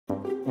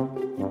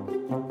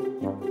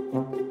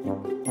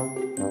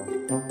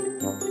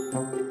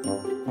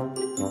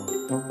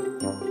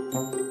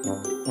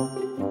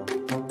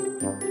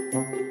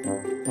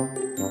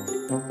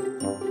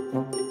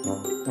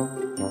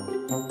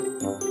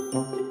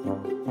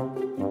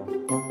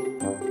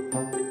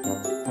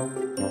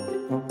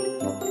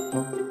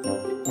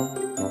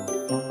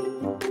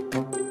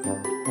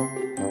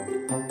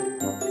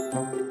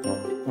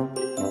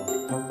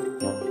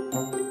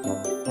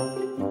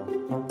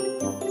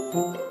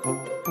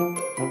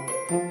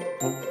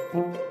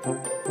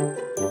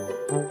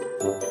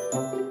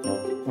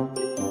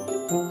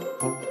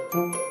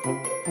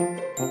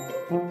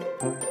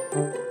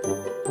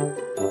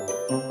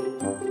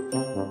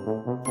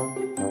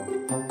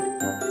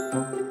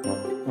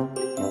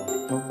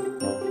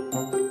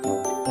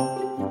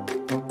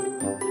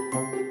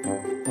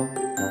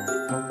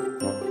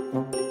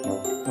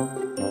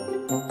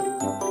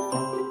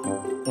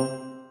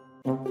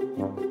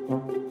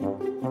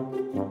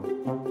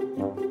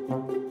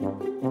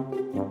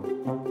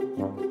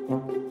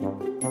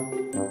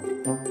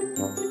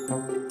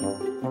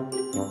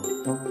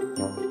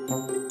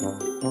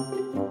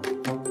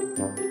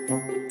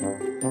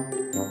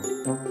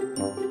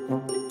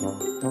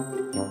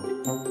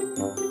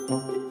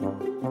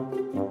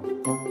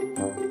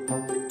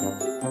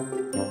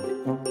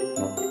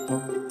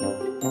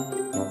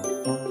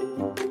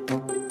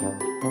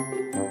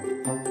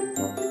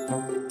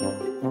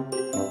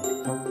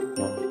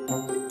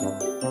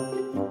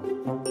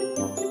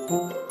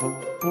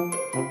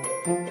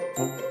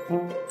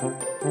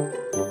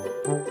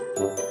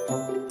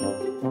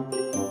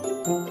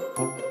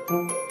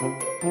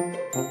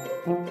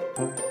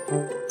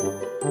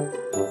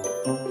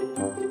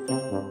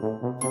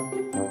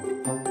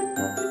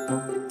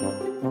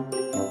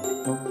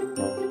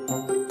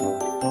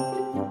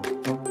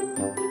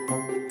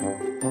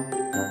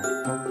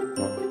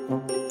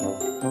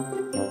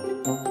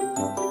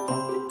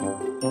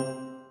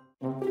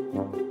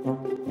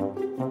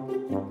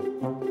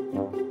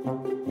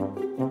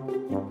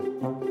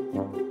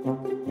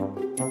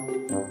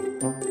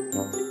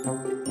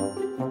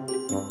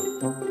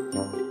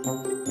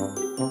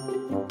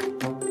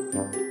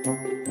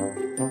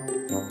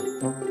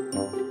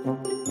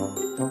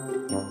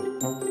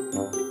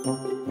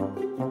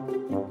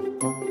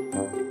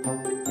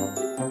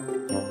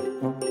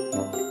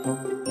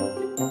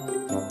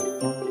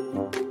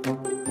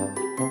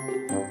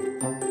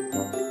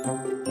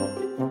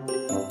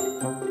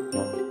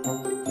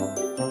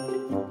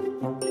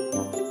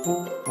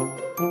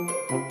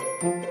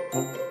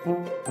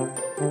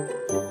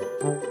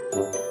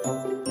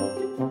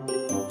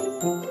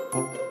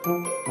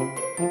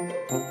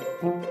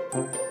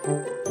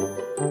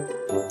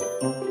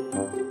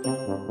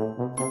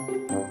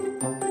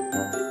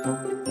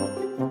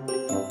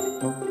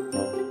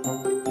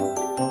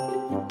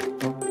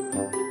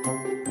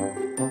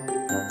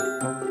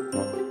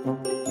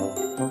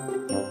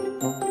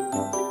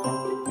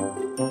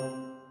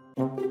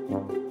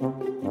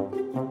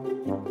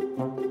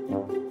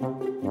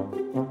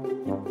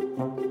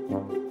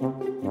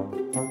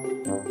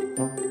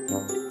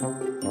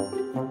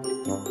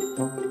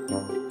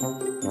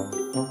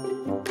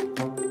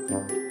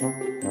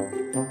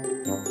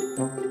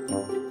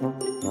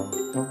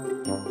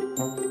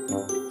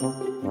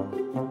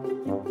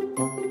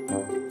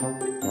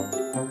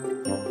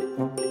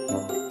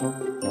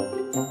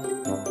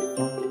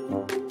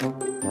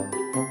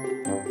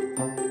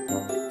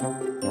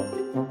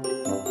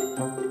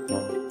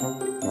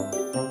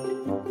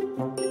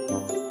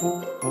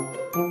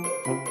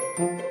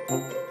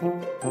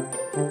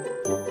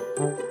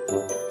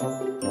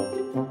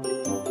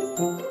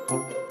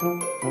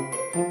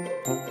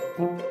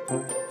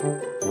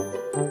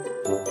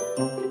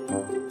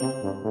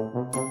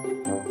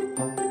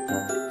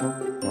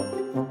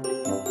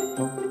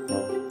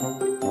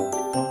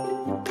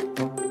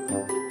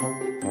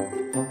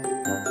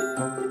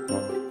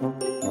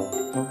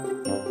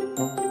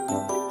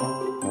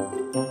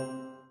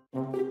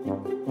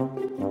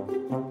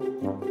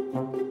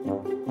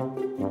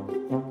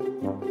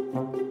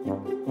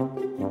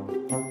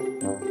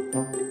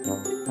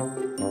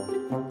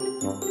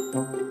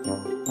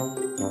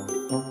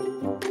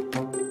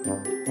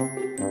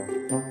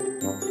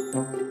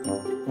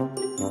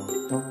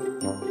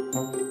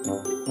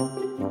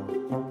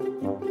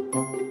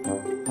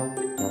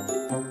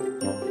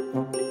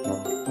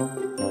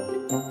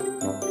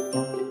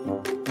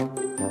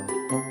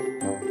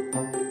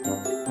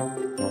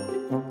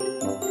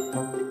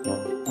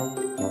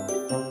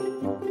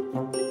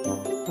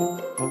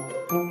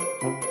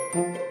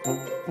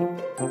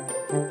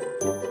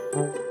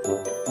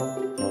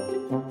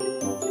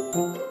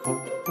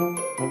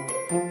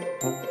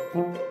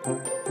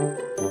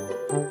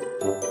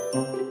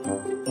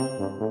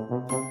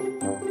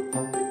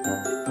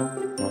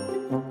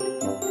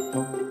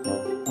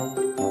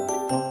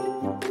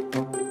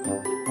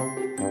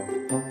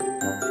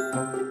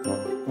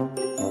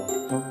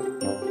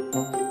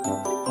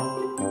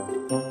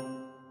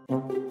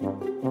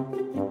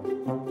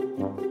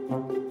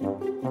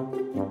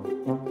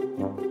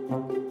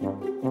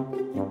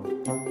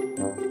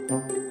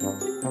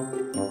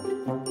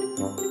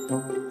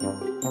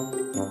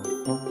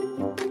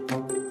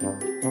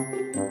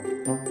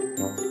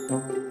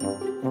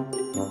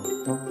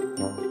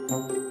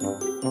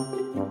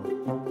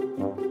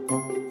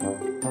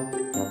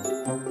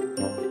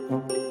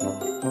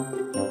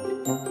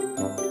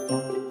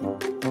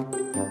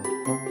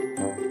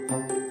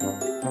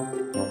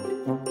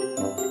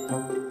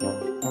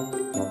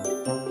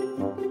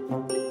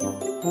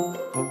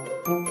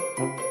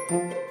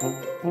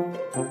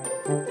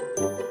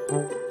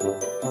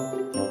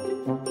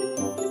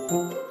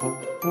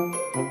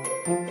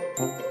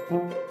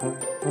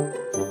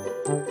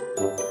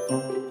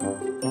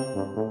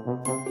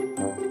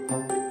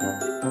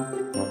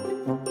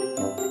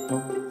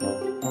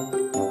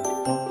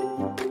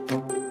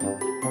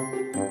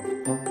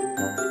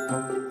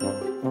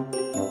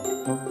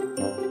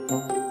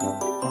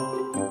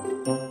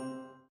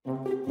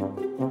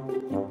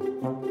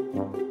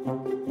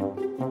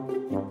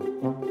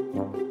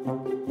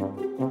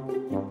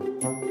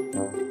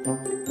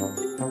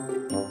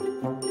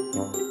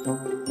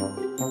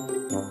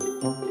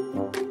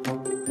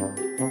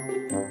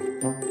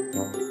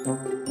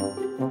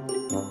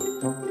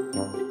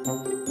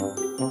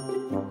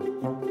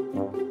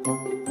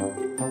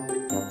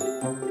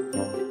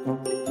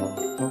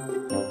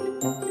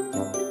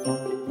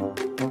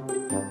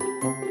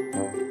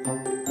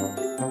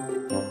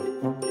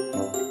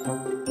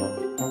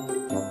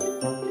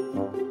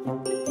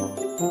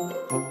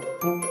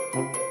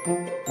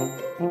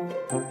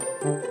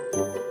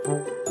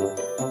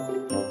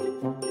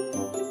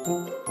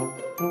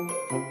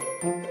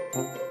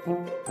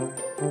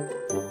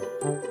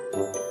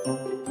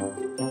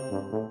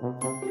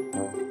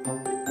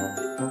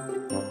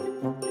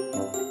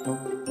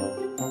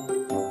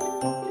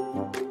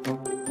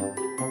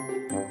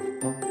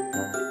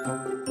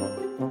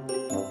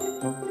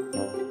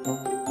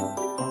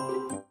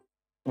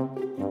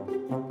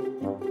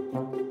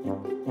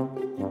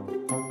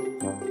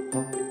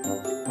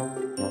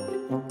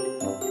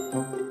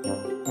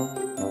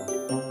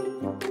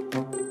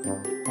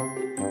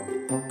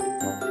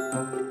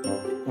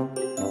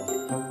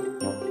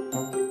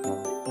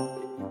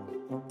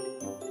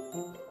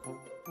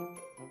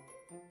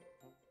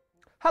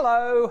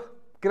Hello,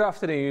 good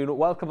afternoon,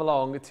 welcome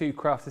along to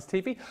Crafters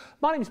TV.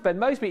 My name is Ben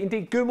Moseby.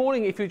 Indeed, good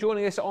morning if you're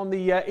joining us on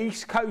the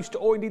East Coast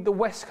or indeed the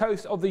West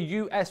Coast of the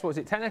US. What is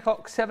it, 10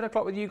 o'clock, 7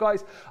 o'clock with you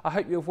guys? I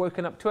hope you've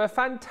woken up to a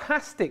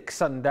fantastic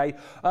Sunday.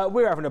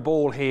 We're having a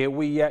ball here.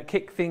 We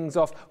kick things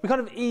off. We kind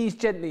of ease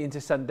gently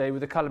into Sunday with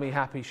the Colour Me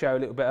Happy show a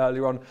little bit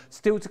earlier on.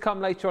 Still to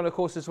come later on, of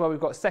course, as well. We've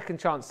got Second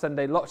Chance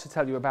Sunday, lots to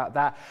tell you about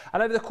that.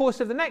 And over the course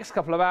of the next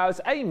couple of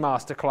hours, a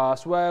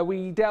masterclass where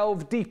we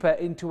delve deeper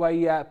into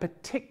a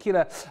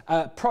particular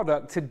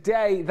product.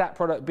 Today, that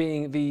product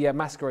being the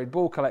Masquerade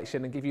Ball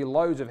Collection, and give you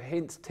loads of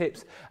hints,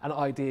 tips and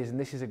ideas. And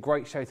this is a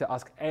great show to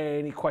ask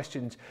any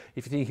questions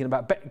if you're thinking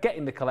about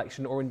getting the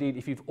collection, or indeed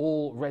if you've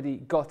already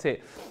got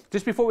it.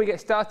 Just before we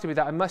get started with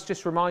that, I must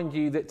just remind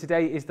you that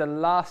today is the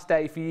last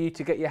day for you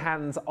to get your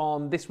hands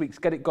on this week's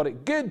Get It Got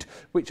It Good,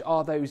 which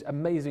are those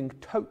amazing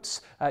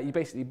totes. You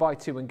basically buy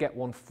two and get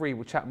one free.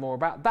 We'll chat more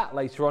about that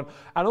later on.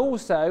 And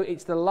also,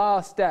 it's the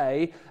last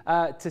day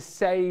to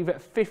save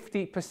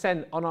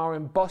 50% on our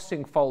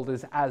embossing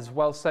folders as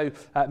well. So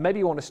maybe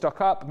you want to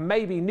stock up,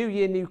 maybe new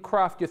year, new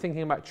craft, you're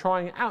thinking about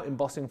trying out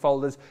embossing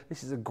folders.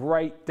 This is a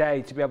great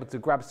day to be able to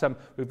grab some.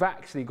 We've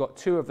actually got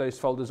two of those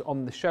folders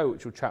on the show,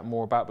 which we'll chat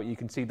more about, but you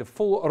can see the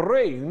full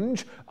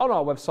range on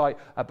our website.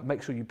 But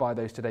make sure you buy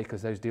those today,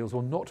 because those deals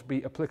will not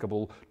be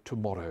applicable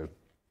tomorrow.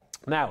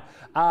 Now,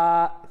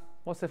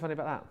 what's so funny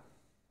about that?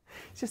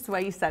 It's just the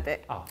way you said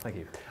it. Oh, thank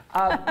you.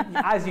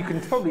 As you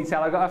can probably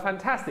tell, I've got a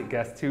fantastic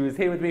guest who is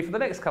here with me for the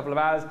next couple of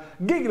hours,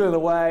 giggling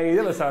away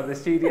the other side of the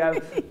studio,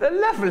 the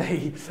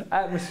lovely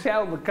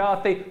Michelle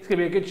McCarthy. It's going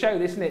to be a good show,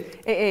 isn't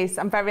it? It is.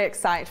 I'm very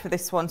excited for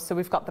this one. So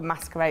we've got the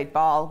Masquerade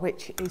Ball,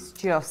 which is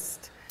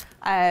just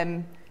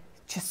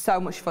so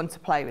much fun to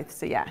play with.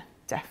 So yeah,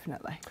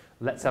 definitely.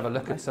 Let's have a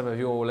look at some of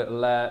your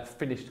little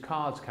finished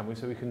cards, can we,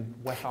 so we can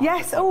wet our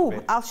Yes.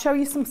 Oh, I'll show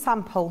you some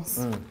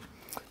samples.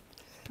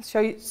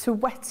 Show you to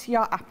whet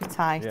your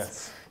appetite.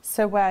 Yes.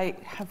 So we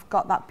have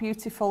got that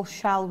beautiful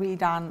Shall We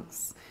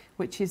Dance,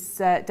 which is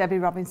Debbie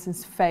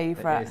Robinson's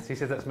favourite. She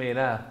says that's me and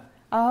her.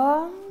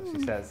 Oh.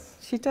 She says.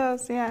 She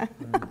does, yeah.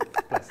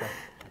 Bless her.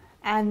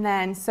 And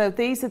then, so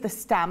these are the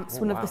stamps,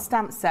 one of the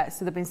stamp sets.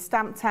 So they've been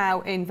stamped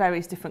out in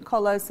various different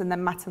colours and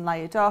then matte and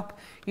layered up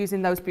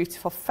using those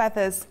beautiful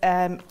feathers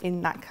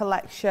in that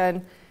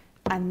collection.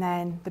 And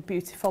then the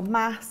beautiful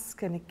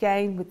mask, and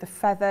again with the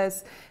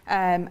feathers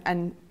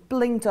and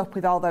blinged up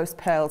with all those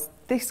pearls.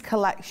 This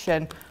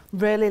collection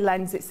really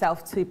lends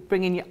itself to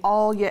bringing you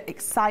all your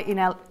exciting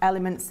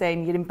elements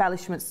in, your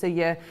embellishments, so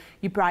your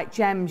bright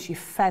gems, your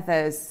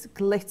feathers,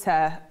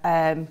 glitter,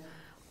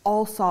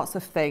 all sorts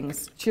of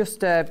things.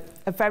 Just a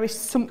very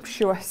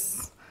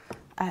sumptuous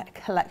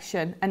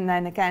collection. And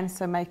then again,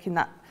 so making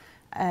that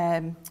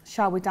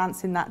Shall We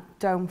Dance in that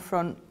dome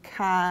front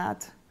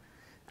card.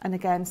 And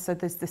again, so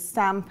there's the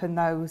stamp and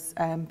those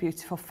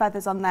beautiful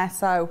feathers on there.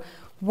 So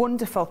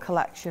wonderful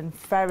collection,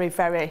 very,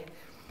 very,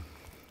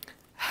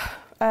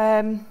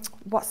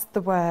 what's the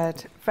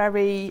word?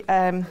 Very...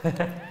 I'm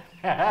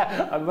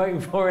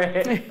waiting for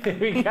it. Here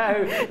we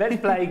go. Let's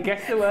play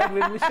Guess the Word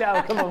with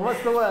Michelle. Come on,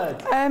 what's the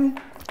word?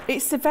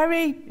 It's a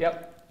very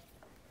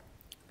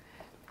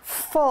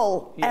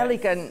full,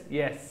 elegant,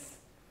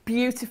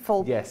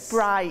 beautiful,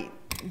 bright,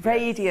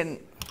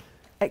 radiant,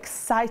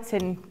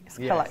 exciting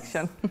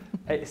collection.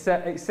 It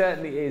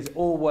certainly is.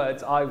 All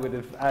words I would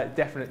have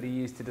definitely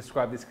used to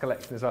describe this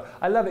collection as well.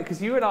 I love it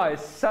because you and I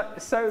are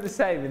so the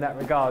same in that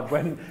regard.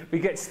 When we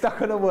get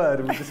stuck on a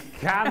word and we just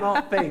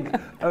cannot think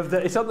of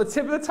it's on the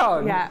tip of the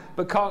tongue,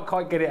 but can't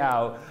quite get it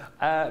out.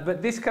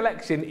 But this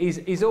collection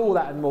is all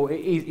that and more.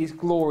 It's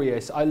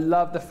glorious. I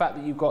love the fact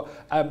that you've got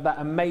that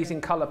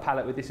amazing colour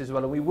palette with this as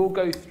well, and we will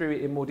go through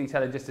it in more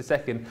detail in just a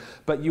second.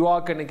 But you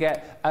are going to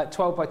get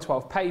 12 by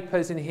 12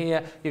 papers in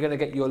here. You're going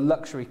to get your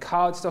luxury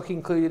cardstock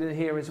included in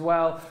here as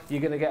well. You're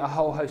going to get a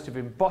whole host of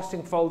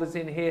embossing folders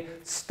in here.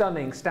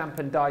 Stunning stamp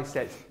and die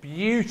sets.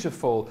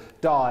 Beautiful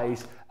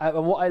dies.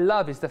 And what I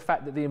love is the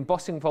fact that the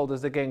embossing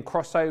folders, again,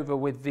 cross over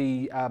with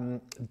the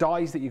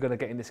dies that you're going to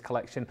get in this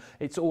collection.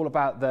 It's all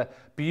about the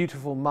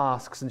beautiful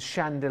masks and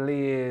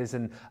chandeliers,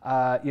 and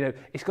you know,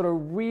 it's got a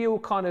real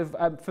kind of,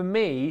 for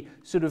me,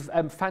 sort of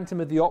Phantom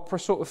of the Opera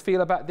sort of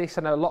feel about this.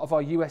 I know a lot of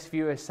our US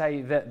viewers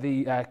say that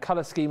the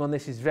colour scheme on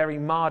this is very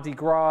Mardi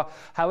Gras.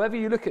 However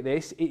you look at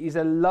this, it is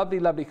a lovely,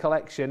 lovely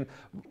collection.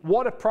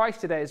 What a price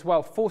today as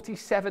well,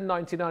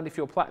 $47.99 if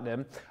you're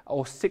platinum,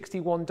 or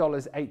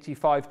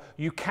 $61.85.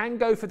 You can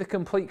go for the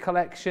complete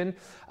collection.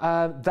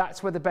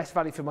 That's where the best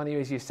value for money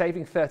is. You're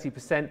saving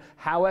 30%.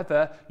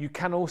 However, you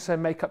can also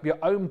make up your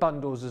own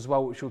bundles as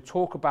well, which we'll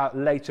talk about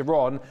later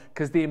on,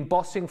 because the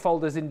embossing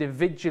folders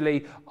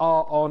individually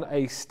are on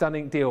a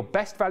stunning deal.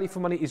 Best value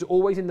for money is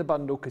always in the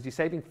bundle because you're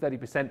saving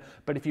 30%.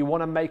 But if you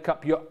want to make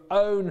up your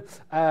own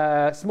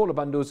smaller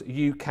bundles,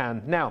 you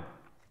can. Now,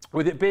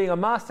 With it being a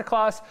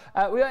masterclass,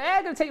 we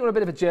are going to take you on a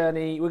bit of a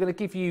journey. We're going to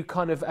give you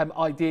kind of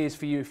ideas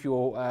for you if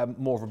you're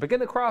more of a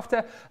beginner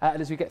crafter,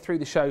 and as we get through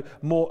the show,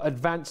 more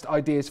advanced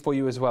ideas for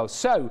you as well.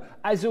 So,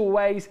 as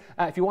always,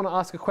 if you want to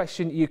ask a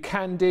question, you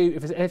can do.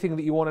 If there's anything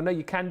that you want to know,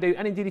 you can do.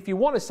 And indeed, if you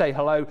want to say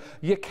hello,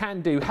 you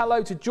can do.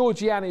 Hello to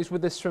Georgiana, who's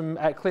with us from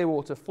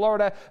Clearwater,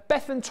 Florida.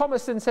 Bethan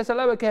Thomason says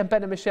hello again,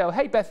 Ben and Michelle.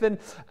 Hey, Bethan.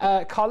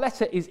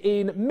 Carletta is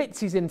in.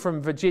 Mitzi's in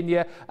from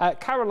Virginia.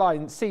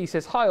 Caroline C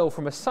says hi all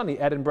from a sunny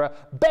Edinburgh.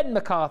 Ben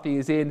McCarthy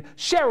is in,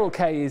 Cheryl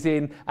Kay is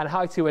in, and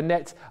hi to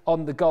Annette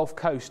on the Gulf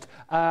Coast.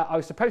 I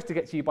was supposed to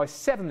get to you by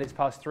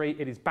 3:07.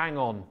 It is bang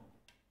on.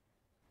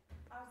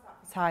 How's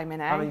that timing,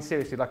 eh? I mean,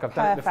 seriously, like I've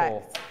done it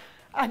before.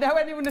 I know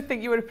anyone would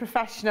think you were a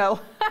professional.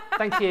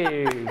 Thank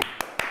you.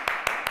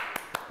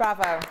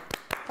 Bravo.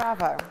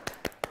 Bravo.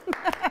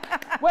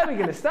 Where are we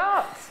going to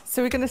start?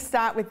 So we're going to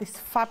start with this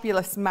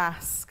fabulous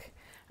mask.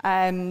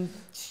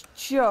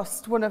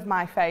 Just one of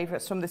my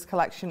favourites from this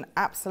collection,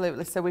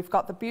 absolutely. So we've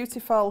got the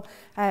beautiful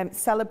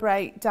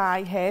Celebrate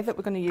die here that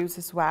we're going to use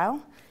as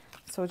well.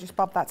 So we'll just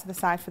bob that to the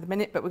side for the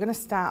minute, but we're going to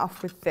start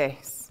off with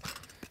this.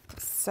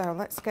 So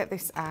let's get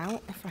this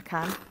out if I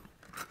can.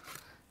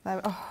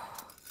 There, oh,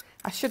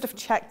 I should have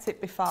checked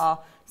it before.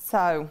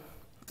 So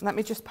let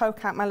me just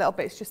poke out my little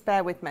bits, just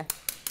bear with me.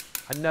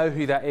 I know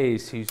who that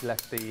is, who's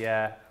left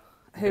the...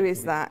 Who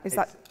is that? Is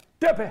that...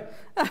 Debbie!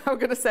 I'm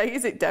going to say,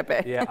 is it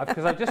Debbie? Yeah,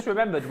 because I just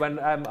remembered when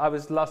I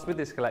was last with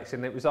this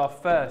collection, it was our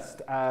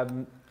first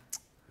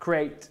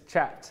Create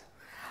Chat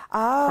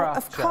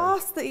craft show.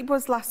 Course, that it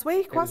was last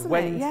week, wasn't it?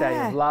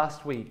 Wednesday of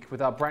last week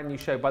with our brand new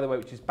show, by the way,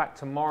 which is back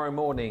tomorrow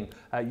morning,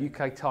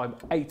 UK time,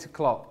 8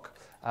 o'clock,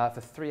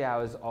 for 3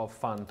 hours of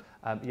fun.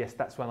 Yes,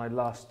 that's when I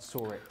last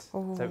saw it.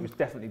 Ooh. So it was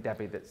definitely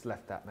Debbie that's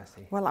left that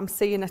messy. Well, I'm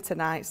seeing her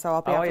tonight, so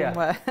I'll be having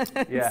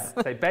words. Yeah,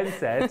 so Ben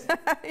said...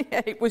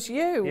 yeah, it was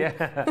you.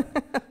 Yeah.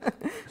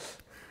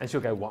 And she'll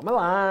go, what am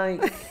I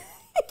like?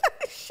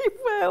 She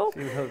will. She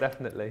will,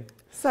 definitely.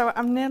 So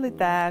I'm nearly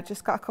there,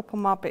 just got a couple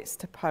more bits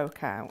to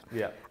poke out.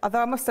 Yeah.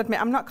 Although I must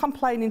admit, I'm not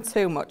complaining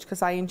too much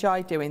because I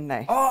enjoy doing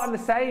this. Oh, I'm the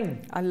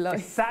same. I love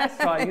it. It's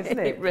satisfying, isn't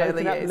it? It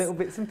really Poking is. Little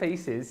bits and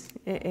pieces.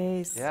 It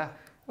is. Yeah.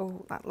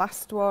 Oh, that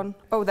last one.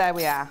 Oh, there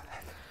we are.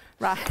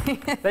 Right.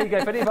 There you go.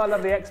 If any of our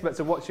lovely experts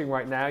are watching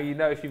right now, you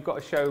know if you've got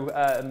a show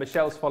and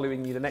Michelle's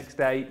following you the next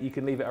day, you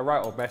can leave it a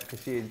right old mess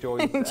because she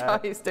enjoys picking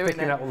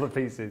out all the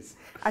pieces.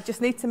 I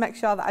just need to make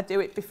sure that I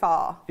do it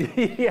before.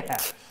 Yeah.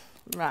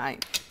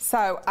 Right.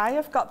 So I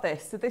have got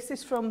this. So this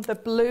is from the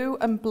Blue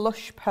and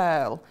Blush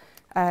Pearl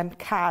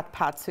card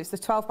pad. So it's the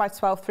 12 by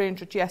 12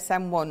 300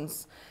 GSM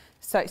ones.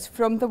 So it's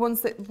from the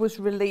ones that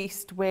was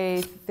released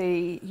with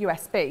the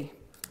USB.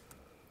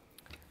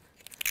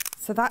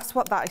 So that's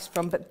what that is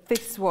from, but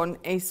this one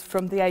is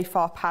from the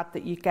A4 pad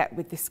that you get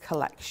with this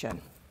collection.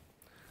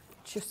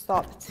 Just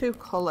thought the two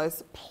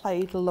colours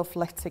played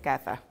lovely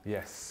together.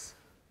 Yes.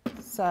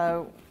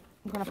 So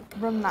I'm going to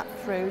run that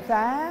through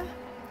there.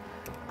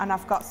 And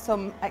I've got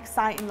some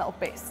exciting little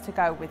bits to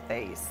go with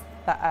these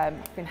that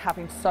I've been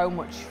having so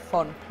much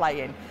fun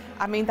playing.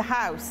 I mean, the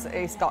house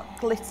has got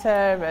glitter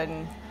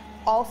and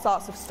all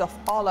sorts of stuff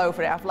all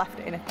over it. I've left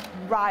it in a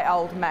right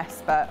old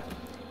mess, but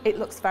it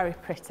looks very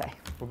pretty.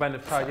 Well, Ben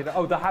have tidied up.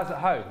 Oh, the house at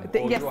home?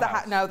 Yes,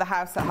 the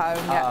house at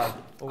home, yeah.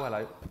 Oh,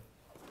 hello.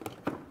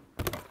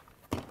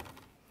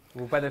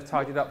 Will Ben have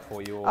tidied up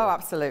for you? Or oh,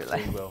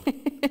 absolutely. He will.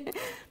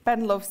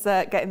 Ben loves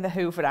getting the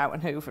hoover out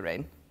and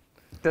hoovering.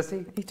 Does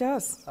he? He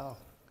does. Oh.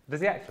 Does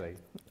he actually?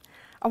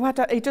 Oh,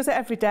 he does it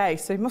every day,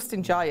 so he must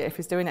enjoy it if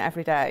he's doing it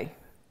every day.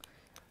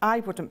 I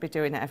wouldn't be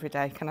doing it every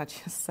day, can I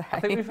just say? I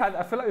feel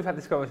like we've had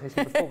this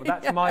conversation before, but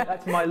that's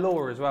that's my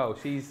law as well.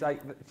 She's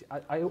like,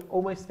 I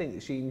almost think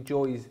that she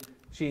enjoys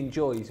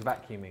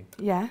vacuuming.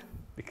 Yeah.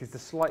 Because the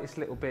slightest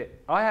little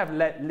bit, I have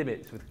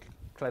limits with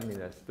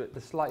cleanliness, but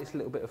the slightest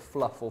little bit of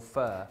fluff or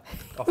fur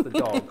off the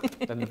dog,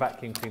 then the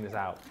vacuum cleaner's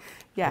out.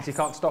 Yes. And she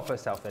can't stop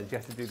herself then, she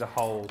has to do the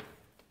whole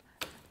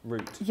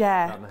route.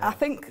 Yeah, I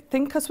think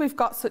because we've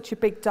got such a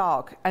big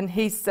dog and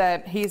he's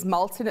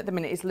molting at the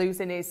minute, he's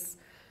losing his,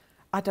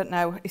 I don't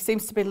know, he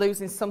seems to be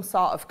losing some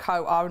sort of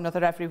coat or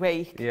another every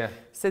week. Yeah.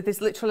 So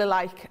there's literally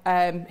like,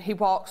 he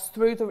walks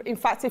through the, in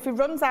fact, if he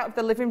runs out of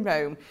the living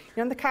room, you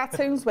know in the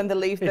cartoons when they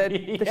leave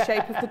the, the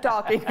shape of the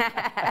dog in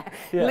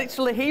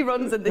literally he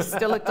runs and there's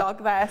still a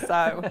dog there,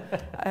 so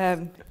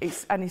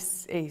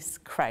he's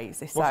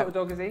crazy. What sort of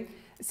dog is he?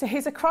 So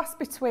he's a cross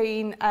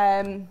between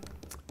a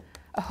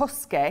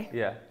husky,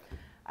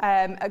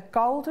 a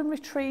golden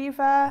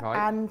retriever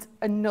and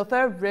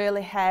another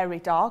really hairy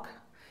dog.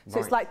 So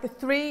it's like the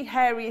three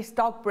hairiest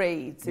dog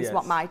breeds is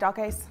what my dog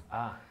is.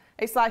 Ah.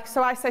 It's like,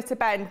 so I say to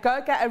Ben,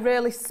 go get a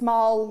really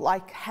small,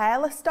 like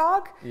hairless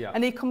dog,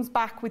 and he comes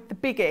back with the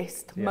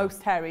biggest,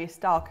 most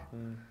hairiest dog.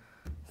 Mm.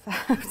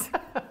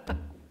 So,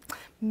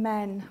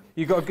 men.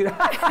 You got a good.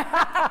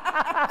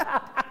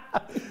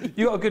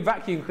 You got a good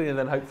vacuum cleaner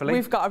then, hopefully.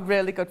 We've got a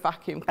really good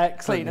vacuum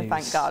cleaner,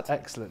 thank God.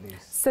 Excellent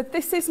news. So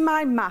this is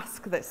my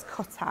mask that's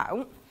cut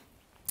out,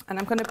 and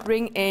I'm going to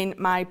bring in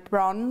my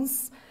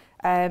bronze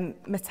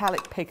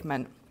metallic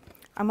pigment.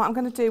 And what I'm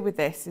going to do with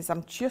this is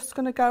I'm just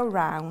going to go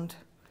around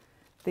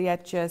the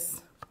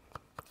edges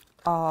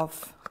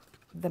of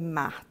the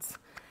mat.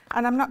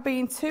 And I'm not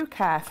being too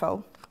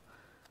careful.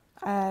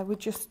 We're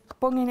just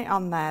bunging it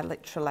on there,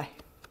 literally.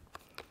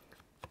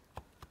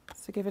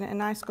 So giving it a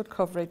nice good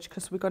coverage,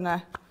 because we're going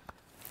to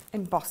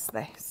emboss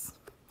this,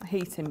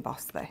 heat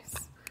emboss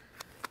this.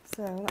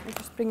 So let me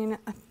just bring in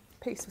a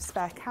piece of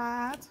spare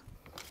card.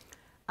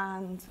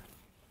 And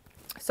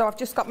so I've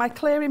just got my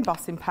clear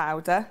embossing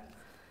powder,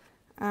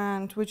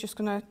 and we're just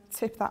going to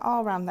tip that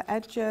all around the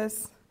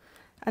edges.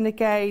 And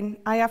again,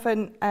 I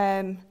haven't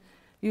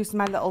used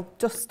my little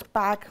dust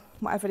bag,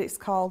 whatever it's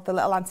called, the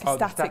little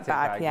anti-static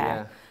bag.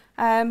 Yeah.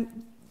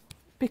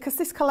 Because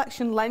this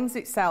collection lends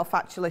itself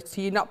actually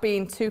to you not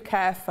being too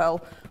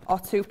careful or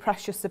too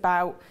precious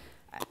about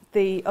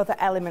the other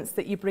elements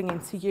that you bring in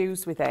to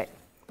use with it,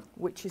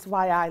 which is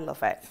why I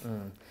love it.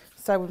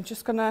 So I'm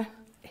just going to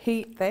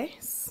heat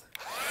this.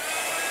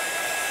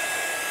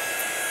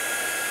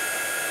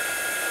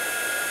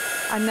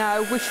 I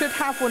know, we should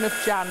have one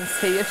of Jan's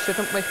here,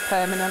 shouldn't we,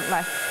 permanently?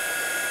 I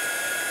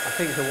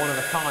think it's a one of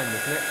a kind,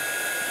 isn't it?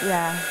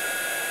 Yeah,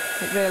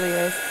 it really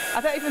is. I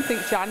don't even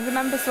think Jan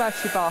remembers where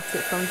she bought it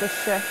from, does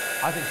she?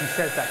 I think she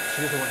says that because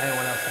she doesn't want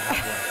anyone else to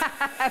have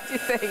one. Do you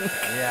think?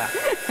 Yeah.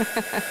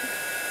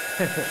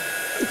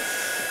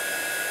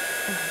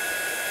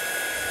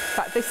 In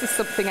fact, this is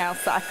something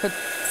else that I could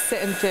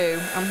sit and do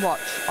and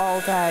watch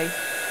all day.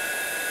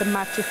 The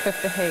magic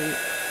of the heat.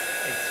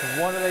 It's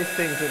one of those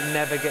things that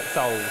never gets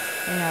old.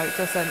 No, it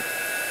doesn't.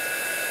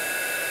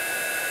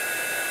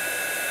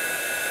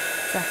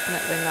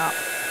 Definitely not.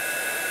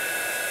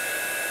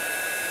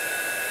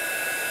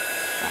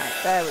 Right,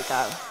 there we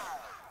go.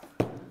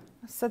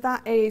 So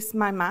that is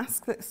my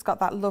mask that's got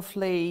that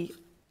lovely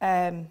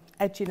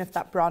edging of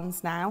that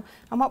bronze now.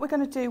 And what we're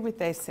going to do with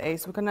this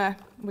is we're going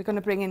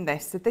to bring in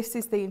this. So this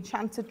is the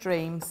Enchanted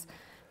Dreams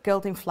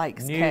Gilding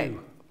Flakes kit.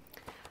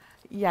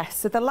 Yes,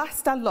 so the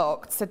last I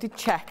looked, so I did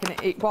check,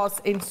 and it was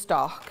in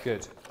stock.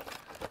 Good.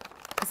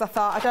 Because I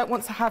thought I don't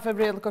want to have a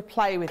real good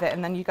play with it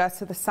and then you go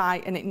to the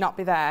site and it not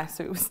be there.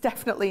 So it was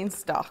definitely in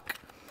stock.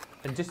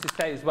 And just to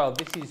say as well,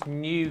 this is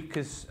new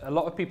because a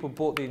lot of people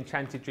bought the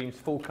Enchanted Dreams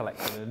full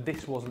collection and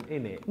this wasn't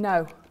in it.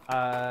 No.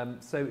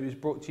 So it was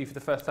brought to you for the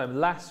first time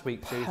last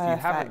week. So if you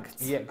haven't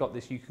yet got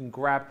this, you can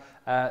grab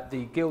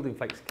the Gilding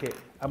Flakes kit.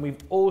 And we've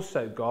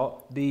also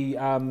got the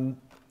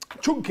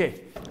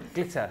chunky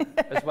glitter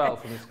as well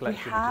from this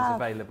collection, which is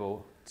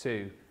available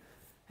too.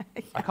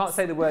 Yes. I can't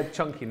say the word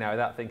chunky now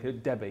without thinking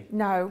Debbie.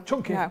 No.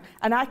 Chunky. No.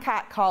 And I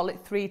can't call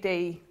it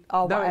 3D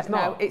or whatever. It's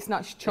not. No, it's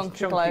not chunky, it's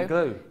chunky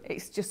glue.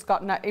 It's just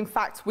got no... In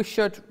fact, we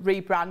should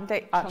rebrand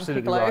it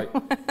Absolutely Chunky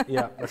Glue. Right.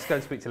 Yeah, let's go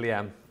and speak to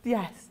Leanne.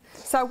 Yes.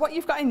 So what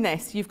you've got in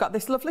this, you've got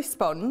this lovely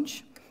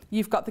sponge,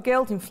 you've got the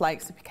Gilding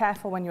Flakes, so be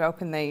careful when you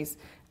open these,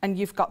 and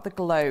you've got the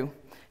glue.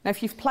 Now,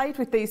 if you've played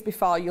with these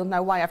before, you'll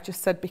know why I've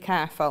just said be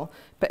careful,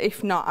 but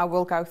if not, I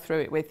will go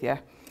through it with you.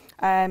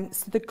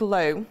 So the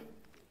glue.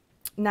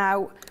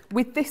 Now,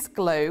 with this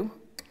glue,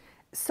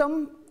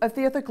 some of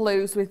the other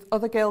glues with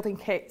other gilding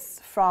kits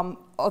from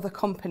other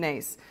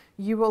companies,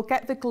 you will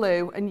get the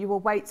glue and you will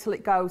wait till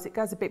it goes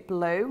a bit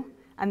blue,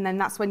 and then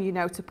that's when you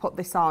know to put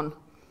this on.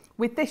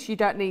 With this, you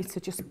don't need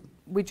to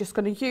we're just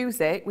going to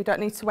use it. We don't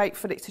need to wait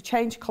for it to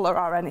change colour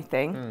or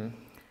anything.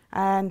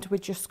 And we're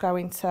just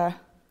going to,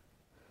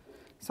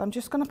 so I'm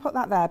just going to put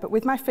that there, but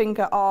with my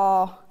finger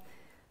or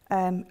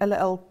a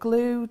little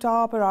glue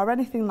dauber or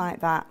anything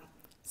like that.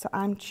 So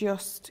I'm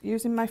just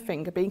using my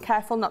finger, being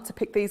careful not to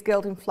pick these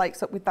Gilding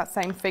Flakes up with that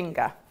same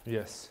finger.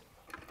 Yes.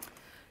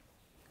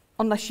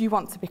 Unless you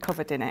want to be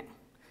covered in it.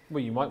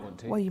 Well, you might want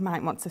to. Well, you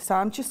might want to. So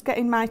I'm just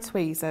getting my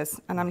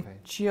tweezers and I'm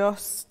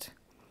just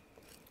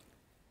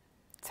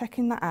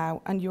taking that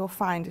out, and you'll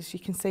find, as you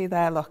can see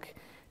there, look,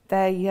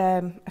 they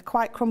are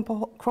quite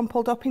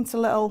crumpled up into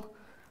little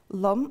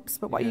lumps,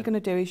 but what you're going to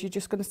do is you're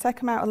just going to take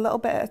them out a little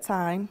bit at a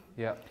time.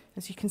 Yeah.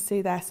 As you can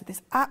see there, so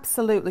there's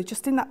absolutely,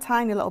 just in that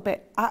tiny little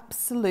bit,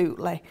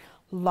 absolutely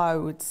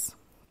loads.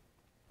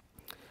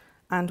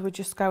 And we're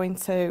just going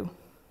to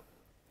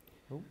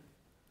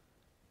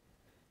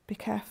be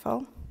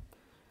careful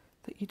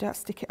that you don't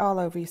stick it all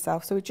over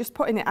yourself. So we're just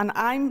putting it, and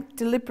I'm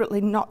deliberately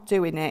not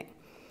doing it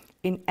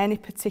in any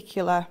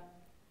particular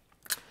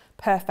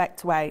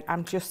perfect way.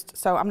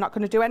 So I'm not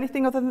going to do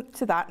anything other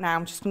to that now.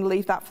 I'm just going to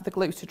leave that for the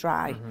glue to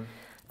dry.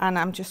 And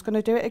I'm just going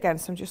to do it again.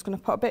 So I'm just going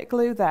to put a bit of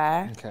glue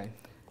there. Okay.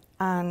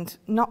 And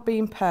not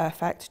being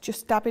perfect,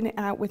 just dabbing it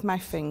out with my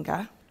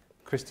finger.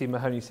 Christine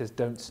Mahoney says,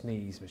 don't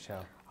sneeze,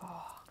 Michelle.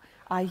 Oh,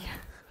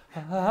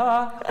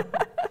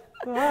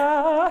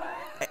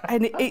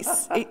 and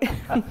it's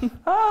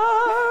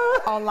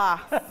or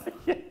laugh.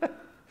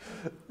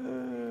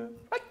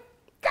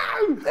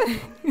 Go!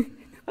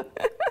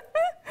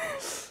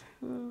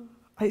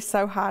 It's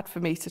so hard for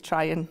me to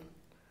try and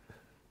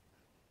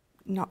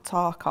not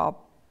talk or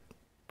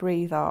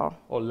breathe or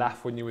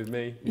laugh when you're with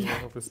me, you know,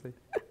 obviously.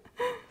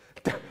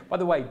 By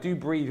the way, do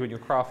breathe when you're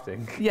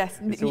crafting. Yes,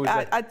 I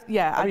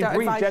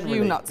don't advise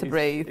you not to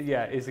breathe.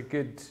 Yeah, it's a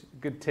good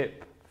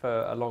tip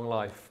for a long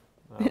life.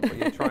 But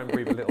you try and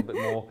breathe a little bit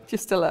more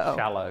just a little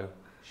shallow.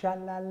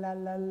 Shallow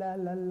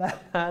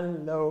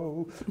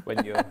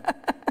when you're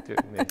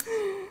doing this.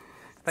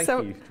 Thank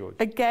you, George.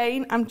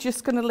 Again, I'm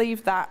just going to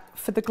leave that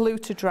for the glue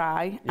to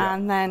dry,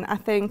 and then I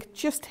think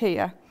just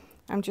here,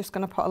 I'm just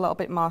going to put a little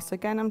bit more. So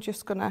again, I'm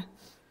just going to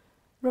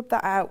rub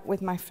that out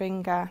with my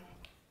finger.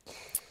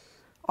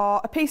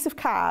 Or a piece of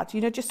card,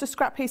 you know, just a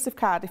scrap piece of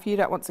card if you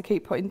don't want to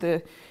keep putting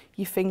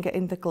your finger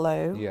in the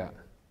glue. Yeah.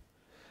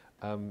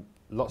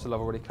 Lots of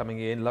love already coming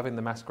in. Loving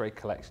the Masquerade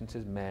collection,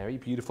 says Mary.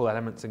 Beautiful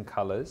elements and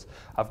colours.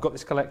 I've got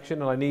this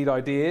collection and I need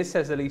ideas,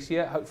 says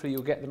Alicia. Hopefully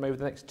you'll get them over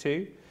the next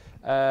 2.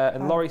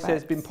 And Laurie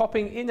says, been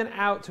popping in and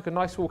out, took a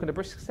nice walk in a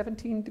brisk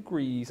 17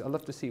 degrees. I'd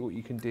love to see what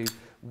you can do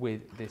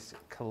with this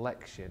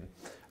collection.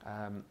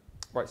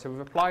 Right, so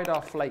we've applied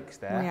our flakes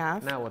there.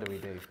 Now what do we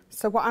do?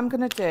 So what I'm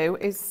going to do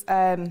is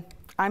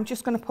I'm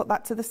just going to put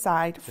that to the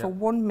side for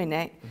 1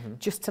 minute,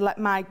 just to let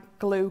my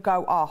glue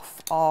go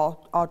off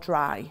or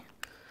dry.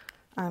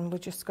 And we're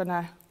just going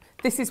to,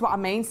 this is what I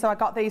mean. So I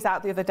got these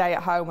out the other day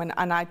at home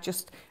and I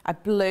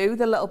blew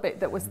the little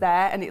bit that was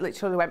there and it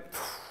literally went,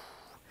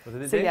 what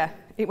did it so do? yeah,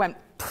 it went.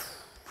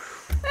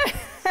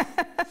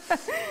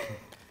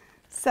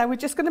 So we're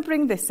just going to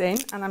bring this in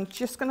and I'm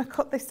just going to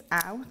cut this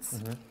out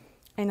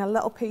in a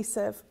little piece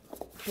of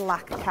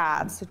black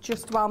card. So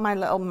just while my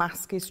little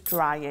mask is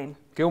drying.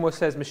 Gilmore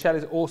says, Michelle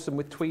is awesome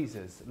with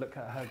tweezers. Look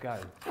at her go.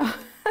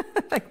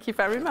 Thank you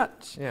very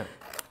much. Yeah.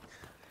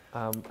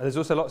 There's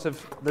also lots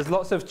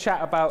of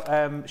chat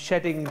about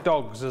shedding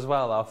dogs as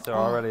well after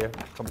our earlier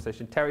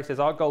conversation. Terry says,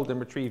 our golden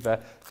retriever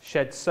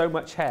sheds so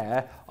much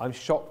hair, I'm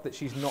shocked that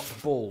she's not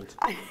bald.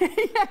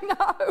 Yeah,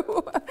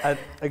 no.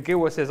 And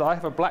Gilmore says, I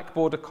have a black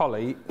border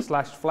collie /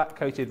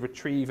 flat-coated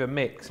retriever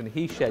mix and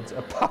he sheds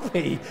a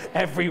puppy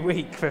every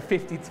week for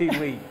 52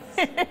 weeks.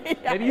 Yes.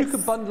 Maybe you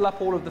could bundle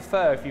up all of the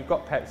fur if you've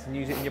got pets and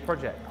use it in your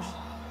project.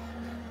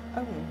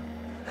 Oh.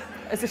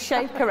 As a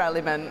shaker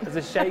element. As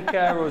a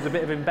shaker or as a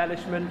bit of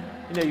embellishment.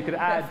 You know, you could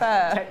add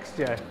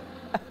texture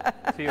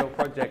to your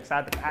projects,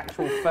 add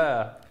actual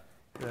fur.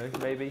 You know,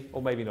 maybe,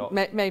 or maybe not.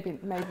 Maybe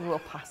we'll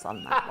pass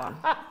on that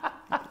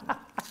one.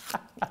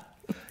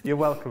 You're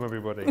welcome,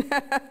 everybody.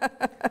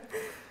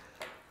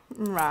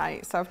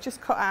 Right, so I've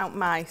just cut out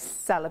my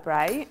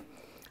Celebrate,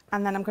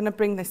 and then I'm going to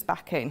bring this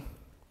back in.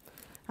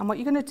 And what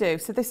you're going to do,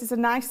 so this is a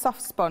nice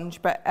soft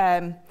sponge, but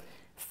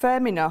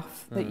firm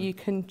enough that you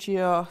can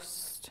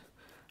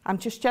I'm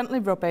just gently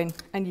rubbing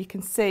and you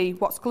can see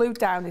what's glued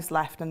down is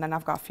left and then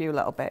I've got a few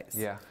little bits.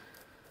 Yeah.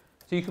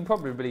 So you can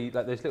probably,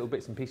 like those little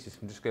bits and pieces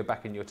can just go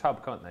back in your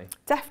tub, can't they?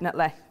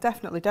 Definitely,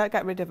 definitely. Don't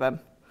get rid of them.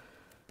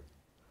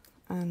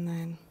 And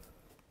then,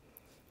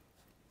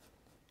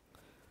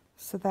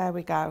 so there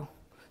we go.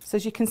 So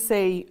as you can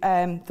see,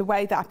 the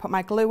way that I put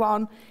my glue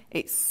on,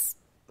 it's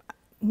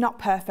not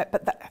perfect,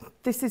 but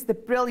this is the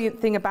brilliant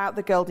thing about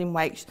the gilding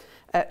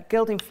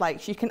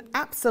flakes. You can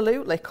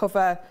absolutely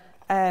cover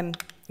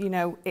you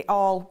know, it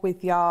all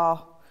with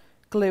your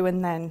glue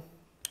and then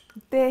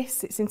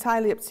this, it's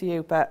entirely up to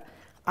you, but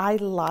I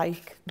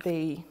like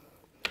the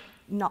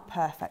not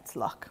perfect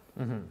look.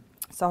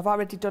 So I've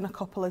already done a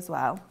couple as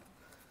well.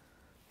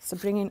 So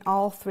bringing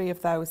all 3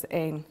 of those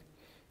in,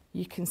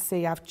 you can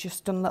see I've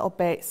just done little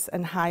bits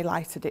and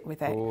highlighted it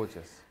with it.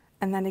 Gorgeous.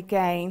 And then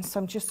again,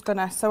 so I'm just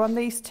gonna, so on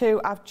these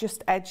 2, I've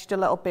just edged a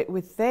little bit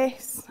with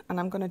this and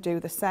I'm gonna do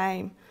the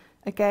same.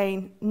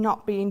 Again,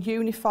 not being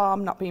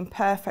uniform, not being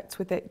perfect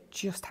with it,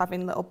 just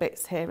having little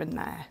bits here and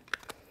there.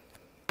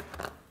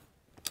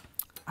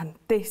 And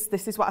this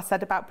is what I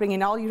said about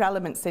bringing all your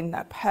elements in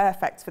that are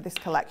perfect for this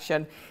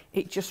collection.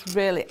 It just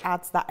really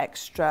adds that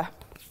extra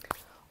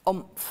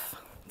oomph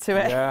to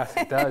it. Yes,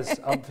 it does.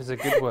 Oomph is a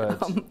good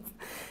word.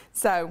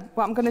 So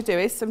what I'm going to do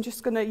is I'm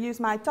just going to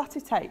use my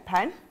dotty tape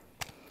pen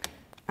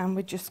and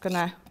we're just going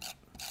to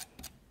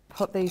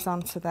put these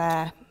onto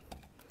their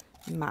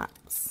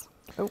mats.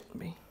 Oh,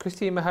 me.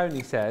 Christine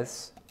Mahoney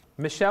says,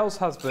 Michelle's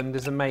husband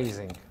is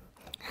amazing.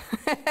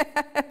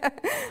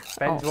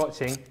 Ben's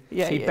watching.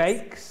 Yeah, he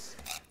bakes,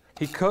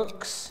 he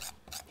cooks,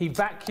 he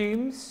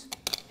vacuums,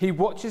 he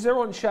watches her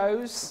on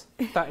shows.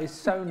 That is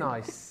so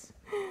nice.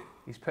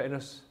 He's putting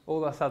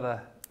all us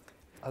other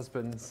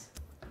husbands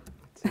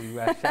to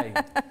shame.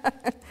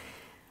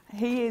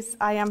 He is,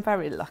 I am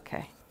very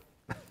lucky.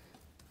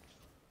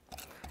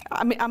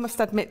 I mean, I must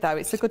admit though,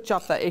 it's a good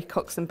job that he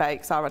cooks and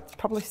bakes, or I'd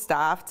probably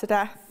starve to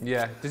death.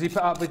 Yeah. Does he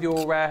put up with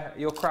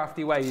your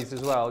crafty ways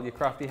as well, your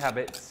crafty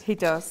habits? He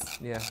does.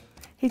 Yeah.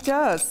 He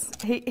does.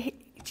 Do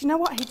you know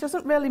what? He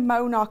doesn't really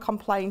moan or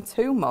complain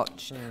too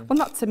much. Well,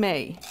 not to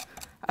me.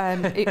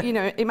 You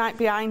know, he might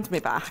behind me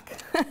back.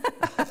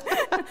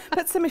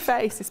 But to my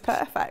face, it's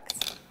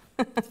perfect.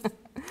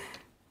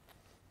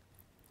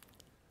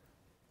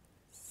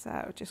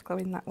 So just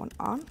gluing that one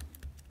on.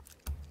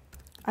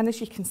 And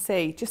as you can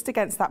see, just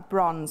against that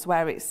bronze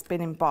where it's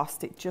been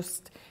embossed, it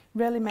just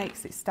really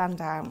makes it stand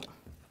out.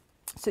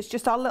 So it's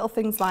just all little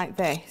things like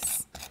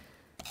this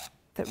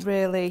that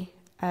really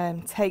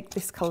take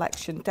this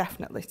collection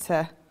definitely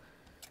to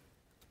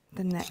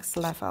the next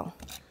level.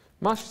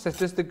 Marsha says,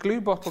 does the glue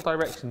bottle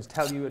directions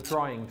tell you a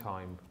drying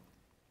time?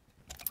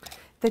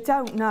 They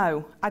don't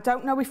know. I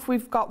don't know if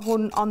we've got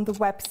one on the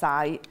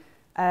website,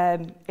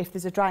 if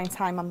there's a drying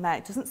time on there.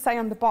 It doesn't say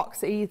on the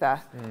box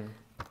either.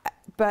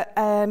 But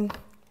I'm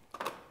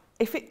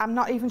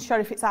not even sure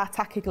if it's our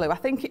tacky glue. I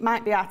think it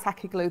might be our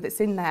tacky glue that's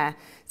in there.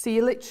 So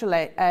you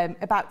literally,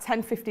 about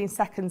 10-15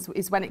 seconds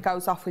is when it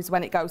goes off, is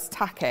when it goes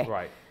tacky.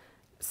 Right.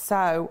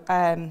 So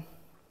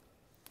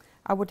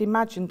I would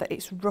imagine that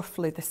it's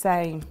roughly the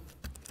same.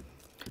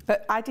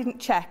 But I didn't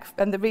check,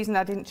 and the reason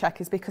I didn't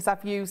check is because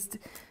I've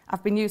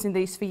been using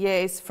these for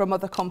years from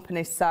other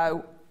companies,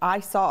 so I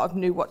sort of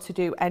knew what to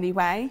do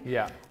anyway.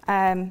 Yeah.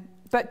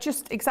 But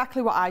just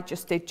exactly what I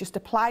just did, just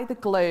apply the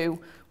glue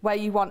where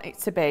you want it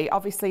to be,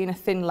 obviously in a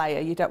thin layer,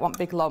 you don't want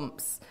big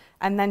lumps,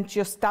 and then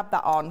just dab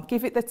that on.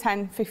 Give it the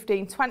 10,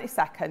 15, 20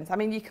 seconds. I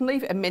mean, you can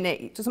leave it a minute,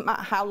 it doesn't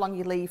matter how long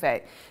you leave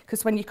it,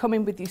 because when you come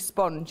in with your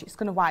sponge, it's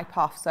going to wipe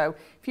off. So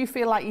if you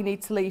feel like you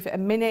need to leave it a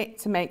minute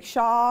to make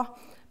sure,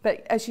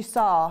 but as you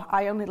saw,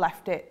 I only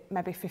left it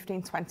maybe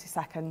 15, 20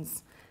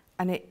 seconds,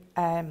 and it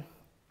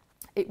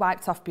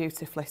wiped off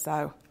beautifully.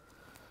 So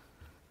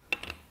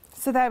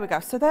there we go.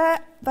 So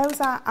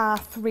those are our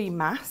 3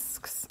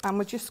 masks, and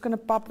we're just going to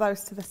bob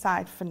those to the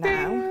side for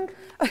now.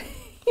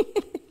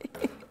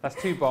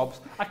 That's 2 bobs.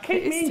 I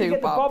keep meaning to two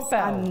get bobs. the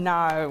bob bell. I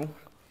know.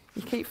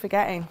 You keep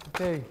forgetting. I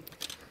do.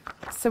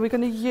 So we're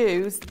going to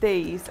use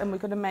these, and we're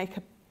going to make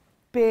a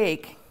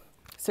big,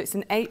 so it's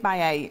an 8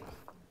 by 8.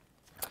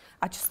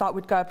 I just thought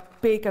we'd go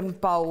big and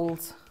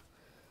bold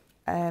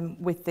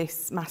with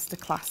this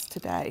masterclass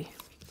today.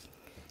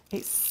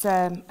 It's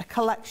a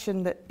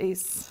collection that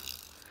is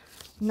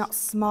not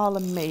small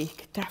and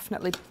meek,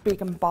 definitely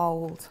big and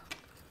bold.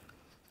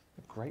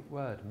 A great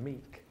word,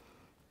 meek.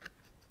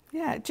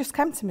 Yeah, it just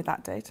came to me,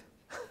 that did.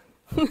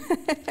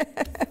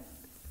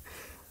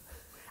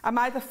 I'm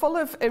either full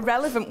of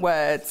irrelevant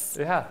words.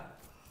 Yeah.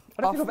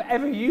 I don't think I've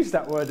ever used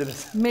that word in a...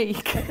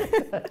 Meek.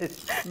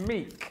 It's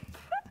meek.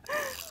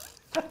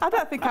 I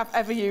don't think I've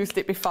ever used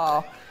it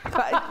before.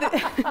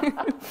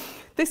 But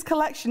this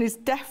collection is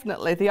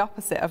definitely the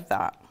opposite of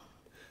that.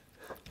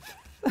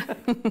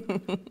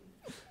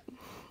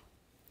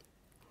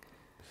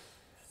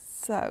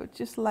 So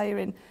just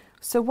layering.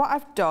 So what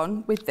I've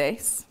done with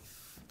this,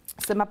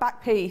 so my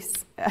back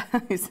piece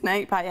is an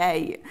 8 by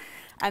 8,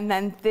 and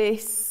then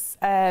this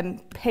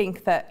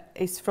pink that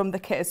is from the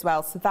kit as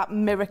well. So that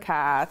mirror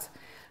card,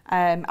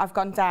 I've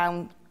gone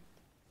down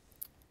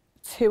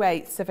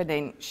 2/8 of an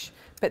inch.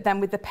 But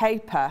then with the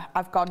paper,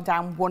 I've gone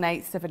down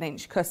 1/8 of an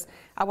inch because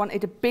I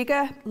wanted a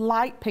bigger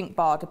light pink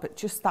border, but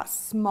just that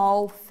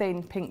small,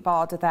 thin pink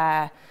border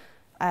there,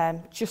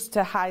 just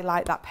to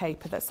highlight that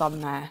paper that's on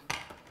there.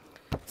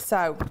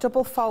 So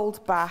double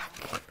fold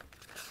back,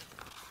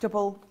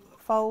 double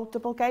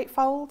gate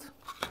fold.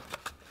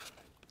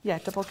 Yeah,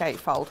 double gate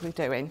fold we're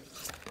doing.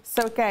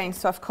 So again,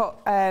 so I've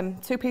cut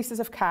 2 pieces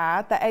of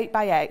card, they're 8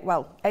 by 8,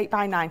 well, 8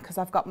 by 9 because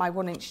I've got my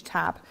 1-inch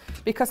tab.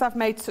 Because I've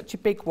made such a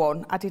big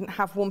one, I didn't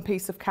have 1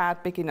 piece of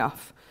card big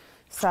enough.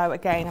 So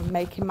again, I'm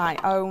making my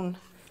own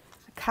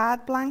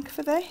card blank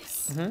for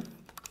this. Mm-hmm.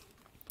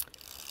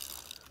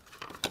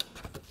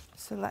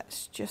 So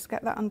let's just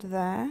get that under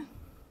there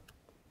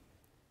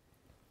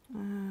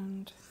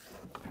and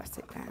press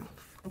it down.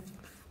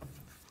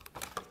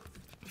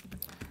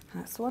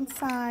 That's one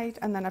side,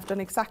 and then I've done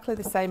exactly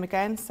the same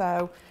again.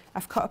 So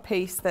I've cut a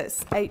piece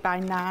that's 8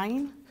 by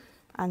 9,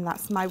 and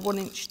that's my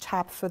 1-inch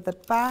tab for the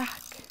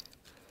back.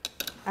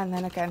 And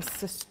then again,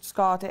 just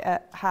scored it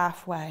at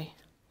halfway,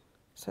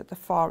 so at the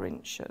 4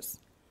 inches.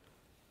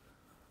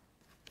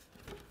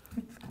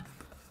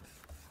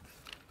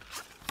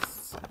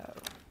 So,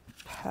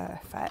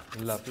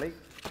 perfect. Lovely.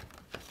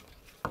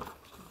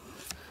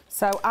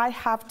 So I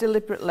have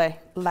deliberately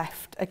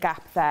left a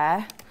gap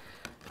there.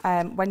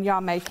 When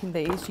you're making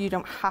these, you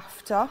don't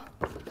have to.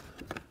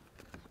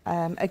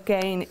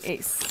 Again,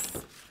 it's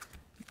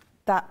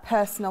that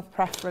personal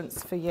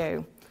preference for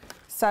you.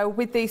 So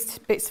with these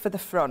bits for the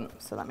front,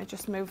 so let me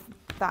just move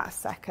that a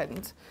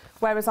second.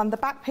 Whereas on the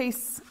back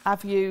piece,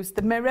 I've used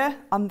the mirror.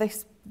 On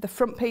this, the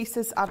front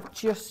pieces, I've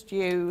just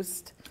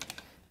used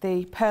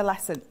the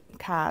pearlescent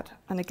card.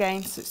 And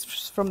again, so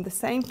it's from the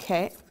same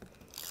kit,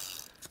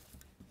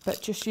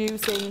 but just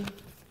using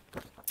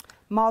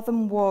more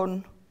than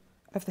one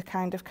of the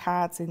kind of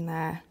cards in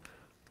there,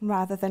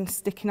 rather than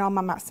sticking all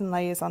my mats and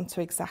layers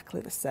onto exactly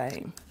the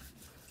same.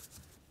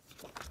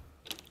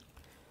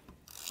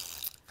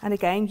 And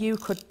again, you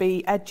could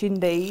be edging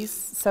these,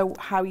 so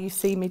how you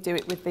see me do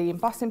it with the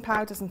embossing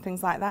powders and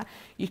things like that,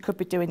 you could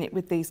be doing it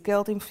with these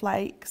gilding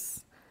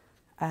flakes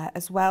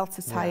as well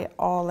to tie it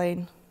all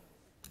in.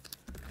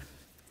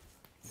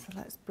 So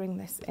let's bring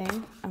this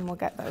in and we'll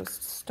get those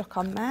stuck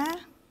on there.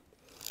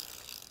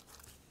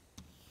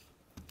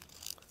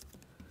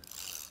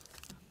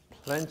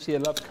 Plenty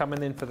of love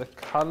coming in for the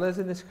colours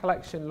in this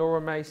collection. Laura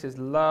May says,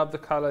 love the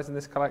colours in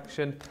this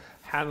collection.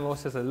 Hannah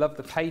says, I love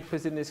the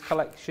papers in this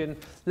collection.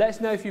 Let us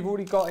know if you've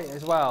already got it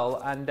as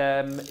well. And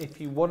if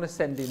you want to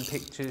send in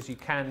pictures, you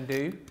can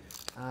do.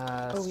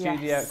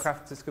 Studio at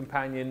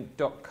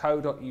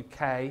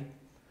crafterscompanion.co.uk.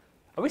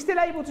 Are we still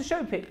able to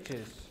show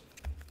pictures?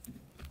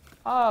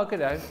 Oh,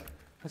 good.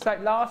 It's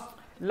like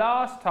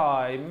last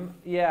time,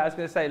 yeah, I was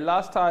going to say,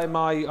 last time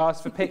I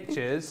asked for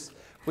pictures,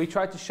 we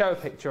tried to show a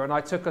picture and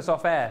I took us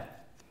off air.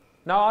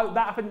 No,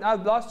 that happened.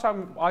 Last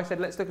time I said,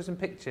 let's look at some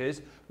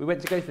pictures. We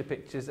went to go to the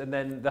pictures and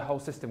then the whole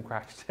system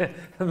crashed.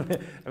 And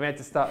we had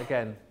to start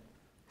again.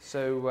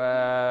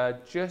 So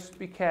just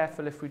be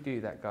careful if we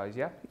do that, guys,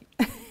 yeah?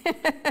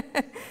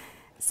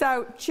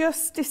 So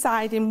just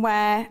deciding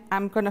where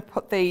I'm going to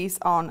put these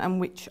on and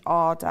which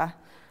order.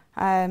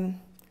 I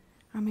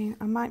mean,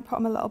 I might put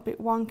them a little bit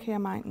wonky, I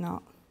might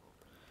not.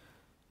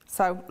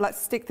 So let's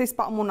stick this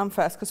bottom one on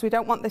first because we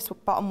don't want this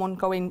bottom one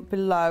going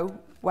below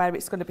where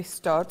it's going to be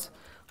stood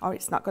or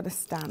it's not going to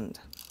stand.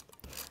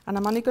 And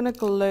I'm only going to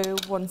glue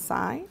one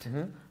side,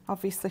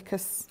 obviously,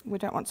 because we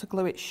don't want to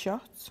glue it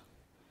shut.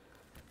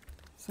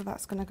 So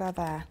that's going to go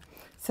there.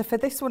 So for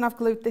this one, I've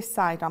glued this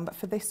side on, but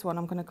for this one,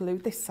 I'm going to glue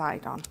this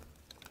side on.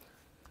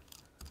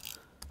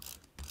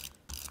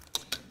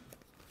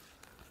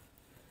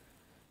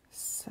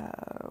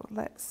 So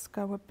let's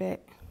go a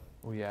bit...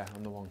 Oh yeah,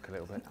 on the wonk a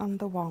little bit. On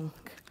the wonk.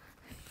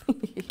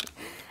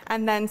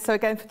 And then, so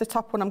again, for the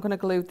top one, I'm going to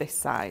glue this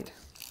side.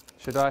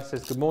 Shadai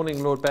says, good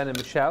morning, Lord Ben and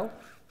Michelle.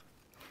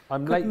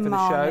 I'm late for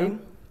the show.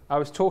 I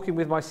was talking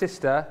with my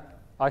sister.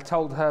 I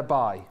told her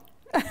bye.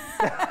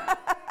 I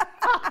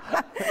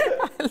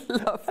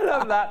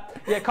love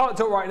that. Yeah, can't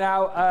talk right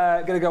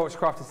now. Gonna go watch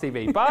Crafters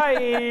TV.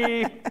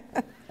 Bye.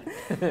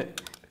 Yeah.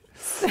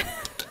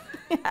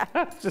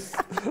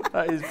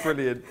 That is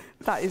brilliant.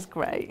 That is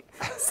great.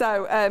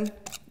 So,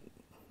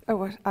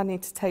 oh, I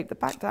need to tape the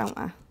back, don't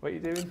I? What are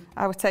you doing?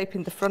 I was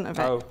taping the front of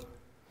it. Oh.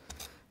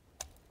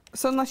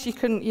 So unless you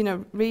can, you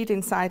know, read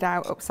inside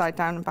out, upside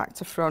down and back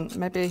to front,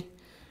 maybe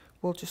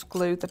we'll just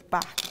glue the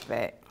back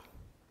bit.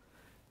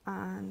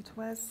 And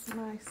where's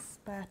my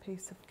spare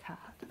piece of card?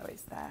 Oh,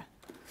 it's there.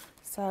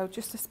 So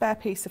just a spare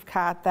piece of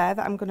card there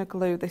that I'm going to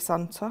glue this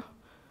onto.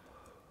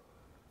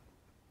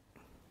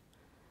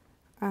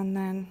 And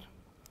then,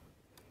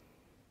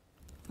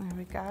 there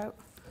we go.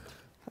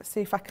 Let's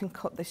see if I can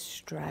cut this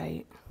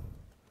straight.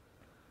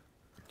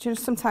 Do you know,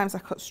 sometimes I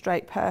cut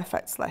straight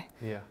perfectly.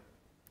 Yeah.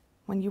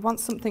 When you want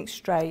something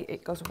straight,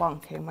 it goes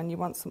wonky. And when you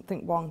want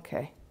something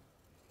wonky,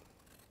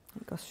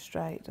 it goes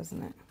straight,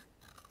 doesn't it?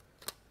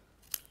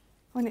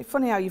 Well, it's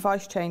funny how your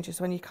voice changes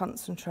when you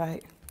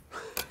concentrate.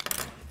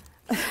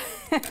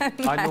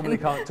 I normally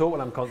can't talk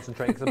when I'm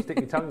concentrating because I'm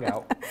sticking my tongue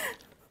out.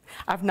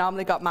 I've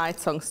normally got my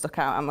tongue stuck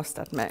out, I must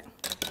admit.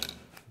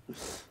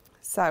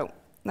 So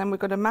then we're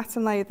going to mat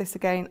and layer this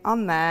again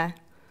on there.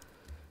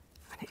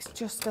 And it's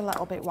just a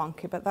little bit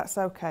wonky, but that's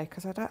okay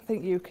because I don't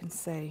think you can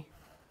see.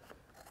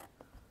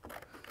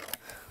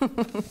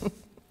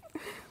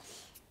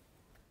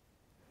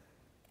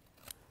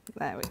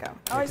 There we go.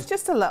 Oh, it's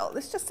just a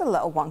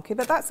little wonky,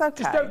 but that's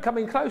okay. Just don't come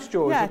in close,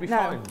 George. Yeah, you'll be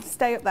fine.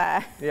 Stay up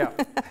there. Yeah.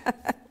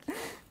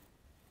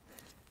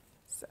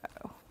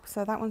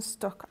 So that one's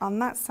stuck on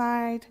that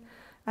side.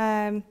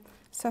 So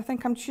I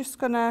think I'm just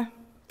gonna.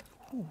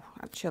 Oh,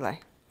 actually,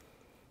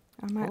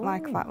 I might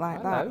like that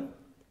like that.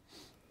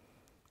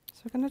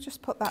 So we're gonna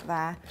just put that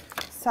there.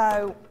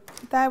 So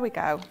there we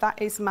go.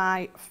 That is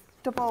my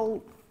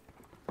double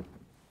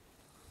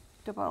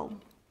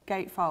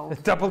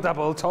gatefold.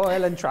 Double,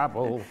 toil and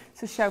travel.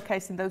 So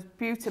showcasing those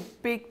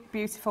big,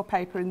 beautiful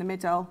paper in the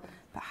middle,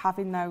 but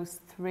having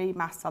those 3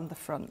 masts on the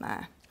front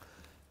there.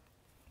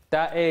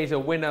 That is a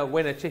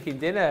winner chicken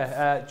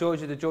dinner.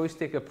 Georgia the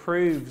Joystick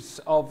approves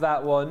of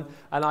that one.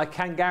 And I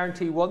can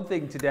guarantee one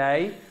thing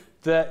today,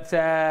 that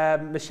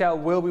Michelle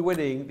will be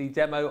winning the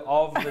demo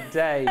of the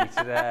day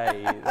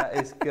today. That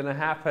is going to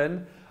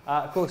happen.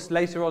 Of course,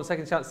 later on,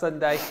 Second Chance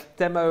Sunday,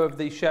 demo of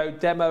the show,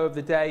 demo of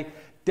the day,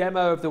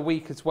 demo of the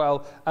week as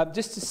well.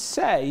 Just to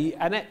say,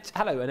 Annette,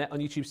 hello Annette on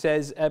YouTube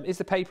says, is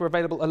the paper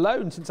available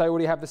alone since I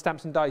already have the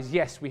stamps and dies?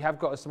 Yes, we have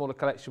got a smaller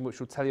collection which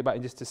we'll tell you about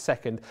in just a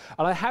second.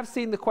 And I have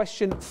seen the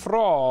question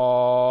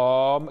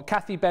from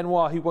Kathy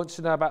Benoit who wants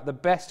to know about the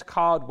best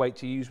card weight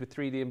to use with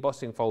 3D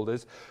embossing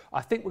folders.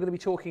 I think we're going to be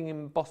talking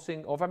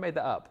embossing, or have I made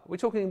that up? We're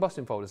talking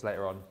embossing folders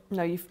later on.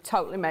 No, you've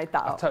totally made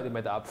that up. I've totally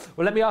made that up.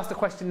 Well, let me ask the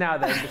question now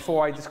then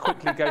before I just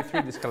quickly go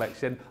through this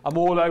collection. I'm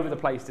all over the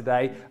place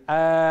today.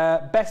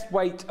 Best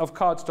weight of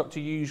cardstock to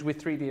use with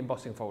 3D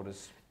embossing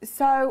folders?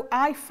 So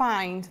I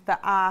find that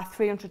our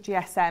 300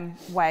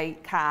 GSM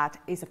weight card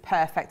is a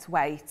perfect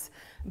weight,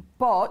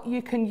 but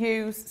you can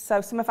use,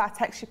 so some of our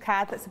texture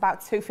card that's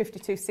about 250,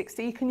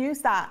 260, you can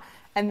use that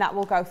and that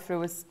will go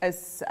through as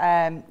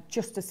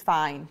just as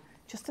fine.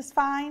 Just as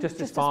fine?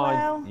 Just as fine,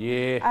 well.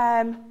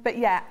 Yeah. But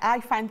yeah, I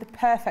find the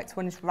perfect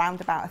one is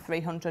round about a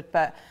 300,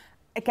 but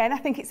again, I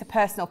think it's a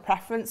personal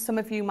preference. Some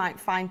of you might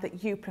find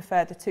that you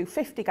prefer the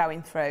 250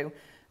 going through.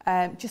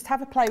 Just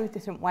have a play with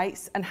different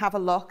weights and have a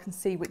look and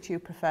see which you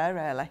prefer,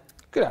 really.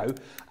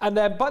 Good. And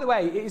by the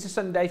way, it is a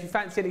Sunday. If you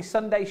fancy any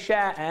Sunday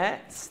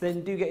share-outs,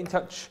 then do get in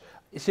touch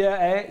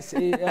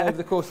over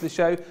the course of the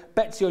show.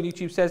 Betsy on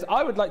YouTube says,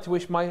 I would like to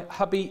wish my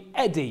hubby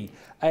Eddie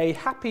a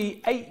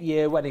happy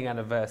 8-year wedding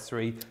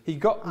anniversary. He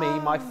got me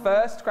my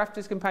first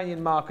Crafter's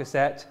Companion marker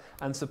set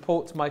and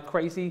supports my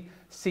crazy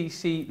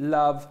CC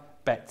love,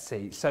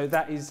 Betsy. So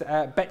that is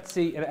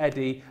Betsy and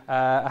Eddie.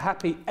 A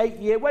happy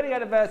 8-year wedding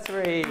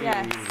anniversary.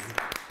 Yes.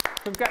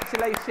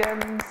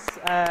 Congratulations.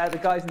 The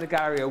guys in the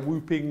gallery are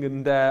whooping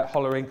and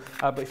hollering.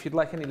 But if you'd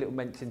like any little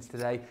mentions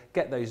today,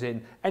 get those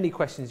in. Any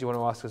questions you want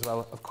to ask as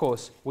well, of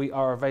course, we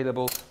are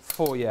available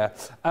for you.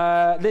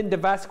 Linda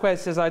Vasquez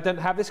says, I don't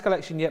have this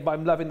collection yet, but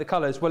I'm loving the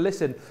colours. Well,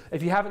 listen,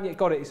 if you haven't yet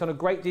got it, it's on a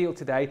great deal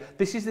today.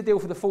 This is the deal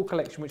for the full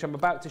collection, which I'm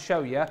about to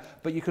show you,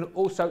 but you can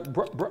also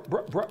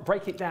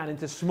break it down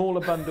into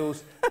smaller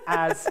bundles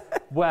as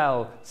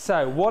well.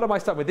 So what am I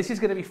starting with? This is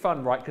going to be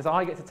fun, right? Because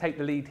I get to take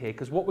the lead here,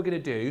 because what we're going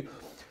to do,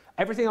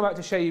 everything I'm about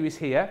to show you is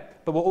here,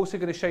 but we're also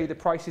going to show you the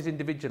prices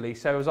individually.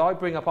 So as I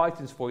bring up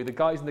items for you, the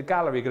guys in the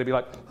gallery are going to be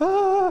like,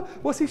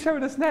 what's he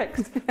showing us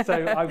next? So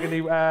I'm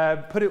going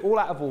to put it all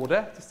out of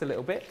order, just a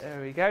little bit.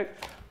 There we go.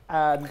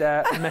 And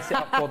mess it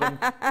up for them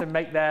to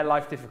make their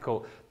life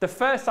difficult. The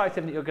first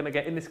item that you're going to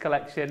get in this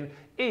collection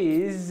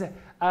is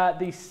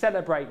the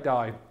Celebrate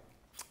die.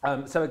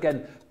 So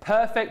again,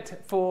 perfect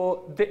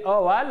for the,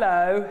 oh,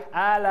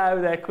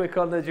 hello, they're quick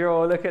on the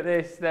draw, look at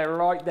this, they're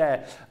right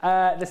there.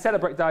 The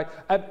Celebrate die,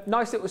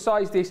 nice little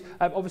size this,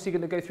 obviously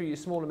going to go through your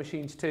smaller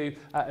machines too,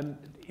 and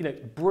you know,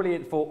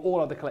 brilliant for all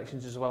other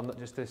collections as well, not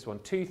just this one.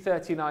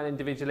 $2.39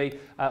 individually,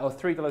 or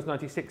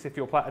 $3.96 if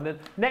you're platinum.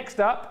 Next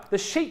up, the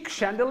Chic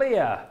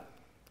Chandelier.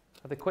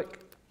 Are they quick?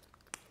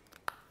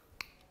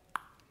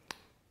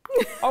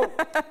 Oh,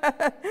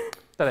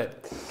 done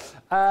it.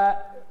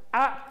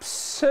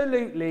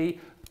 Absolutely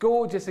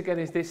gorgeous. Again,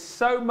 is this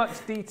so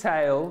much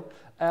detail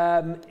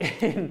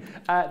in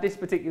this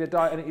particular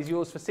die, and it is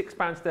yours for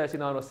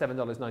 £6.39 or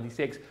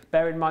 $7.96.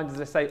 Bear in mind, as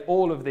I say,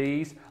 all of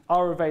these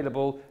are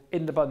available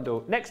in the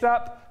bundle. Next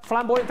up,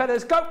 Flamboyant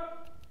Feathers, go!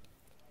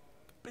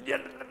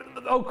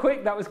 Oh,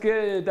 quick, that was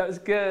good, that was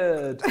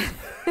good.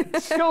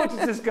 George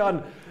has just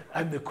gone,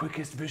 I'm the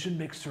quickest vision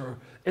mixer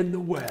in the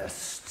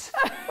West.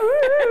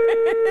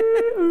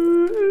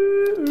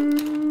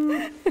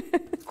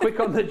 Quick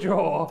on the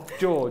draw,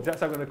 George, that's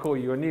how I'm going to call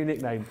you, a new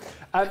nickname.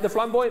 The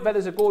Flamboyant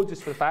Feathers are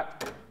gorgeous for the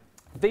fact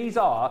these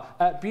are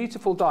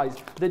beautiful dies.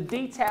 The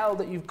detail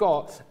that you've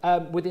got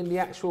within the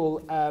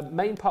actual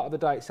main part of the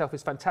die itself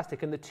is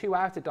fantastic, and the two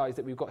outer dies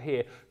that we've got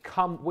here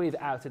come with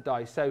outer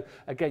dies. So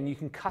again, you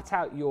can cut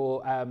out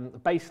your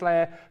base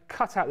layer,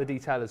 cut out the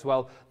detail as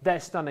well. They're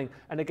stunning.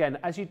 And again,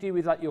 as you do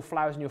with like your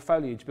flowers and your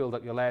foliage, build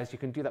up your layers, you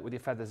can do that with your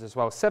feathers as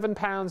well.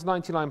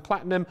 £7.99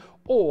 platinum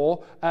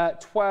or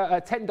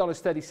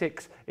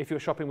 $10.36 if you're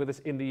shopping with us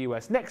in the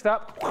US. Next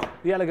up,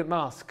 the Elegant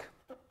Mask.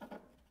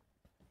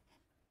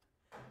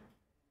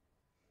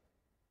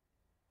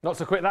 Not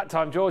so quick that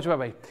time, George, were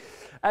we?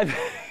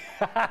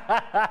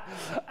 That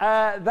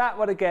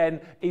one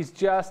again is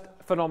just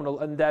phenomenal,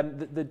 and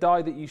the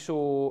die that you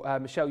saw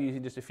Michelle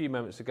using just a few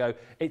moments ago,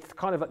 it's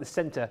kind of at the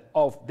centre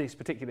of this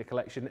particular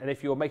collection, and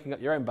if you're making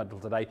up your own bundle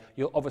today,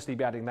 you'll obviously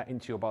be adding that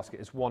into your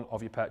basket as one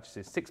of your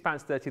purchases.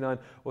 £6.39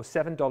 or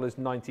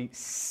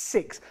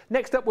 $7.96.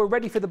 Next up, we're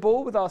ready for the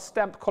ball with our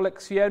stamp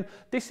collection.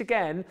 This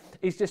again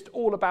is just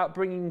all about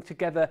bringing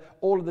together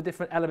all of the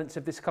different elements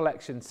of this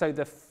collection. So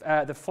the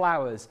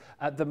flowers,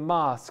 the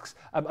masks.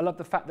 I love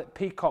the fact that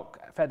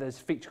peacock feathers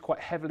feature quite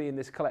heavily in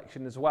this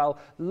collection as well.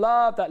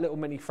 Love that little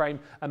mini frame,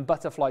 and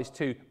butterflies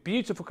too.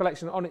 Beautiful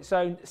collection on its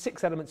own.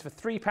 6 elements for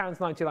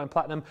 £3.99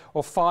 platinum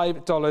or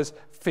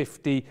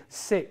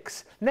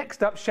 $5.56.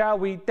 Next up, shall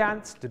we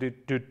dance?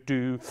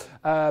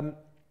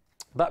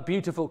 That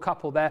beautiful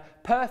couple there.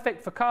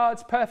 Perfect for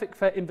cards, perfect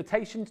for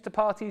invitations to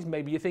parties.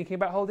 Maybe you're thinking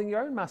about holding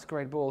your own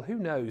masquerade ball. Who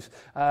knows?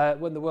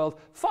 When the world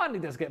finally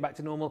does get back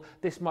to normal,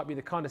 this might be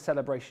the kind of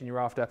celebration you're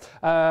after.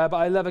 But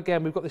I love,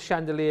 again, we've got the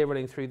chandelier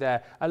running through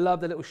there. I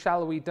love the little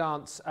shall we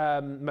dance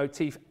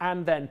motif.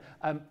 And then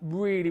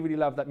really, really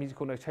love that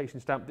musical notation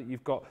stamp that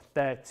you've got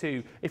there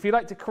too. If you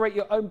like to create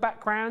your own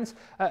backgrounds,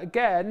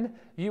 again,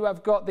 you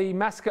have got the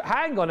mascot.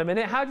 Hang on a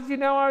minute. How did you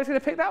know I was going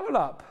to pick that one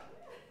up?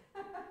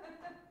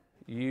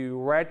 You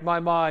read my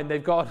mind.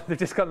 They've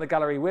just got in the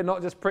gallery. We're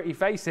not just pretty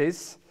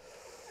faces.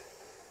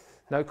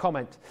 No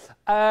comment.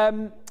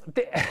 They're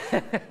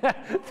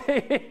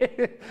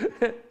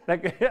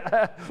going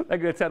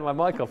to turn my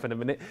mic off in a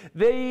minute.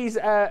 These,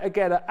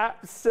 again, are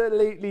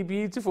absolutely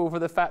beautiful for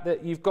the fact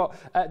that you've got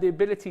the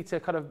ability to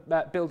kind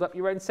of build up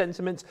your own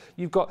sentiments.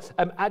 You've got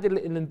added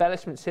little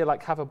embellishments here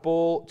like Have a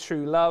Ball,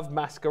 True Love,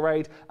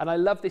 Masquerade. And I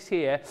love this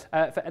here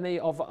for any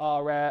of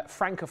our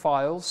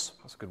Francophiles,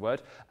 that's a good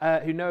word,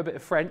 who know a bit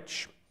of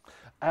French.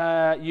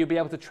 You'll be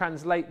able to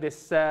translate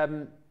this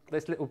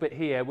this little bit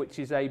here, which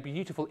is a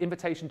beautiful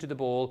invitation to the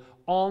ball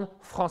en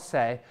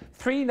français.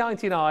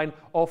 $3.99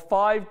 or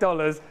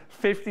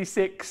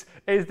 $5.56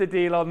 is the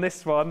deal on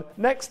this one.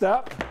 Next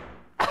up,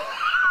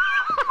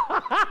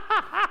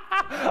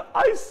 I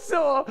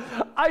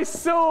I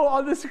saw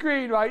on the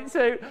screen, right?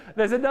 So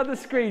there's another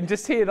screen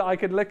just here that I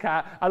could look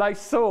at, and I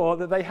saw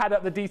that they had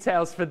up the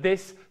details for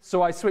this,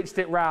 so I switched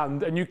it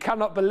round, and you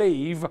cannot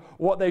believe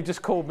what they've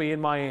just called me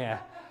in my ear.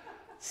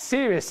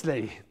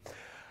 Seriously.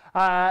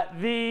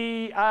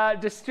 The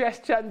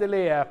distressed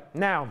chandelier.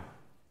 Now,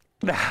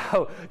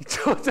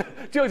 George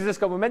has just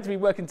gone, we're meant to be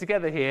working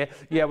together here.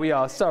 Yeah, we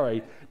are,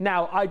 sorry.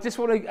 Now, I just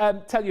want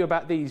to tell you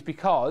about these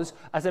because,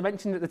 as I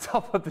mentioned at the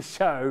top of the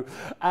show,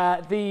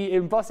 the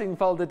embossing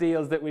folder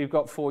deals that we've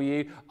got for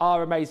you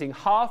are amazing.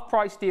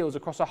 Half-price deals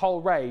across a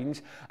whole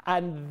range,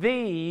 and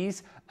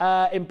these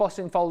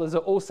embossing folders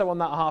are also on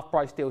that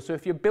half-price deal. So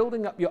if you're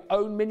building up your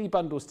own mini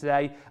bundles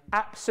today,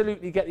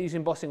 absolutely get these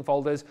embossing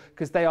folders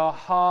because they are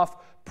half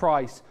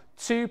price.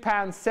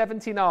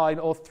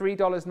 £2.79 or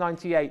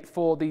 $3.98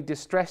 for the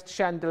distressed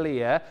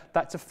chandelier.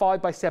 That's a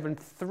 5x7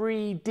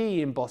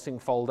 3D embossing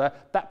folder.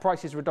 That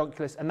price is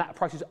ridiculous, and that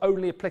price is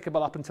only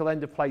applicable up until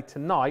end of play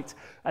tonight.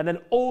 And then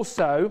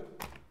also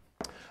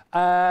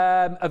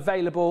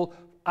available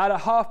at a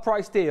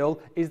half-price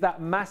deal is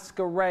that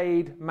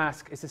Masquerade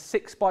mask. It's a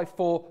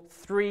 6x4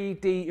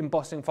 3D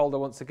embossing folder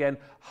once again.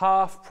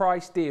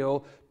 Half-price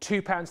deal,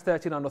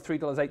 £2.39 or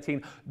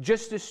 $3.18.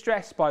 Just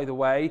distressed, by the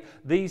way.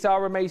 These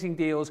are amazing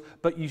deals,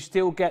 but you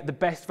still get the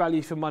best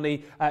value for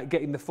money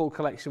getting the full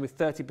collection with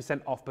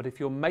 30% off. But if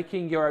you're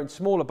making your own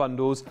smaller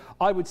bundles,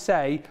 I would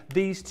say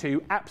these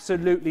two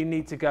absolutely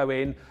need to go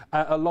in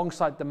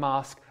alongside the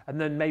mask, and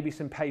then maybe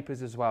some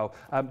papers as well.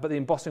 But the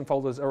embossing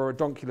folders are a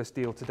redonkulous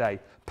deal today.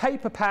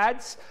 Paper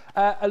pads,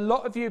 a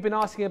lot of you have been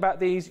asking about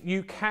these.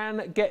 You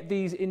can get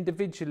these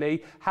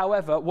individually.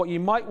 However, what you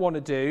might want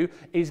to do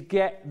is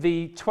get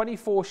the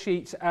 24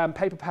 sheet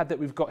paper pad that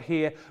we've got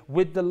here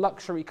with the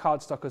luxury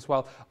cardstock as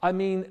well. I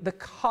mean, the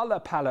colour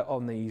palette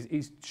on these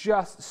is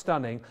just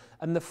stunning,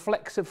 and the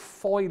flex of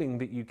foiling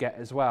that you get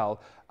as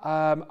well.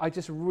 I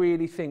just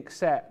really think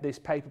set this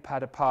paper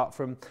pad apart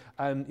from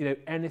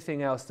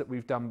anything else that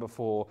we've done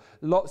before.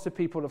 Lots of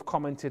people have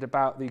commented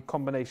about the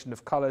combination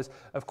of colours.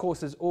 Of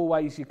course, as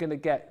always, you're going to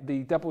get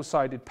the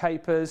double-sided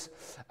papers.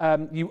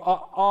 You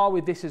are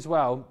with this as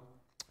well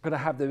going to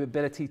have the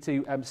ability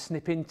to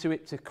snip into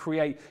it to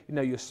create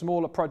your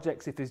smaller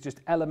projects. If there's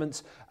just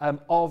elements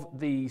of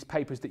these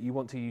papers that you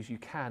want to use, you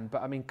can.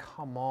 But I mean,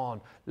 come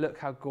on, look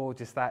how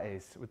gorgeous that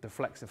is with the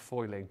flex of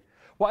foiling.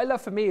 What I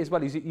love for me as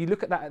well is you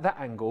look at that at that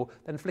angle,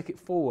 then flick it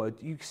forward,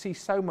 you see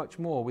so much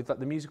more with like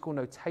the musical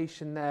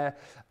notation there.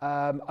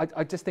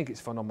 I just think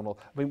it's phenomenal.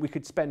 I mean, we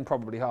could spend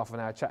probably half an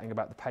hour chatting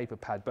about the paper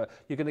pad, but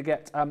you're going to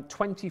get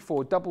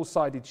 24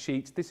 double-sided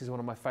sheets. This is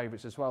one of my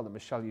favourites as well that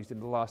Michelle used in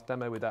the last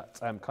demo with that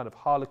kind of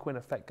Harlequin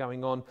effect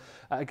going on.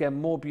 Again,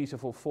 more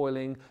beautiful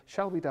foiling.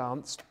 Shall we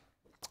dance?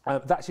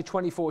 That's your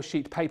 24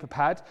 sheet paper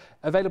pad,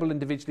 available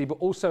individually, but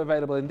also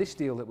available in this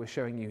deal that we're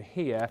showing you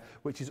here,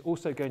 which is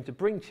also going to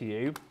bring to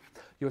you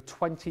your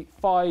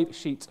 25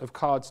 sheets of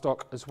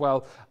cardstock as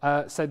well.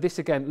 So this,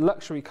 again,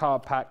 luxury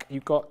card pack.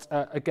 You've got,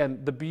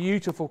 again, the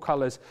beautiful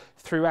colours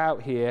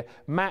throughout here,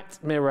 matte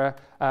mirror,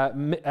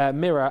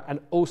 and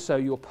also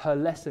your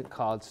pearlescent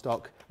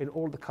cardstock in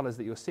all the colours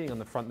that you're seeing on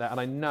the front there. And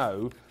I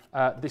know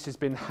this has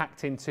been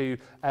hacked into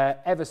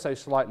ever so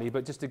slightly,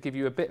 but just to give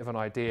you a bit of an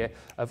idea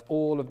of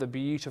all of the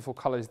beautiful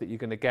colours that you're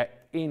going to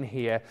get in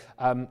here.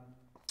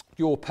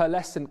 Your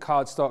pearlescent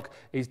cardstock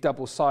is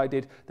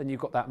double-sided. Then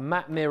you've got that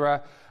matte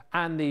mirror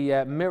and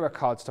the mirror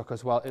cardstock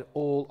as well in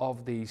all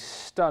of these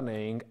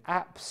stunning,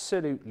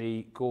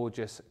 absolutely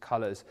gorgeous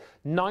colours.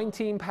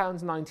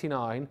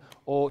 £19.99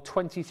 or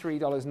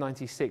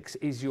 $23.96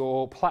 is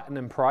your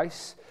platinum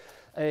price.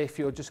 If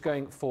you're just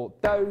going for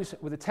those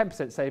with a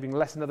 10% saving,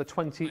 less another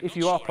 20 if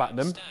you are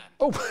platinum.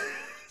 Oh,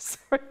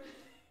 sorry.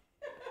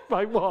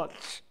 My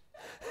watch.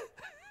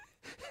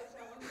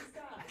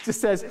 It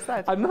just says,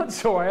 I'm not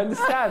sure I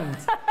understand.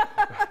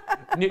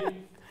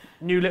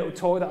 New little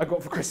toy that I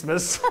got for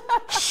Christmas.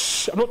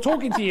 Shh, I'm not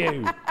talking to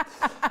you.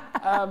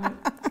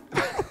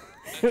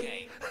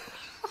 Okay.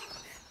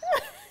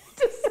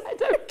 Just said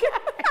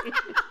okay.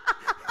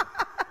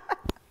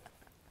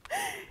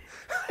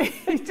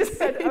 He just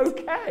said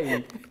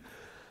okay.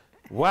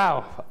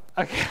 Wow.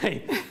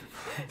 Okay.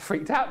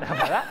 Freaked out now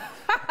by that.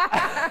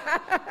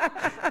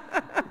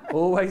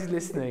 Always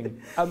listening.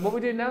 What are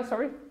we doing now,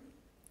 sorry?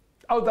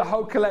 Oh, the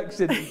whole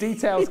collection.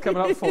 Details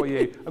coming up for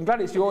you. I'm glad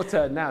it's your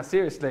turn now,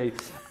 seriously.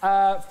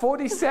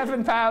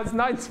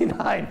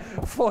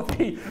 £47.99 for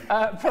the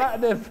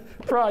platinum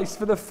price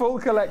for the full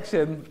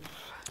collection,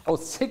 or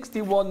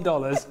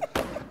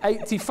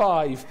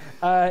 $61.85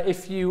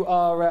 if you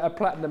are a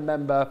platinum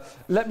member.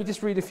 Let me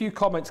just read a few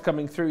comments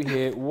coming through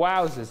here.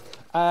 Wowzers.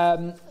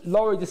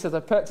 Laurie just says,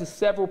 I purchased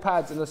several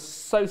pads and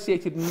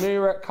associated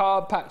mirror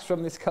card packs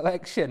from this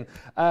collection.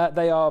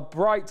 They are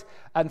bright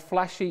and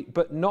flashy,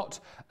 but not,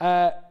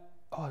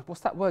 what's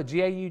that word?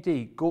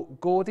 G-A-U-D,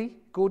 gaudy?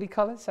 gaudy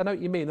colours. I know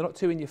what you mean. They're not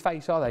too in your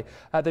face, are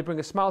they? They bring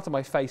a smile to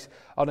my face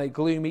on a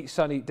gloomy,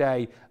 sunny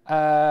day.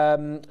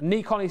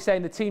 Nikon is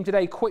saying the team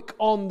today, quick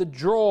on the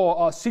draw.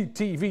 Our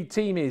CTV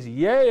team is,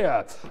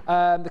 yeah.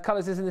 The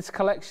colours in this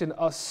collection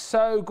are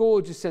so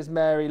gorgeous, says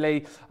Mary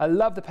Lee. I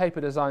love the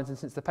paper designs, and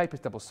since the paper is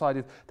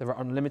double-sided, there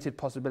are unlimited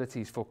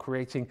possibilities for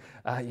creating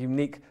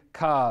unique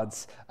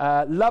cards.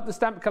 Love the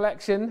stamp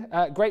collection.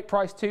 Great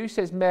price too,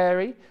 says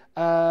Mary.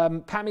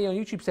 Pammy on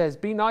YouTube says,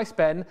 be nice,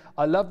 Ben.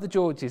 I love the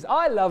Georges.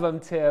 I love them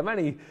too. I'm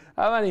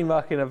only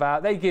mucking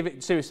about. They give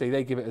it, seriously,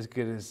 they give it as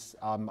good as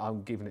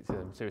I'm giving it to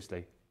them.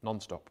 Seriously,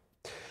 non-stop.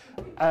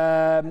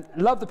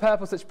 Love the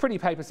purple, such pretty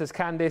paper, says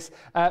Candice.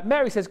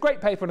 Mary says,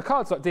 great paper and a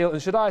cardstock deal.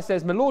 And Shaddai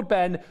says, my Lord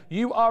Ben,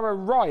 you are a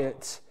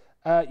riot.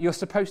 You're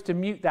supposed to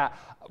mute that.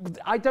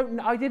 I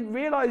didn't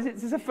realise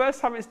this is the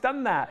first time it's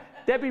done that.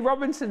 Debbie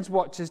Robinson's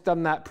watch has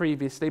done that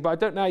previously, but I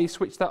don't know how you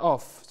switch that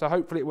off. So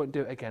hopefully it won't do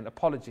it again.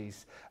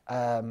 Apologies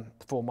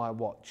for my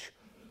watch.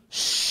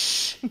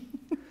 Shh.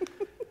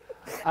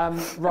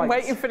 Right. I'm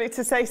waiting for it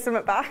to say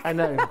something back. I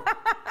know.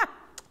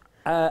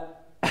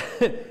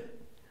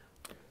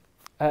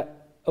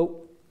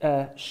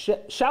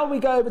 Shall we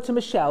go over to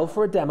Michelle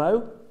for a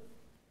demo?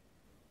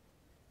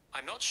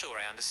 I'm not sure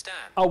I understand.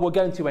 Oh, we're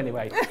going to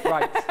anyway.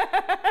 Right.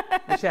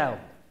 Michelle.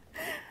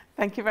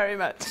 Thank you very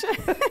much.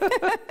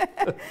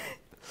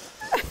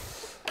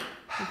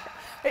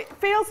 It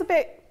feels a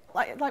bit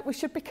like we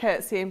should be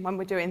curtsying when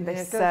we're doing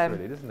this. Yeah, it does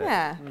really, doesn't it?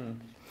 Yeah. Mm.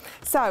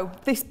 So,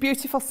 this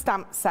beautiful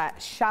stamp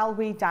set, Shall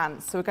We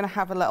Dance? So we're going to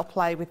have a little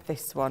play with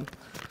this one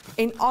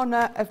in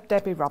honour of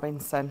Debbie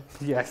Robinson.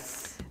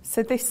 Yes.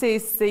 So this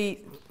is the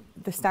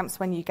stamps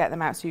when you get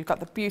them out. So you've got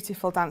the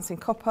beautiful dancing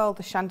couple,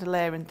 the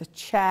chandelier and the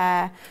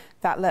chair,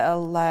 that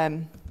little,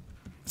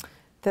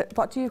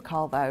 what do you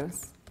call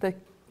those?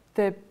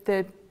 The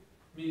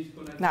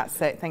musical notations.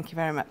 That's it, thank you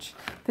very much.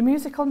 The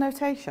musical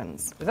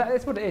notations.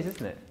 That's what it is,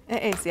 isn't it?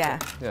 It is, yeah.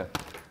 Yeah.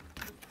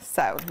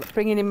 So,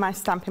 bringing in my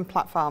stamping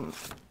platform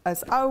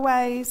as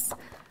always,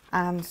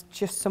 and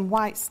just some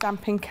white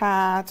stamping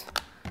card.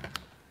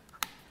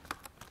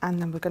 And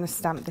then we're going to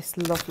stamp this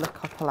lovely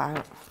couple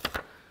out.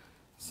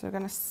 So we're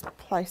going to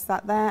place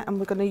that there, and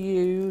we're going to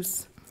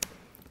use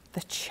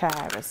the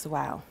chair as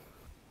well.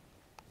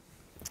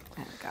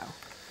 There we go.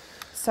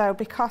 So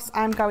because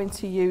I'm going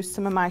to use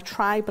some of my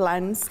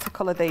tri-blends to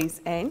colour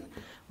these in,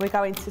 we're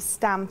going to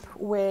stamp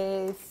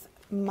with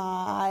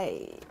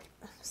my,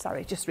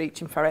 sorry, just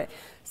reaching for it,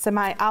 so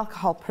my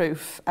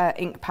alcohol-proof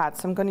ink pad.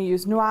 So I'm going to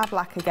use Noir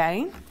Black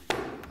again.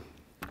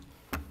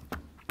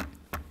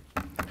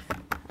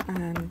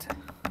 And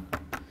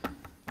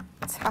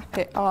tap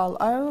it all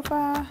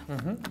over.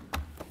 There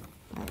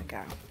we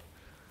go.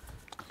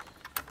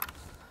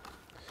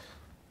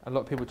 A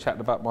lot of people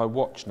chatting about my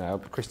watch now.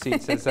 Christine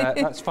says,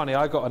 that's funny,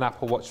 I got an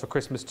Apple Watch for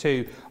Christmas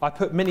too. I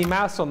put Minnie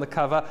Mouse on the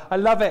cover. I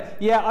love it.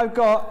 Yeah, I've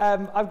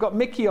got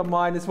Mickey on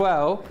mine as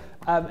well.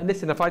 And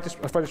listen, if I just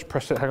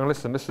press it, hang on,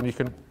 listen, you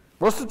can...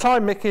 What's the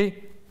time,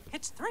 Mickey?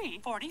 It's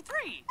 3:43.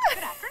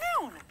 Good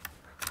afternoon.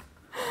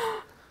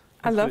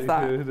 I love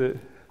that. Cool, isn't it?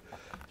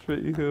 It's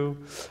pretty cool.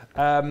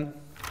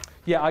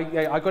 Yeah,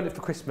 I got it for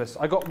Christmas.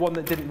 I got one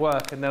that didn't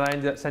work, and then I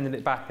ended up sending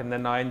it back, and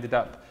then I ended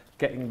up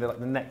getting the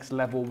next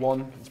level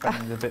one, and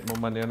spending a bit more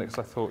money on it, because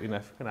I thought, you know,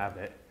 if I can have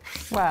it.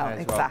 Well,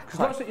 exactly.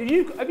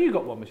 Well. Have you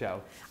got one,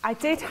 Michelle? I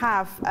did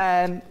have,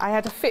 I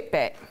had a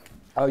Fitbit.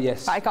 Oh,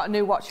 yes. But I got a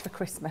new watch for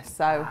Christmas,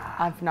 so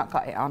I've not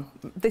got it on.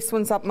 This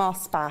one's up more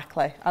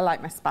sparkly. I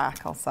like my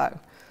sparkle, so.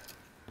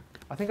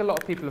 I think a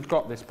lot of people have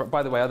got this, but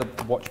by the way, other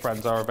watch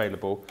brands are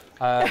available.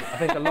 I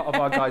think a lot of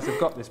our guys have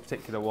got this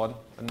particular one,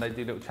 and they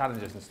do little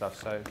challenges and stuff,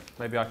 so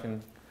maybe I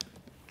can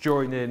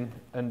join in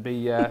and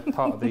be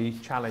part of the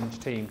challenge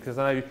team, because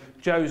I know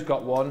Joe's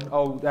got one.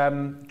 Oh,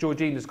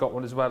 Georgina's got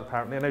one as well,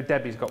 apparently. I know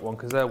Debbie's got one,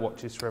 because their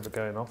watch is forever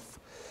going off.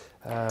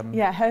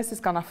 Yeah, hers has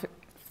gone off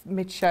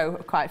mid-show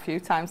quite a few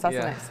times,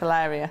 hasn't it? It's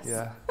hilarious.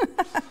 Yeah.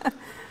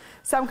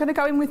 So I'm going to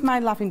go in with my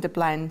lavender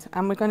blend,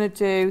 and we're going to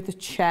do the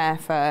chair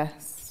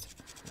first.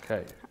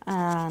 Okay.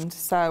 And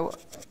so,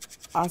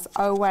 as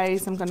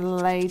always, I'm going to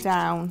lay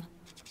down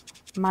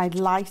my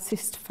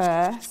lightest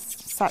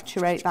first,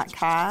 saturate that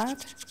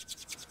card.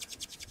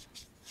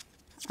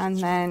 And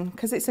then,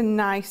 because it's a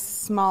nice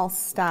small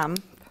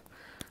stamp,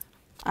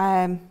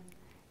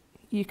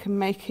 you can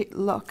make it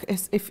look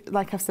as if,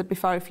 like I've said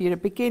before, if you're a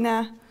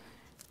beginner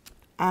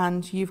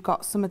and you've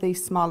got some of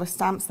these smaller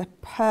stamps, they're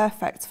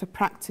perfect for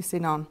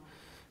practicing on,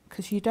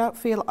 because you don't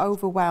feel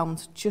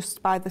overwhelmed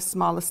just by the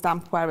smaller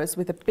stamp, whereas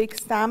with a big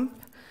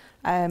stamp,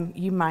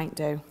 you might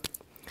do.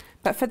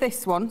 But for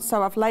this one,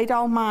 so I've laid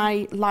all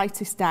my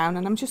lightest down,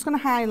 and I'm just going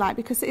to highlight,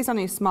 because it is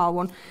only a small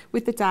one,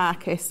 with the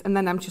darkest, and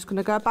then I'm just going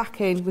to go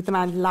back in with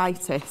my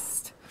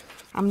lightest.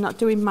 I'm not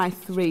doing my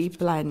 3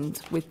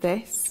 blend with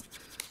this,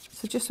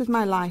 so just with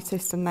my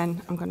lightest, and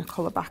then I'm going to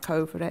colour back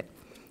over it.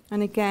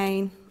 And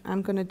again,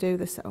 I'm going to do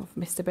this. Oh, I've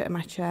missed a bit of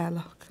my chair,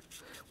 look.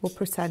 We'll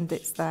pretend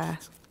it's there.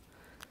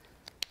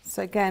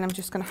 So again, I'm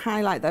just going to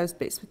highlight those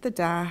bits with the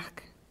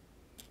dark,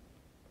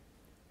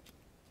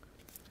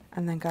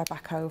 and then go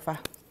back over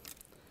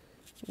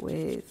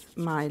with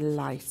my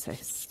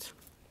lightest.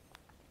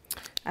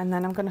 And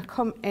then I'm going to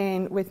come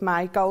in with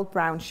my gold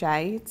brown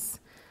shades,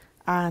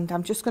 and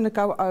I'm just going to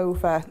go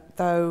over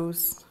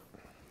those.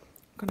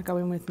 I'm going to go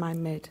in with my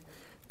mid,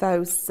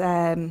 those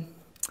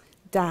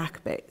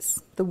dark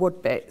bits, the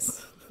wood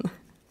bits.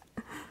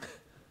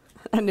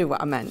 I knew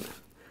what I meant.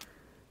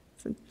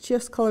 So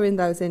just colouring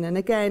those in, and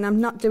again,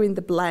 I'm not doing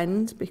the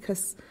blend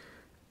because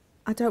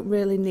I don't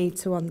really need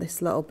to on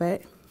this little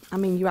bit. I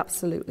mean, you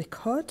absolutely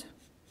could.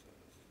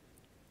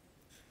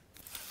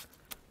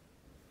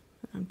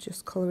 I'm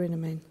just colouring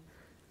them in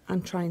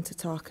and trying to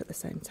talk at the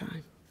same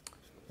time.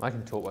 I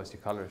can talk whilst you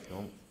colour if you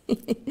want.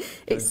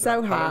 It's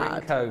so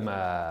hard.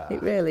 Coma.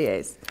 It really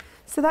is.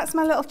 So that's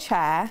my little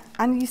chair,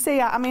 and you see,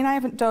 I mean, I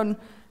haven't done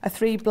a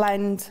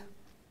 3-pen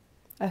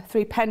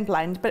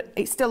blend, but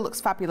it still looks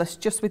fabulous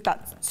just with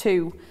that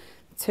two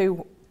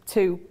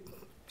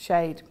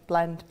shade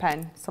blend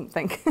pen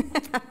something.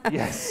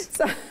 Yes.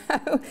 So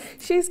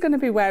she's going to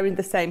be wearing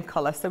the same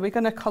colour, so we're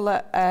going to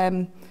colour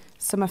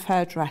some of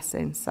her dress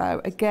in.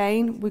 So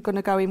again, we're going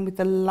to go in with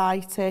the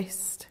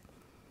lightest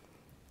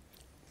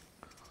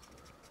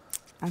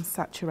and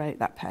saturate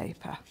that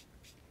paper.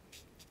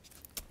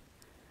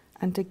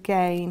 And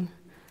again,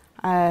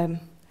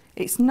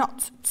 it's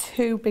not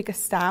too big a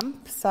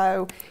stamp,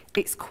 so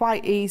it's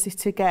quite easy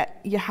to get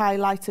your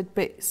highlighted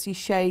bits, your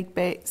shade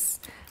bits,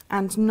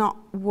 and not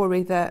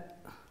worry that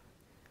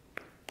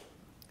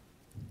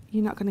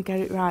you're not going to get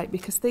it right,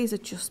 because these are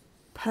just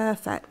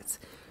perfect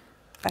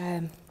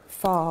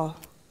for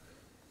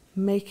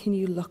making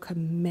you look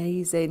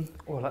amazing.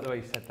 Oh, I like the way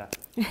you said that.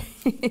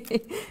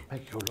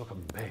 Make you look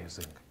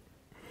amazing.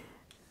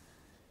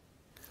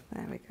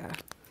 There we go.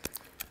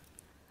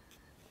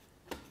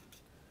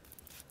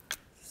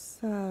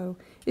 So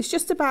it's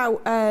just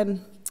about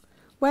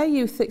where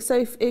you think,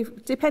 so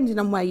if depending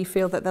on where you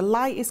feel that the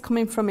light is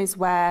coming from is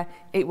where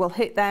it will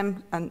hit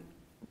them, and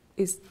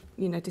is,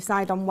 you know,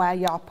 decide on where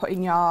you're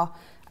putting your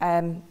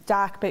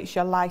dark bits,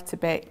 your lighter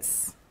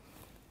bits.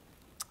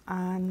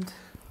 And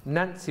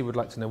Nancy would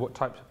like to know what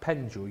types of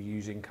pens you're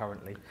using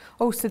currently.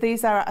 oh, so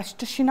these are,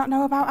 does she not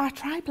know about our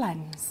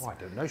tri-blends? Oh, I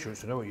don't know, she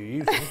wants to know what you're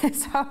using.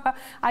 So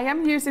I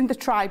am using the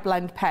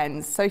tri-blend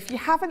pens. So if you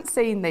haven't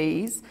seen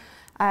these,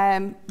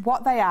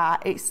 what they are,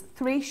 it's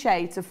 3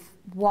 shades of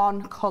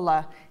one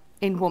colour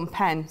in one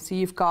pen. So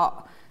you've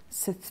got,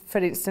 so for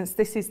instance,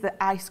 this is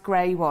the ice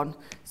grey one.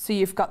 So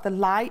you've got the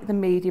light, the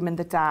medium and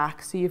the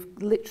dark. So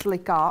you've literally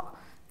got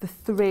the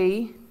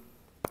 3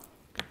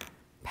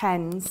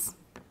 pens,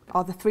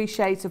 or the 3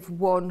 shades of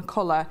one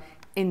colour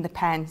in the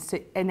pen. So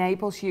it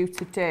enables you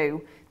to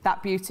do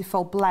that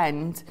beautiful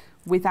blend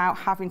without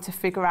having to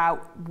figure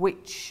out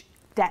which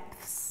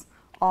depths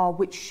or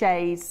which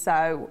shades.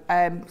 So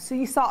so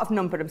you sort of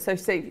number them. So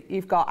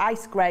you've got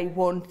ice grey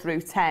 1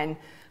 through 10.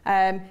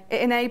 It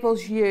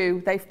enables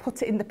you, they've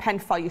put it in the pen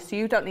for you, so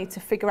you don't need to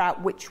figure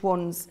out which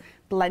ones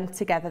blend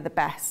together the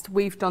best.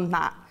 We've done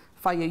that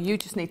for you. You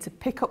just need to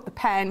pick up the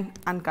pen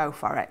and go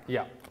for it.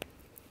 Yeah.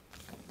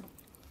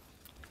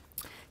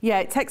 Yeah,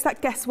 it takes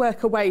that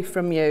guesswork away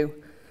from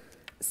you.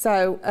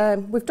 So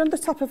we've done the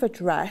top of a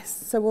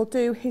dress, so we'll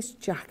do his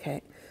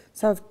jacket.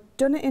 So I've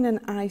done it in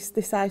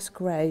this ice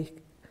grey.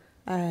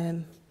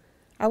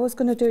 I was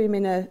going to do him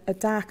in a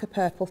darker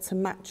purple to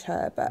match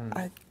her, but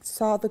I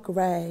saw the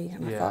grey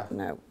and I thought,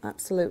 no,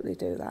 absolutely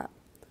do that.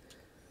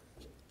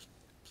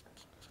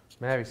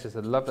 Mary says, I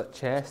love that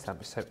chair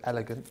stamp, it's so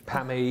elegant.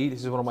 Pammy,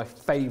 this is one of my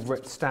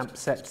favourite stamp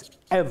sets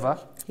ever.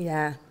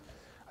 Yeah.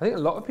 I think a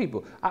lot of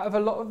people, out of a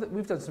lot of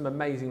we've done some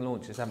amazing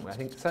launches, haven't we? I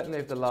think certainly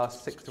over the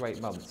last 6 to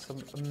 8 months,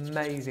 some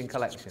amazing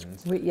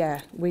collections. We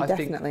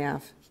definitely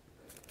have.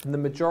 And the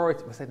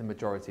majority, I say the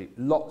majority,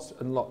 lots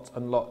and lots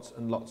and lots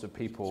and lots of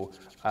people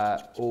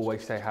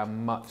always say how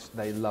much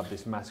they love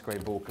this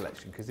Masquerade Ball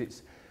Collection, because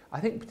it's, I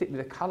think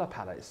particularly the colour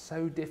palette is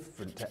so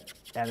different to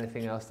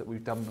anything else that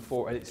we've done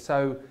before, and it's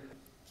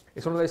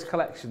one of those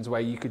collections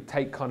where you could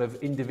take kind of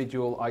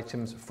individual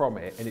items from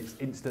it and it's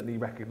instantly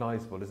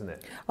recognisable, isn't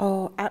it?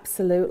 Oh,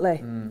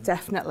 absolutely,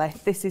 definitely.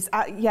 This is,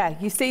 yeah,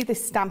 you see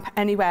this stamp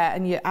anywhere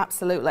and you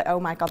absolutely, oh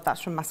my God,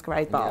 that's from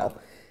Masquerade Ball.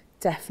 Yeah.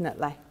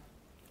 Definitely.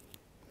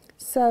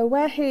 So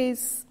where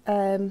is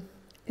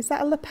that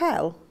a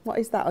lapel? What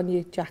is that on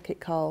your jacket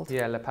called?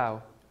 Yeah,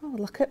 lapel. Oh,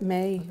 look at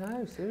me.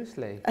 No,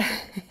 seriously.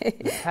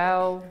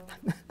 Lapel,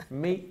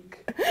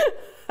 meek.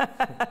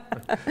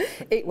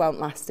 It won't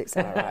last, it's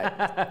all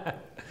right.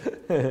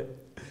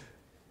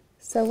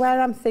 So where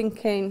I'm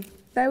thinking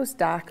those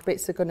dark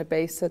bits are going to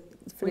be, so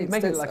for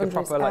instance, make it like a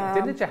proper like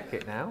dinner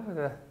jacket now with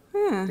a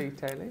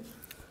detailing.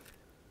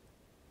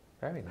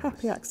 Very nice.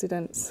 Happy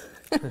accidents.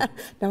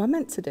 No, I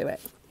meant to do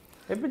it.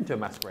 Have you been to a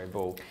Masquerade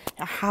Ball?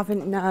 I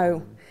haven't,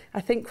 no. I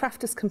think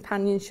Crafters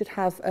Companion should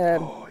have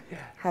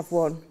have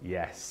one.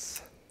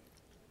 Yes.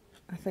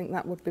 I think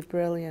that would be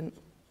brilliant.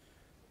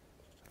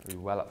 I'd be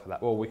well up for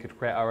that. Well, we could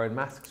create our own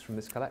masks from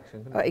this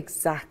collection, couldn't we?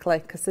 Exactly,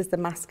 because there's the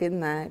mask in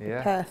there. It'd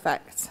be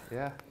perfect.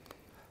 Yeah.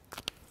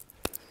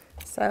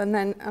 So, and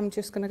then I'm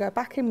just going to go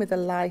back in with the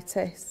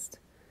lightest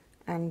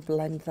and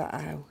blend that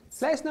out.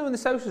 Let us know in the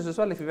socials as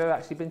well if you've ever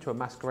actually been to a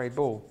masquerade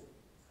ball.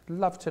 I'd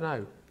love to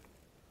know.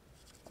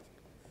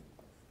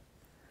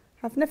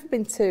 I've never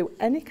been to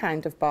any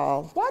kind of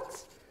ball.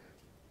 What?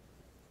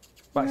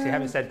 Well, actually,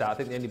 having said that, I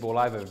think the only ball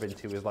I've ever been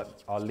to was like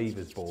our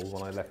leavers ball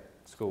when I left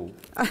school.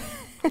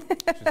 Which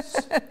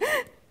was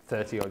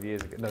 30 odd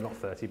years ago. No, not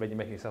 30, but you're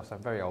making yourself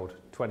sound very old.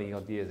 20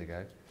 odd years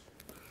ago.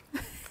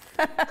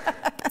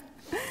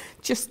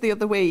 Just the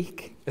other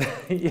week.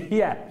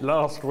 Yeah,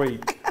 last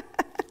week.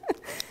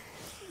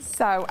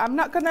 So I'm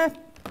not going to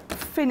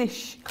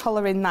finish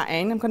colouring that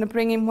in. I'm going to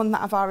bring in one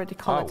that I've already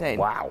coloured in.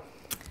 Wow.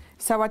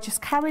 So I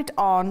just carried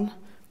on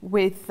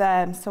with,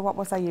 so what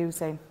was I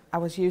using? I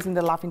was using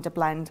the lavender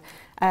blend.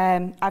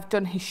 I've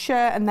done his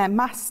shirt and then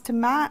mask to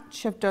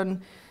match. I've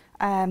done,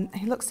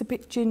 he looks a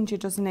bit ginger,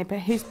 doesn't he? But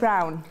he's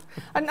brown.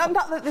 And not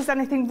that there's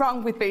anything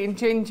wrong with being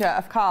ginger,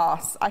 of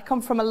course. I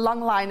come from a long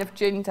line of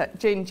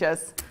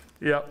gingers.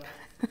 Yep.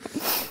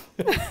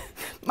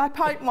 My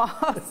point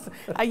was,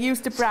 I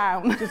used a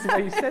brown. Just the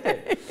way you said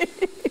it.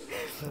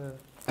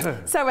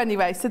 So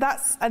anyway, so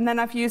that's, and then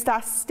I've used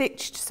our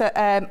stitched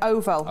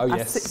oval, oh,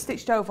 yes.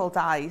 Stitched oval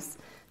dies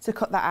to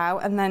cut that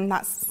out, and then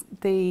that's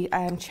the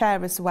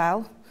chair as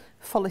well,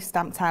 fully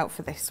stamped out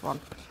for this one.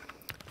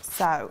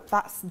 So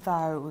that's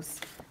those.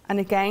 And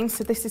again,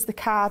 so this is the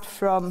card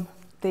from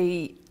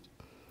the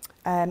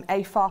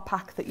A4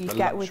 pack that you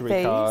get with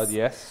these. Card,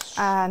 yes.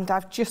 And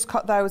I've just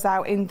cut those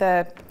out in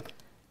the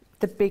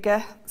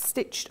bigger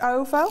stitched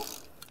oval,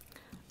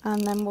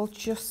 and then we'll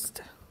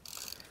just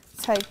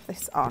take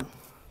this on.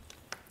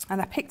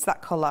 And I picked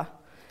that colour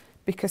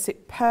because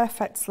it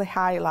perfectly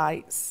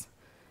highlights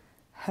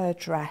her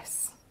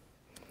dress,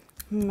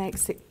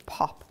 makes it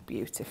pop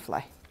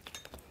beautifully.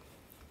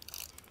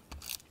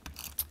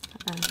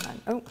 And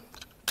then, oh,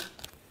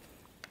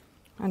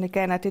 and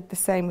again I did the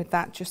same with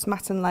that, just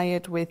matte and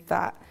layered with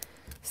that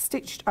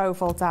stitched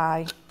oval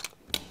die.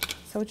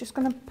 So we're just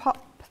going to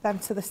pop them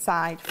to the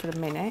side for a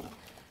minute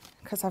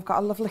because I've got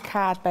a lovely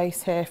card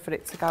base here for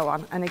it to go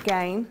on. And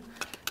again,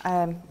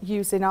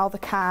 using all the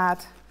card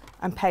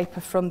and paper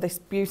from this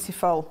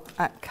beautiful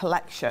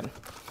collection.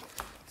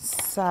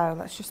 So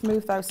let's just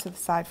move those to the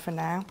side for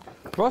now.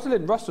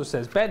 Rosalind Russell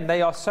says, Ben,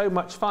 they are so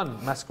much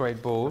fun,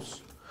 masquerade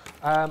balls.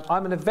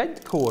 I'm an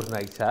event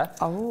coordinator,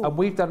 and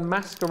we've done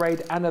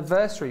masquerade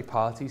anniversary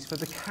parties for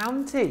the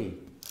county.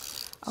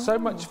 So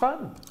much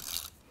fun.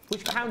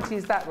 Which county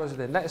is that,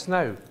 Rosalind? Let us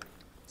know.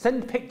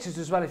 Send pictures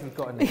as well if you've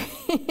got any.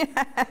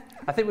 Yeah.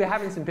 I think we're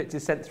having some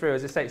pictures sent through.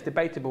 As I say, it's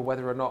debatable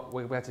whether or not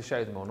we're to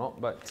show them or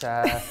not, but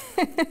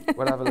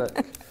we'll have a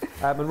look.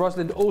 And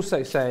Rosalind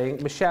also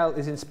saying, Michelle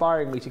is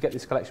inspiring me to get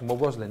this collection. Well,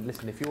 Rosalind,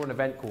 listen, if you're an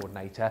event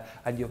coordinator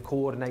and you're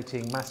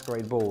coordinating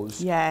masquerade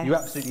balls, yes, you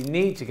absolutely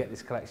need to get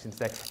this collection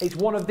today. It's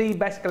one of the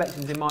best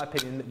collections, in my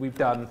opinion, that we've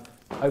done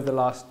over the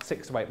last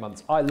 6 to 8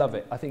 months. I love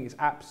it. I think it's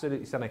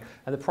absolutely stunning.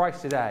 And the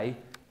price today,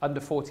 under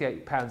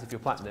 £48 if you're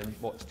platinum,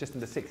 what's just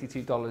under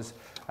 $62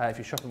 if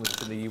you're shopping with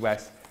us in the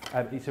US.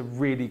 It's a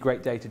really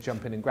great day to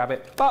jump in and grab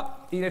it.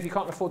 But, you know, if you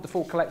can't afford the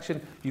full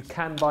collection, you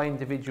can buy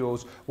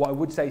individuals. What I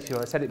would say to you,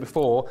 I said it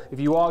before, if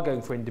you are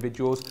going for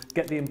individuals,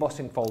 get the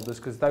embossing folders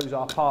because those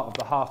are part of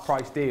the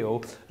half-price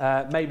deal.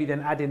 Maybe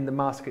then add in the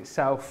mask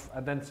itself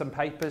and then some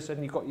papers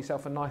and you've got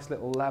yourself a nice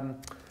little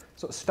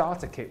sort of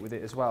starter kit with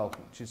it as well,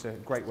 which is a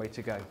great way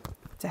to go.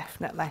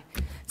 Definitely.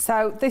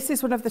 So this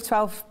is one of the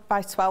 12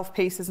 by 12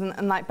 pieces,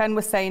 and like Ben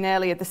was saying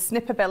earlier, the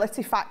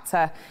snippability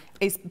factor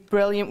is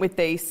brilliant with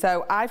these.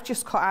 So I've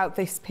just cut out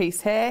this piece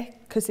here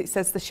because it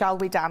says the Shall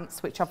We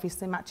Dance, which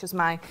obviously matches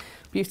my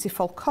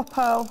beautiful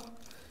couple.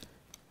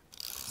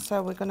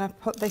 So we're going to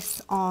put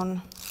this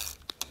on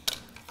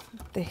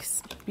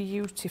this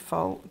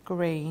beautiful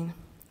green.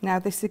 Now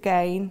this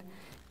again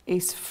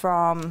is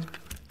from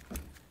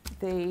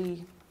the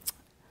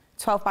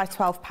 12 by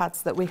 12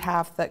 pads that we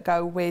have that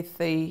go with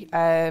the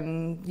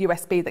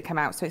USB that came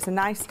out. So it's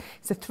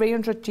a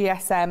 300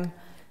 GSM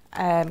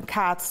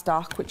card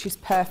stock, which is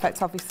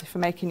perfect obviously for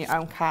making your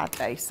own card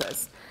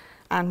bases.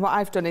 And what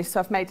I've done is, so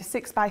I've made a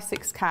 6 by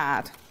 6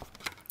 card.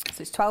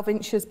 So it's 12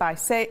 inches by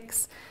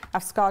 6.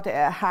 I've scored it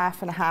at a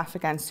half and a half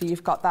again, so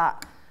you've got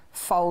that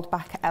fold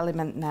back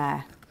element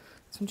there.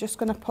 So I'm just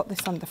going to put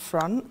this on the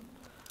front.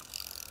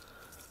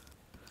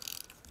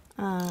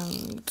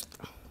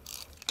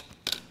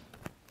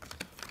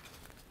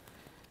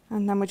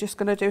 And then we're just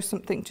going to do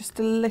something just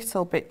a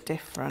little bit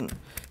different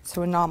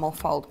to a normal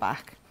fold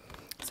back.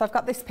 So I've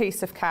got this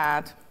piece of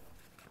card.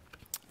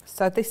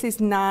 So this is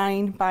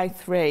 9 by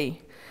 3.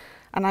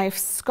 And I've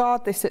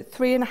scored this at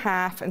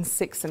 3.5 and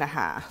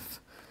 6.5.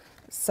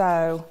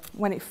 So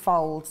when it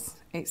folds,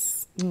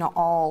 it's not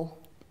all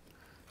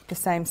the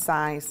same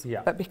size.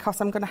 Yeah. But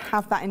because I'm going to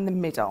have that in the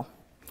middle,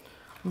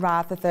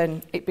 rather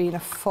than it being a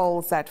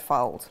full Z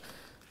fold.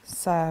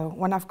 So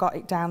when I've got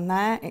it down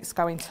there, it's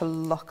going to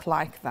look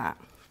like that.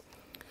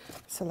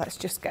 So let's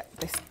just get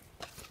this.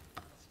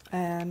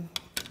 I'm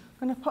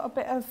going to put a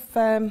bit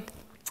of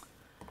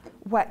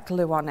wet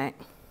glue on it.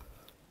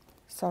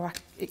 So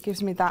it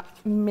gives me that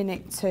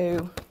minute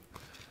to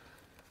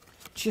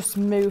just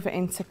move it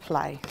into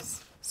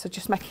place. So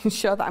just making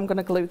sure that I'm going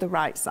to glue the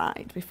right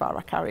side before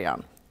I carry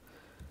on.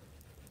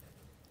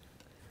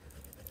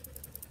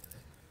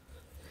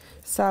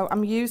 So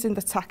I'm using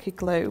the tacky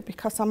glue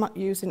because I'm not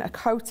using a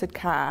coated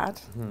card.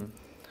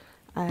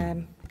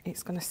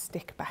 It's going to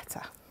stick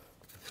better.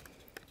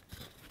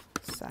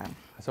 So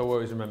that's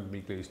always remember me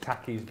glues.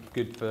 Tacky's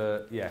good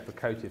for for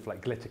coated, for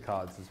like glitter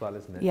cards as well,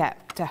 isn't it? Yeah,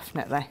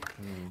 definitely.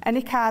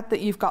 Any card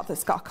that you've got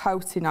that's got a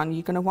coating on,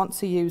 you're going to want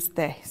to use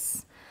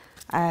this.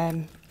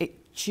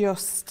 It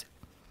just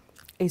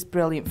is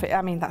brilliant for it.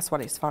 I mean, that's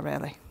what it's for,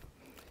 really.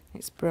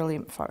 It's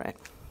brilliant for it.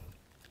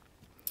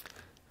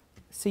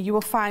 So you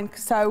will find,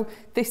 so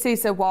this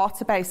is a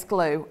water-based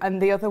glue,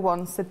 and the other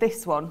one, so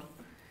this one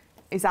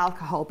is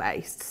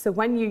alcohol-based. So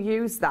when you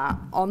use that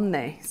on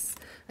this,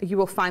 you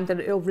will find that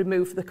it'll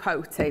remove the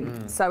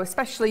coating. So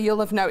especially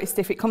you'll have noticed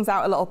if it comes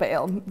out a little bit,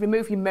 it'll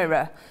remove your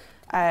mirror,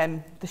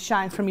 the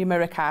shine from your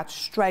mirror card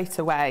straight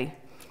away.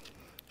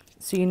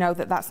 So you know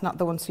that that's not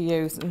the one to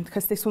use. And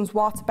because this one's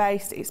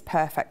water-based, it's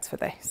perfect for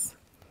this.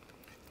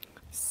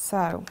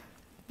 So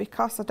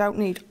because I don't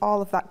need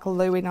all of that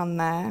gluing on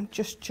there, I'm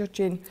just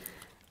judging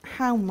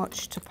how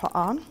much to put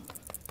on.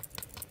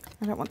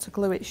 I don't want to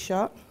glue it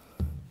shut.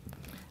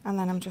 And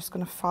then I'm just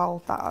going to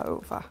fold that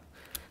over.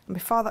 And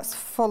before that's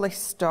fully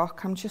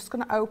stuck, I'm just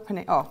going to open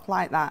it up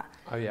like that.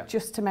 Oh, yeah.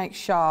 Just to make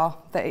sure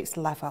that it's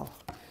level,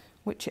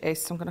 which it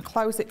is. So I'm going to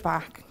close it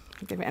back,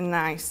 give it a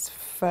nice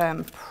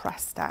firm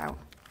press down.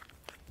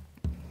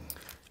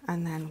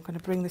 And then I'm going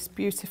to bring this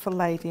beautiful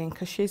lady in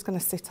because she's going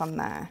to sit on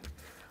there,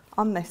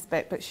 on this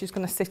bit, but she's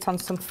going to sit on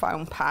some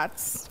foam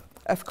pads,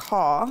 of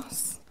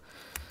course.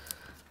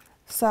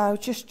 So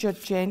just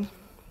judging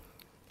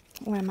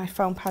where my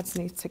foam pads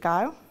need to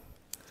go.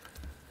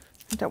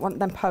 I don't want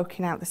them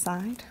poking out the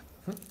side.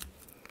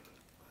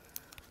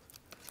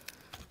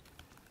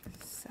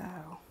 So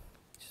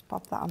just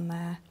bob that on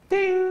there.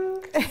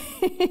 Ding!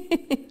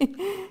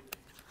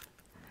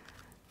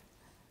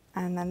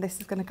 And then this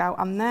is going to go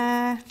on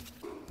there.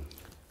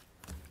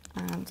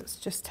 And let's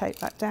just tape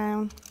that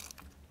down.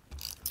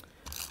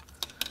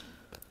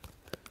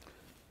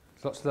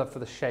 Lots of love for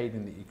the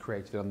shading that you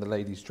created on the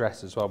lady's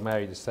dress as well.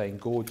 Mary just saying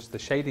gorgeous. The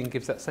shading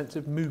gives that sense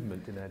of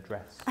movement in her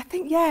dress. I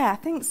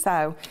think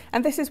so.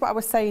 And this is what I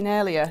was saying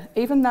earlier.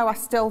 Even though I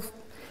still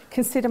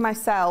consider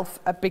myself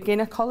a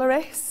beginner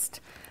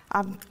colourist,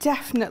 I'm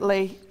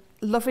definitely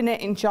loving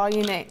it,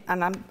 enjoying it,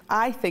 and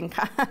I think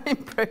I'm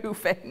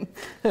improving.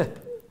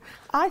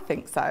 I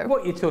think so.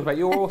 What you're talking about,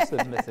 you're awesome,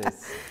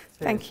 Mrs.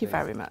 Thank you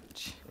very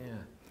much. Yeah.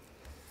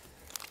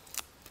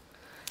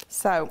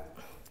 So,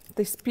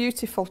 this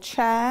beautiful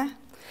chair.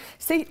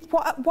 See,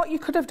 what you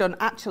could have done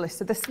actually,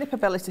 so the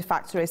snippability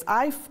factor is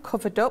I've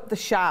covered up the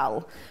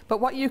shell, but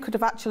what you could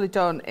have actually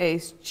done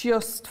is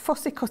just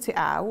fussy cut it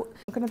out.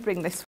 I'm going to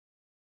bring this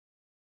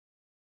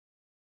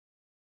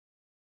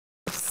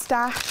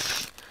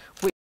stash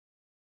with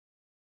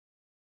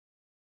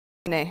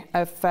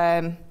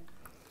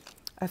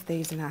of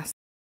these in our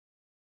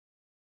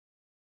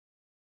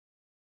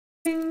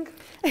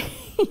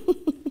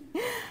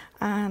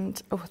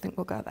and I think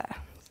we'll go there.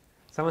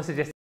 Someone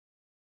suggested.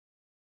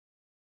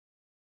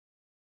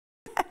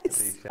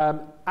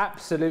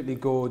 Absolutely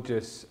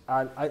gorgeous.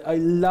 I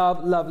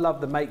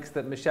love the makes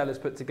that Michelle has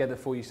put together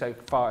for you so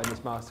far in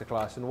this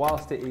masterclass. And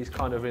whilst it is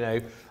kind of,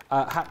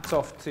 hats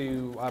off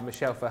to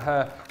Michelle for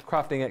her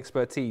crafting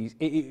expertise,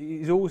 it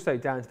is also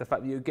down to the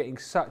fact that you're getting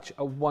such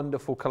a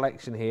wonderful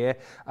collection here.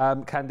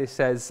 Candice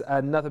says,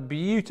 another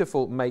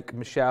beautiful make,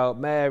 Michelle.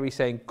 Mary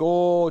saying,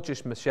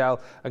 gorgeous, Michelle.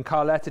 And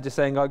Carletta just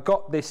saying, I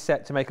got this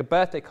set to make a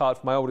birthday card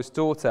for my oldest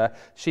daughter.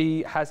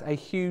 She has a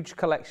huge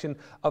collection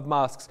of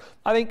masks.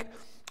 I think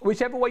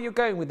whichever way you're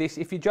going with this,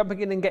 if you're jumping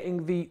in and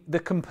getting the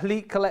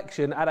complete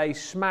collection at a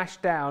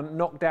smashed down,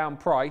 knockdown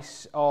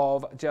price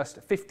of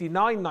just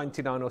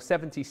 $59.99 or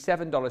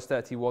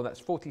 $77.31, that's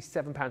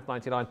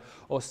 £47.99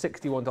 or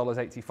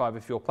 $61.85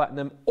 if you're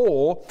platinum,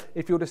 or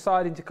if you're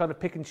deciding to kind of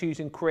pick and choose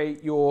and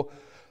create your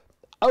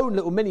own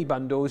little mini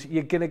bundles,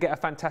 you're going to get a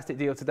fantastic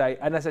deal today.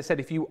 And as I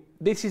said,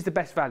 this is the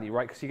best value,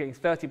 right? Because you're getting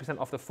 30%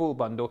 off the full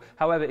bundle.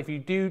 However, if you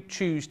do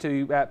choose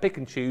to pick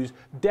and choose,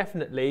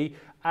 definitely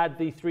add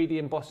the 3D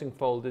embossing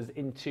folders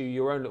into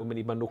your own little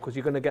mini bundle because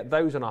you're going to get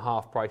those on a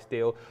half price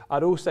deal.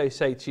 I'd also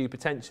say to you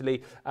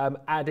potentially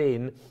add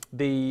in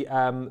the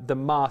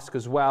mask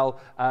as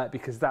well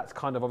because that's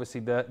kind of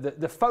obviously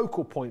the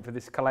focal point for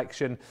this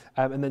collection,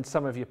 and then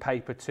some of your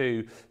paper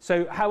too.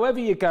 So however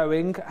you're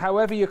going,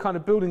 however you're kind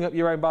of building up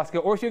your own basket,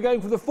 or if you're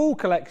going for the full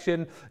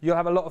collection, you'll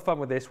have a lot of fun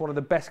with this. One of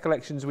the best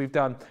collections we've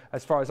done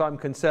as far as I'm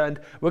concerned.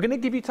 We're going to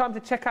give you time to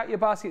check out your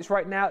baskets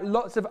right now.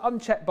 Lots of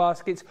unchecked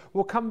baskets.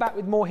 We'll come back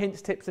with more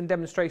hints, tips and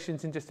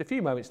demonstrations in just a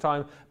few moments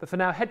time, but for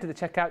now head to the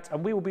checkout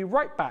and we will be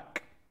right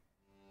back.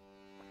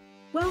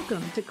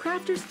 Welcome to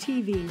Crafters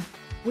TV.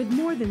 With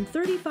more than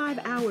 35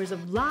 hours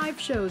of live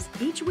shows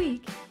each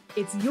week,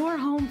 it's your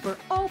home for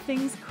all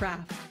things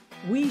craft.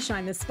 We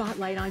shine the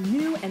spotlight on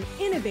new and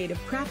innovative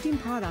crafting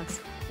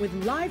products with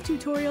live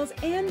tutorials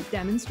and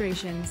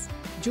demonstrations.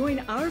 Join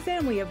our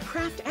family of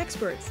craft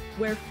experts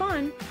where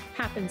fun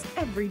happens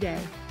every day.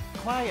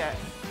 quiet.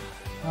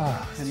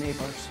 The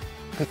neighbours.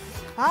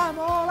 I'm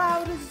all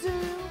out of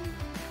Zoom.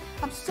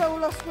 I'm so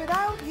lost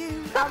without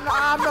you.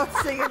 I'm not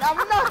singing.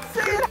 I'm not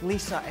singing.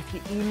 Lisa, if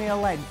you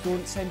email in,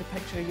 don't send a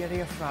picture of your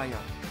air fryer.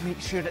 Make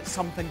sure it's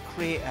something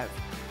creative.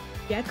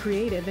 Get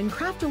creative and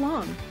craft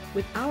along.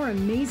 With our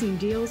amazing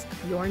deals,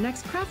 your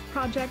next craft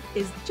project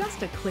is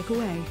just a click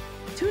away.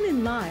 Tune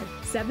in live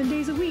 7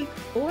 days a week,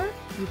 or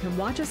you can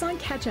watch us on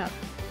Catch Up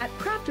at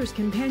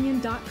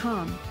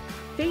crafterscompanion.com,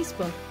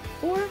 Facebook,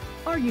 or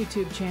our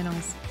YouTube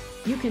channels.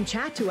 You can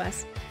chat to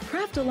us,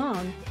 craft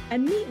along,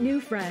 and meet new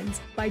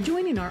friends by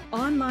joining our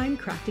online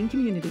crafting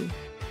community.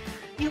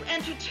 You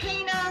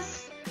entertain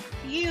us.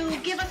 You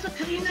give us a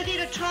community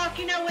to talk,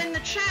 in the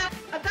chat.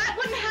 That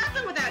wouldn't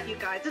happen without you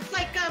guys. It's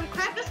like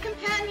Crafters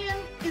Companion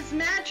is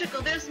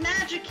magical. There's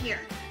magic here.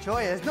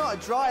 Joy, there's not a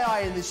dry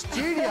eye in the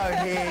studio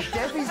here.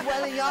 Debbie's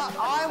welling up,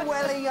 I'm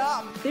welling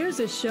up. There's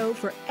a show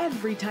for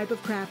every type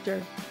of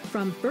crafter,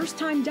 from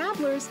first-time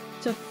dabblers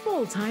to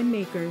full-time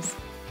makers.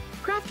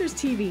 Crafters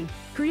TV.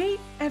 Create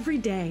every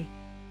day.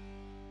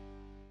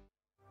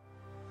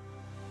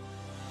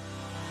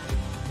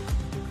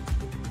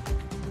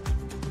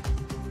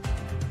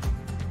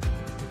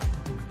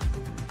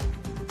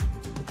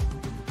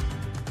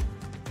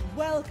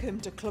 Welcome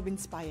to Club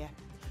Inspire,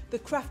 the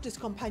Crafters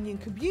Companion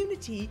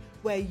community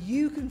where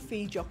you can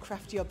feed your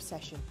crafty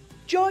obsession.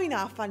 Join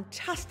our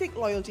fantastic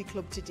loyalty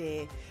club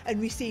today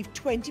and receive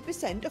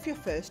 20% off your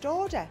first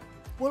order.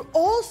 We'll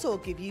also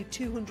give you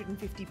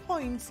 250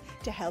 points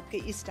to help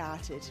get you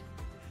started.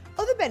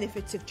 Other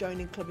benefits of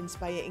joining Club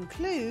Inspire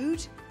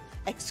include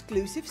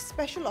exclusive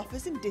special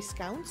offers and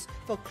discounts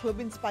for Club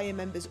Inspire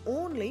members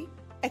only,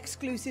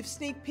 exclusive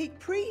sneak peek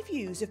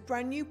previews of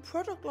brand new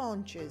product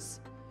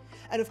launches,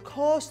 and of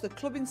course the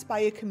Club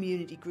Inspire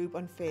community group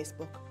on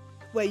Facebook,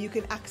 where you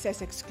can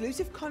access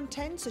exclusive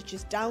content such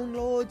as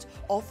downloads,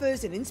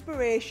 offers and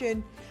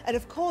inspiration, and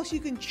of course you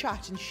can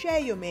chat and share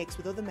your makes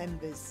with other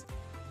members.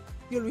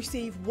 You'll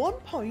receive 1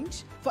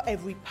 point for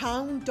every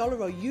 £1, dollar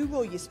or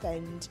euro you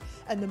spend,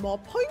 and the more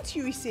points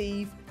you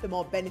receive, the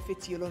more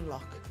benefits you'll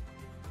unlock.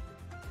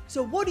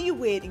 So what are you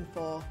waiting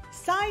for?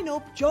 Sign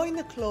up, join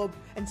the club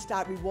and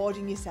start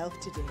rewarding yourself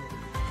today.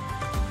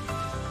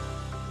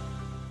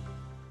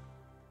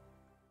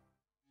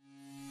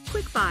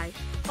 Quick Buy,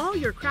 all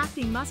your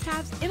crafting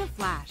must-haves in a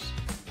flash.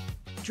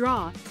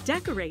 Draw,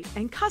 decorate,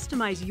 and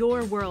customize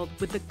your world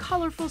with the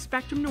colorful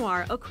Spectrum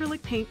Noir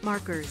acrylic paint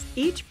markers.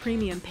 Each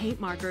premium paint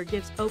marker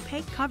gives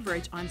opaque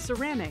coverage on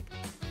ceramic,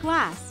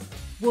 glass,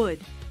 wood,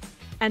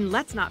 and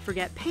let's not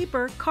forget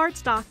paper,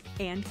 cardstock,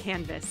 and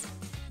canvas.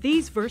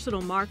 These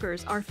versatile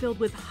markers are filled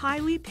with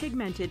highly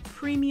pigmented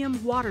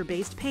premium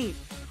water-based paint,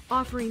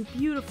 offering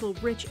beautiful,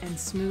 rich, and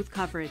smooth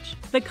coverage.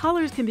 The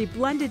colors can be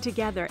blended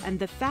together, and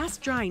the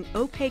fast-drying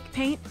opaque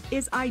paint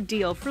is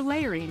ideal for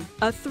layering.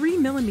 A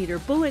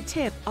 3mm bullet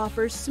tip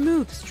offers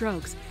smooth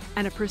strokes,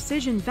 and a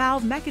precision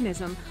valve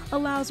mechanism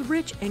allows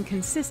rich and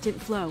consistent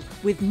flow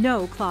with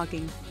no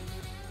clogging.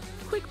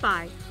 Quick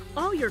Buy,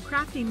 all your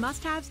crafting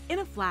must-haves in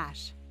a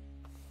flash.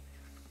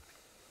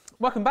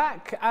 Welcome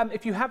back.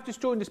 If you have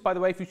just joined us, by the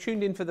way, if you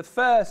tuned in for the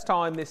first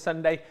time this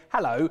Sunday,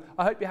 hello.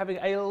 I hope you're having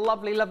a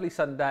lovely, lovely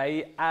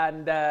Sunday,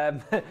 and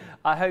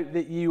I hope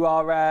that you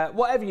are,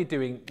 whatever you're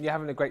doing, you're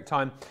having a great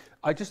time.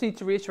 I just need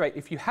to reiterate,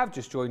 if you have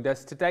just joined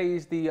us, today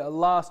is the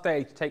last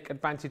day to take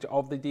advantage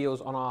of the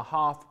deals on our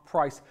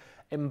half-price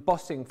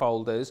embossing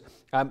folders,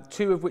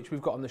 2 of which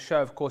we've got on the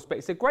show, of course, but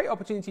it's a great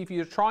opportunity for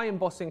you to try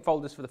embossing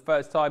folders for the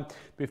first time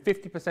with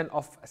 50%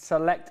 off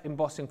select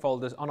embossing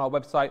folders on our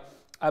website.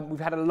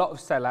 We've had a lot of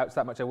sellouts,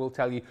 that much I will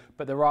tell you,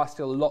 but there are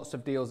still lots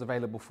of deals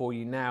available for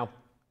you now.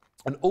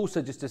 And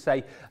also just to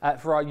say,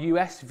 for our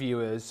US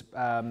viewers,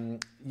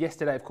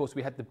 yesterday, of course,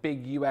 we had the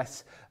big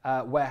US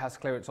warehouse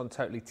clearance on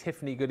Totally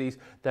Tiffany goodies.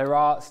 There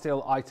are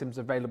still items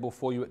available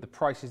for you at the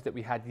prices that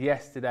we had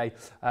yesterday,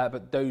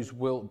 but those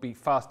will be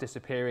fast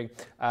disappearing.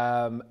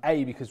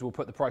 A, because we'll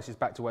put the prices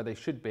back to where they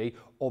should be,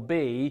 or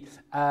B,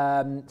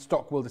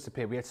 stock will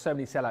disappear. We had so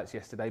many sellouts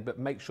yesterday, but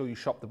make sure you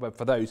shop the web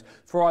for those.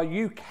 For our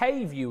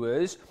UK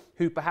viewers,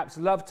 who perhaps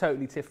love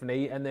Totally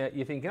Tiffany and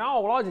you're thinking, oh,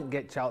 well, I didn't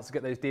get a chance to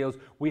get those deals.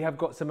 We have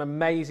got some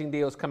amazing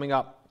deals coming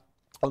up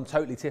on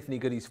Totally Tiffany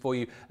goodies for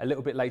you a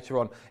little bit later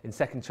on in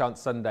Second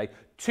Chance Sunday.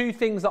 2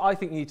 things that I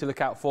think you need to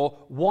look out for.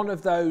 One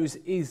of those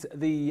is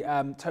the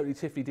Totally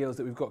Tiffany deals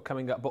that we've got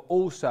coming up, but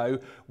also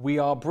we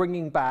are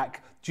bringing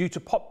back, due to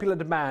popular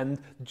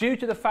demand, due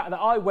to the fact that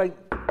I went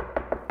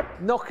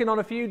knocking on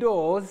a few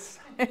doors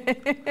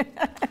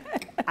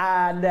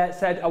and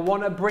said, I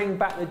want to bring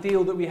back the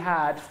deal that we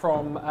had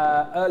from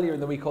earlier in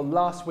the week or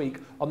last week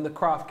on the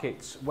craft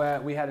kits,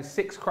 where we had a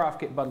 6 craft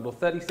kit bundle,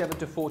 37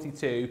 to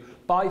 42,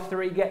 buy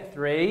 3, get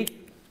 3.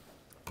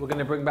 We're going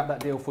to bring back that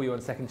deal for you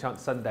on Second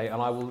Chance Sunday,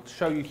 and I will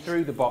show you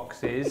through the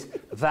boxes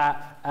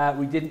that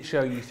we didn't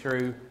show you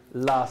through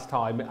last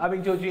time. I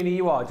mean, Georgina,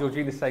 you are.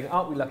 Georgina's saying,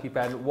 aren't we lucky,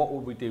 Ben? What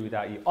would we do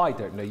without you? I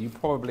don't know. You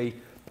probably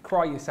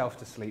cry yourself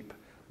to sleep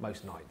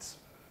most nights.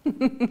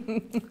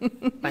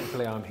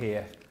 Thankfully, I'm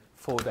here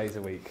 4 days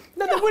a week.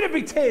 No, there wouldn't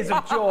be tears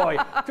of joy.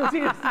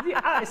 Georgina,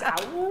 it's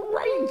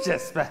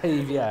outrageous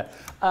behaviour.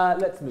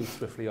 Let's move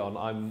swiftly on.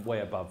 I'm way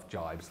above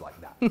jibes like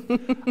that.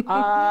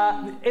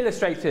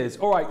 Illustrators.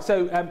 All right,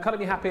 so Colour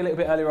Me Happy a little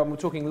bit earlier on, we're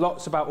talking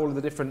lots about all of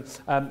the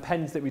different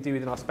pens that we do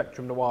within our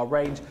Spectrum Noir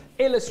range.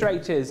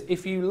 Illustrators,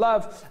 if you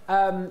love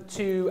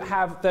to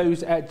have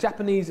those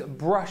Japanese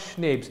brush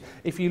nibs,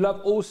 if you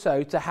love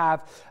also to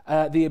have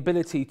the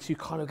ability to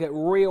kind of get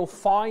real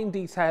fine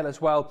detail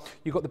as well,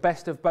 you've got the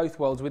best of both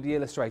worlds with the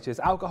illustrators.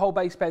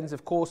 Alcohol-based pens,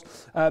 of course,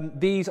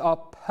 these are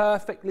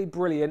perfectly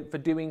brilliant for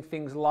doing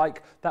things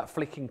like that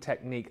flicking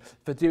technique,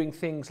 for doing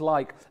things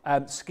like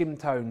skin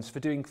tones, for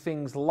doing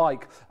things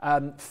like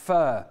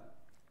fur.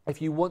 If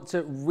you want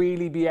to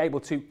really be able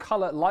to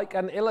colour like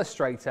an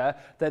illustrator,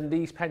 then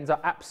these pens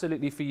are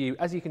absolutely for you.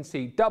 As you can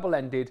see,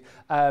 double-ended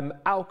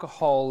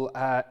alcohol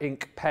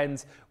ink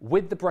pens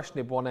with the brush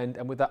nib one end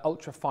and with that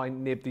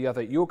ultra-fine nib the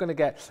other. You're going to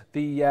get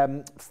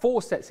the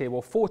 4 sets here,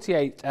 well,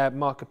 48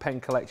 marker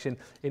pen collection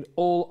in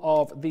all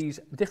of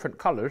these different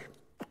colours.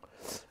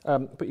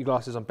 Put your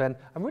glasses on, Ben.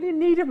 I'm really in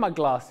need of my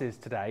glasses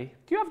today.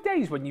 Do you have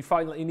days when you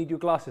find that you need your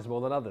glasses more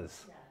than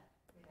others? Yeah.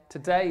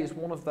 Today is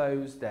one of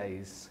those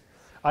days.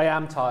 I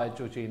am tired,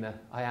 Georgina.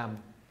 I am.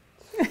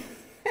 I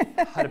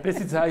had a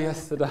busy day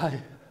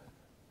yesterday.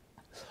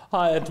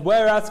 I had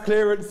warehouse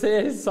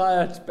clearances,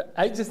 I had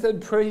HSN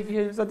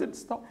previews, I didn't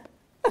stop.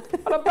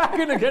 And I'm back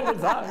in again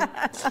today.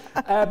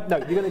 No,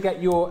 you're going to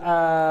get your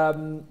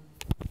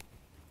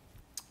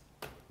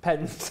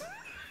pens.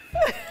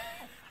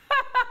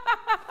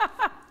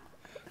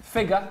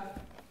 Figure.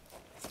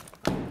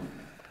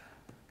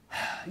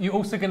 You're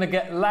also going to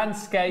get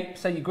landscape,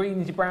 so your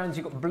greens, your browns,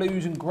 you've got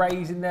blues and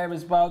greys in there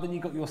as well. Then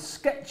you've got your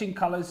sketching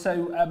colours,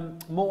 so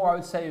more I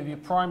would say of your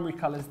primary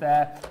colours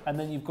there. And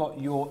then you've got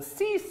your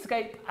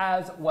seascape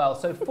as well.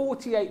 So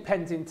 48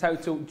 pens in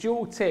total,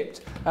 dual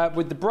tipped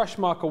with the brush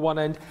marker one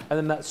end and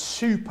then that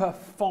super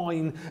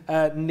fine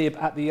nib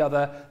at the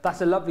other.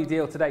 That's a lovely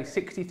deal today,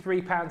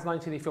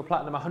 £63.19 if you're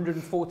platinum,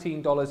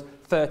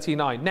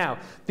 $114.39. Now,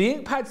 the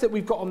ink pads that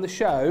we've got on the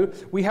show,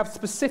 we have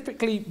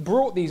specifically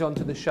brought these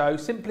onto the show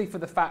simply for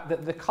the fact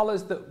that the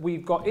colours that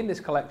we've got in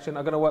this collection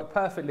are going to work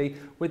perfectly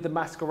with the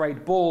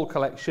Masquerade Ball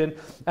Collection.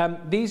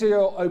 These are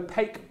your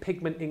opaque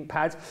pigment ink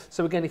pads.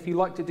 So again, if you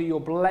like to do your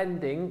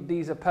blending,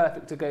 these are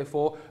perfect to go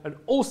for, and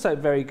also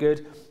very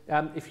good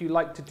if you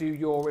like to do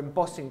your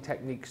embossing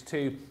techniques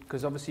too,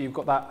 because obviously you've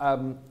got that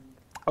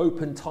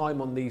open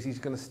time on these. He's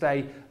going to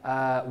stay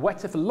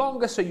wetter for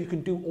longer, so you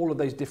can do all of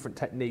those different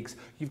techniques.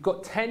 You've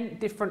got 10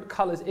 different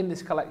colours in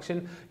this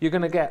collection. You're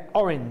going to get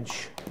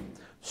orange,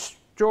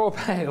 straw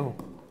pale,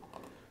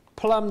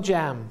 plum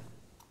jam,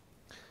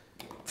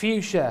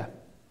 fuchsia,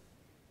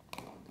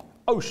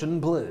 ocean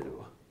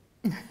blue,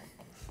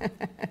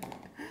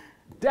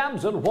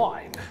 damson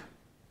wine,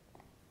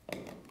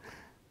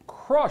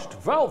 crushed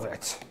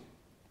velvet,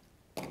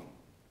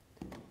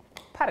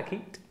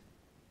 parakeet,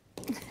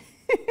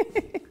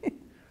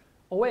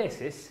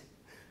 oasis,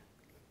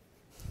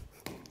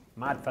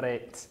 mad for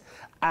it.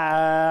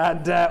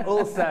 And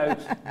also,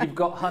 you've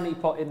got honey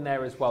pot in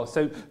there as well.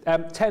 So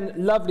 10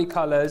 lovely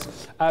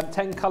colours,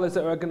 10 colours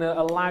that are going to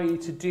allow you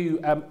to do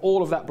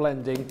all of that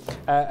blending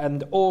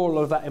and all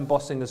of that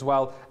embossing as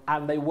well.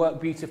 And they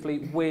work beautifully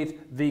with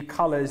the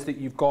colours that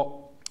you've got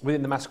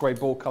within the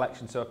Masquerade Ball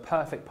Collection. So a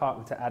perfect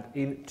partner to add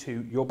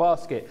into your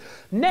basket.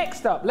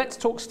 Next up, let's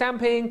talk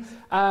stamping.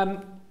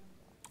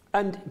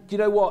 And you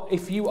know what,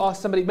 if you are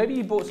somebody, maybe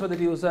you bought some of the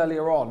deals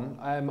earlier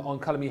on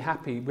Colour Me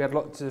Happy, we had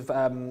lots of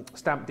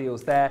stamp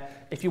deals there.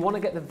 If you want to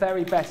get the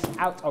very best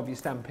out of your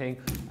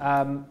stamping,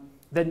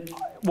 then,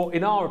 well,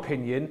 in our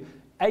opinion,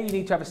 you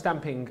need to have a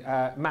stamping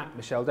mat,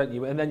 Michelle, don't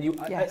you? And then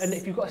yes. And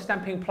if you've got a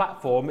stamping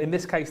platform, in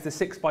this case, the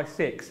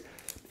 6x6,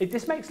 it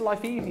just makes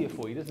life easier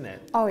for you, doesn't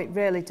it? Oh, it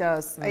really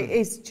does. It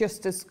is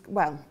just as,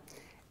 well,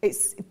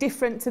 it's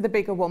different to the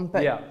bigger one,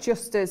 but yeah,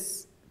 just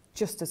as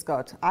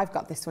good. I've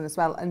got this one as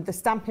well, and the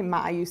stamping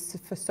mat I use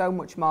for so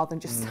much more than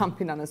just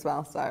stamping on as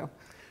well. So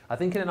I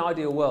think in an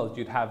ideal world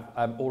you'd have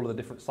all of the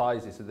different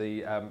sizes of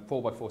the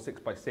 4x4,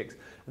 6x6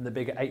 and the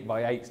bigger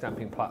 8x8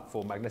 stamping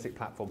platform, magnetic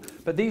platform.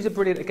 But these are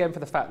brilliant again for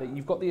the fact that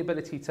you've got the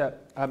ability to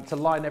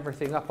line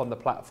everything up on the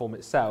platform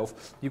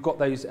itself. You've got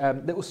those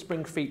little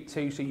spring feet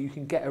too, so you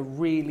can get a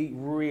really,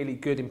 really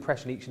good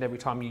impression each and every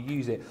time you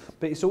use it.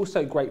 But it's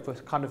also great for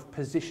kind of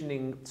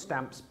positioning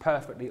stamps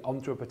perfectly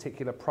onto a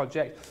particular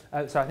project.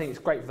 So I think it's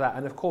great for that.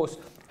 And of course,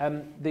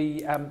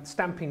 the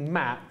stamping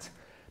mat,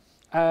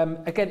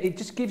 again, it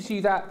just gives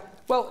you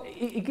that, well,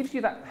 it gives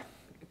you that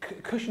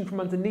cushion from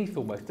underneath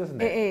almost, doesn't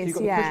it? It is,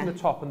 so you've got the push on the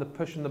top and the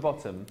push on the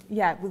bottom.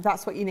 Yeah, well,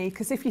 that's what you need,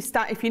 because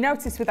if you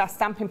notice with our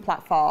stamping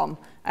platform,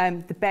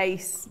 the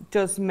base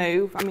does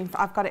move. I mean,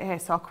 I've got it here,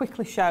 so I'll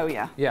quickly show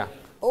you. Yeah.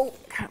 Oh,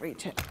 can't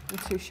reach it, I'm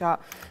too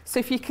short. So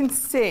if you can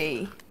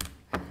see,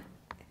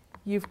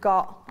 you've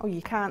got, oh,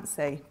 you can't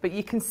see, but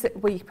you can see,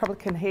 well, you probably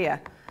can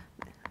hear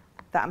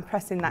that I'm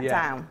pressing that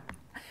down.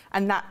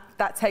 and that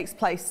takes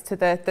place to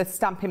the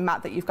stamping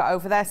mat that you've got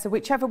over there. So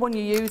whichever one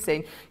you're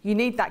using, you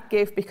need that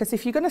give, because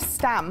if you're going to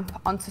stamp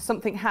onto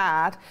something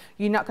hard,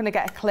 you're not going to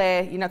get a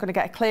clear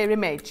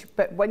image.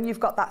 But when you've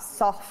got that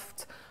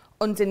soft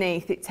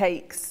underneath, it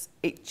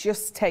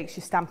just takes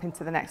your stamping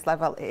to the next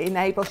level. It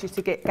enables you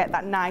to get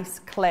that nice,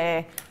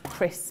 clear,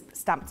 crisp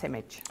stamped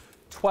image.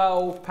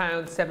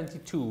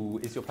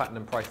 £12.72 is your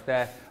platinum price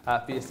there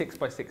for your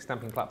 6x6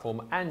 stamping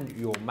platform and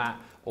your mat,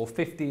 or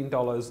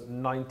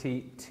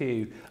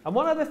 $15.92. And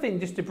one other thing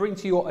just to bring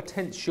to your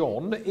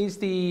attention is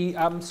the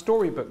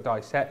storybook die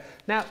set.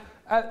 Now,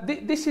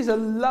 this is a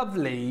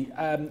lovely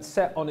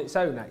set on its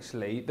own,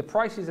 actually. The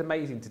price is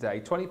amazing today,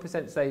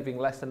 20% saving,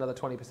 less another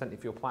 20%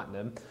 if you're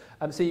platinum.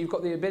 So you've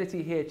got the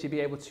ability here to be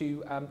able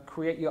to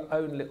create your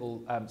own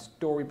little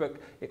storybook.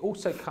 It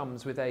also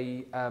comes with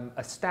a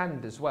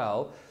stand as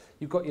well.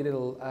 You've got your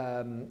little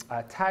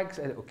tags,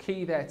 a little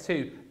key there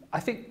too.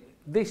 I think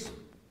this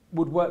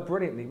would work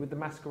brilliantly with the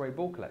Masquerade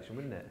Ball Collection,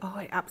 wouldn't it? Oh,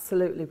 it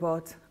absolutely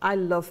would. I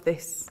love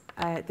this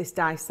this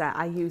die set.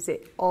 I use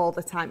it all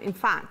the time. In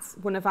fact,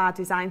 one of our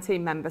design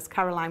team members,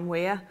 Caroline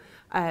Weir,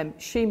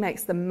 she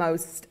makes the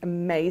most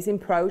amazing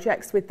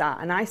projects with that.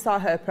 And I saw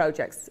her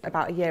projects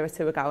about a year or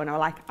two ago, and I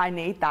was like, I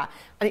need that.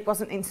 And it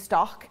wasn't in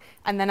stock.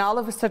 And then all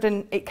of a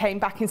sudden, it came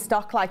back in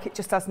stock like it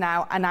just does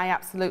now. And I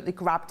absolutely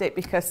grabbed it,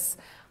 because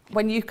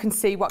when you can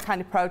see what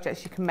kind of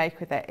projects you can make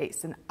with it,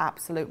 it's an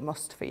absolute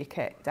must for your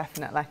kit,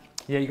 definitely.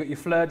 Yeah, you've got your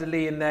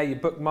fleur-de-lis in there, your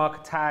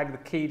bookmark tag, the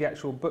key, the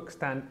actual book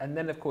stand, and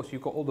then of course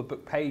you've got all the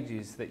book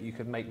pages that you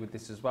can make with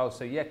this as well.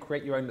 So yeah,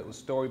 create your own little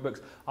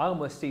storybooks. I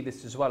almost see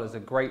this as well as a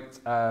great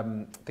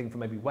thing for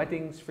maybe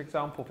weddings, for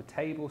example, for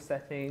table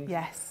settings.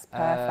 Yes,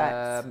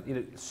 perfect. You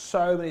know,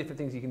 so many different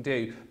things you can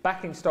do.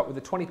 Back in stock with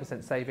a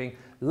 20% saving,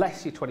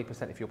 less your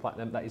 20% if you're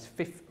platinum. That is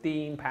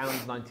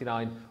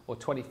 £15.99 or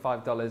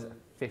 $25.57.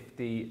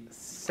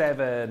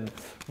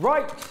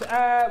 Right,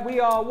 we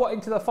are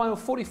into the final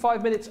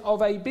 45 minutes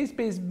of a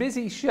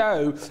busy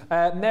show.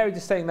 Mary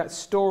just saying that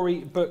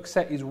storybook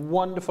set is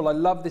wonderful. I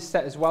love this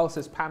set as well,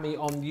 says Pammy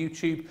on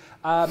YouTube.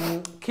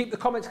 Keep the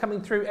comments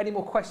coming through. Any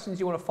more questions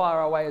you want to fire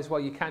our way as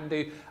well, you can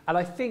do. And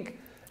I think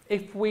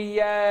if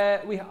we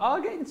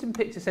are getting some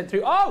pictures sent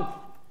through. Oh,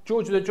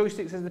 George with the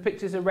joystick says the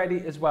pictures are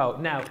ready as well.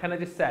 Now, can I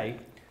just say,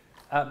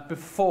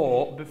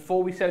 before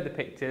we show the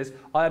pictures,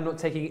 I am not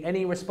taking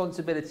any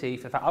responsibility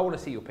for the fact I want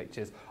to see your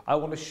pictures. I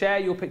want to share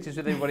your pictures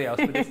with everybody else.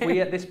 But if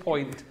we at this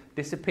point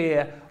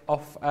disappear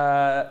off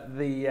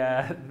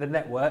the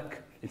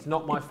network, it's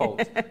not my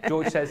fault.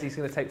 George says he's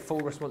going to take full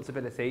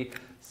responsibility.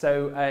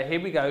 So here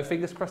we go.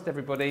 Fingers crossed,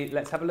 everybody.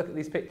 Let's have a look at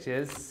these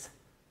pictures.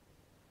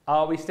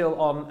 Are we still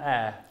on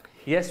air?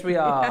 Yes, we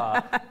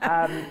are.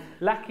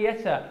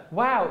 Lacchietta.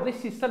 Wow,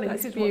 this is stunning.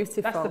 That's this is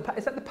beautiful.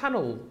 Is that the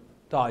panel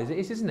dies? It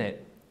is, isn't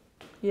it?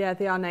 Yeah,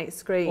 the ornate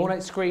screen.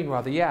 Ornate screen,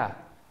 rather, yeah.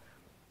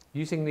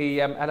 Using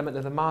the element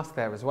of the mask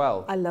there as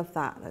well. I love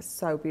that. That's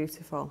so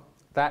beautiful.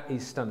 That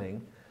is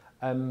stunning.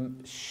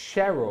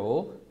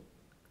 Cheryl,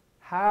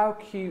 how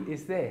cute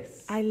is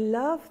this? I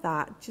love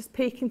that. Just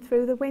peeking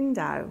through the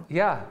window.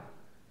 Yeah.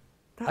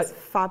 That's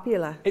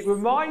fabulous. It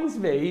reminds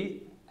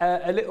me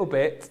a little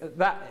bit,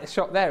 that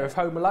shot there, of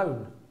Home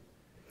Alone.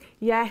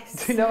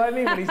 Yes. Do you know what I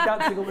mean? When he's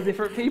dancing all the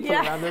different people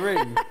around the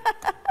room.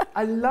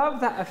 I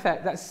love that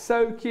effect. That's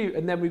so cute.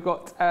 And then we've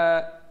got,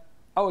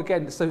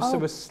 again, so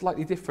a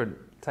slightly different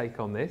take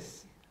on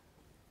this.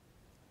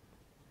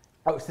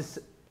 Oh, it's this.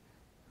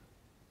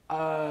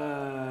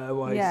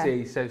 I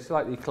see. So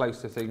slightly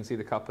closer so you can see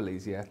the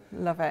couplies, yeah.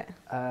 Love it.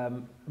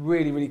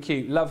 Really, really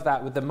cute. Love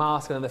that with the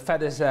mask and the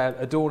feathers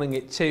adorning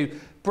it too.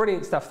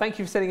 Brilliant stuff. Thank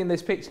you for sending in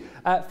those pics.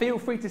 Feel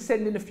free to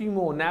send in a few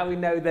more. Now we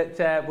know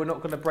that we're not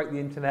going to break the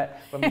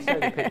internet when we show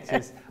the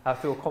pictures. I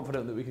feel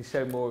confident that we can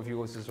show more of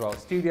yours as well.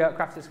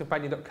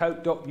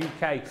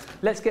 studio@crafterscompanion.co.uk.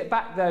 Let's get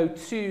back though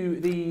to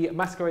the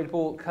Masquerade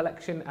Ball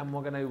Collection, and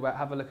we're going to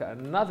have a look at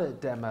another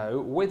demo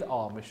with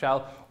our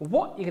Michelle.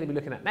 What are you going to be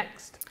looking at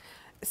next?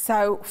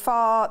 So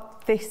for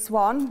this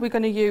one, we're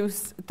going to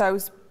use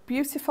those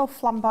beautiful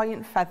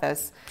flamboyant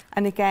feathers.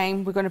 And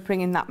again, we're going to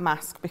bring in that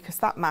mask, because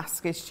that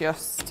mask is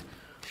just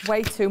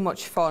way too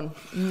much fun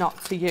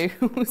not to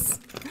use.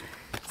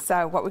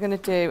 So what we're going to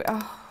do...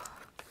 Oh,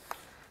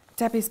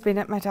 Debbie's been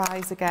at my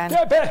dies again.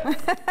 Debbie!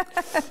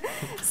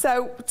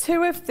 So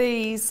 2 of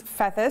these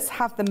feathers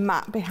have the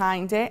mat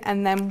behind it,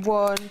 and then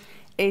 1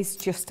 is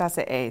just as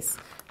it is.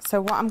 So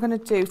what I'm going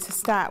to do to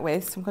start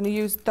with, so I'm going to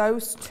use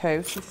those 2. So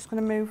I'm just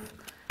going to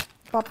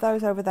bob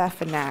those over there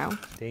for now.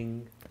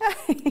 Ding.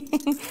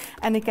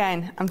 And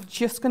again, I'm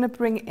just going to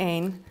bring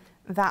in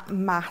that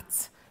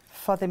mat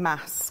for the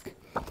mask.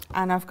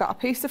 And I've got a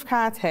piece of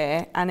card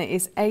here, and it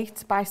is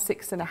 8 by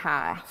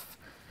 6.5.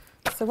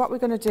 So what we're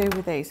going to do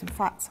with these, in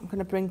fact, I'm going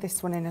to bring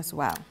this one in as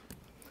well.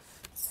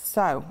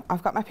 So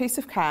I've got my piece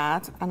of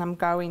card, and I'm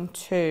going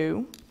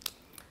to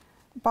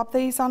bob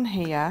these on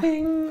here.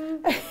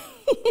 Ding.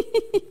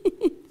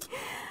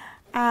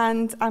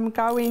 And I'm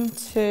going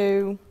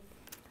to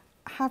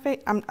have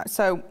it,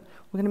 so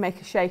we're going to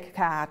make a shaker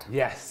card.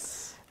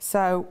 Yes.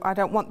 So I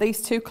don't want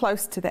these too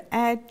close to the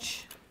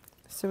edge.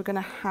 So we're going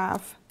to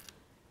have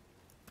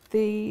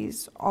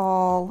these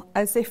all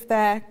as if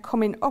they're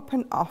coming up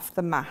and off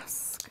the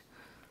mask.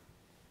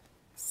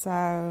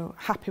 So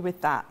happy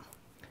with that.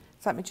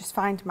 So let me just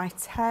find my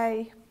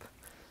tape.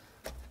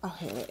 Oh,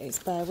 here it is,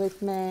 bear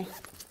with me.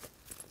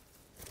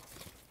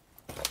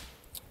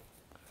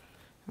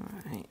 All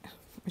right,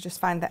 let me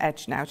just find the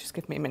edge now, just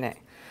give me a minute.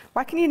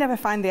 Why can you never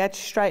find the edge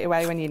straight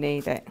away when you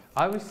need it?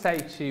 I always say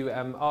to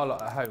our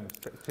lot at home,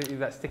 particularly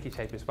that sticky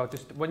tape as well,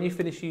 just when you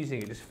finish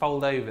using it, just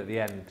fold over at the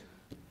end.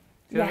 Do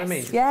you know what I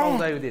mean? Just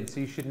fold over it, so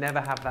you should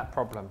never have that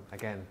problem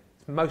again.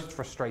 It's most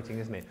frustrating,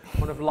 isn't it?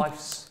 One of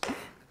life's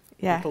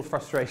little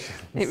frustrations.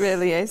 It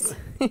really is.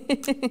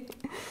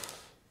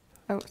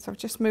 Oh, so I've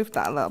just moved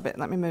that a little bit.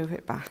 Let me move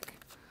it back.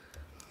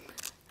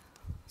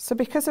 So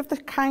because of the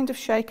kind of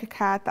shaker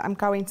card that I'm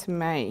going to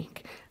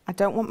make, I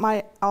don't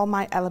want all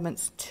my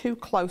elements too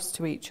close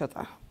to each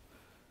other.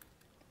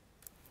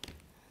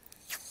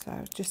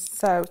 So just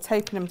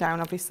taping them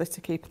down, obviously,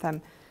 to keep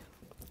them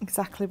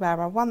exactly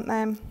where I want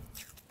them.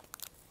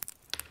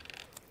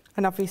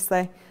 And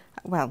obviously,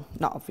 well,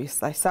 not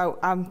obviously, so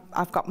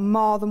I've got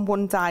more than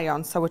one die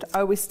on, so I would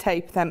always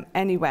tape them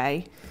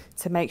anyway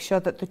to make sure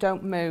that they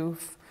don't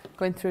move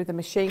going through the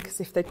machine, because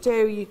if they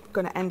do, you're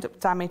going to end up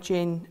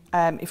damaging,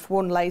 if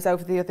one lays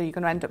over the other, you're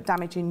going to end up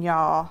damaging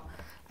your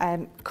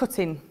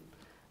cutting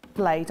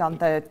blade on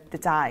the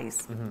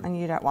dies, and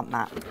you don't want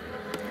that.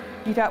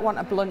 You don't want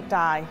a blunt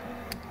die.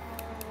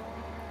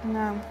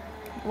 No,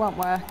 it won't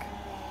work.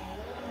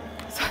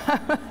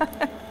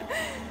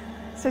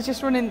 So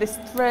just running this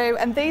through,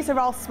 and these are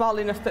all small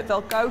enough that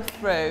they'll go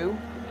through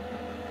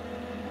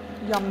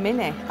your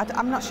mini.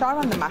 I'm not sure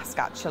on the mask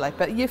actually,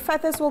 but your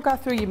feathers will go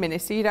through your mini,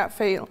 so you don't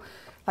feel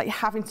like you're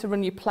having to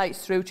run your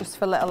plates through just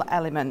for little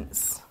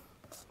elements.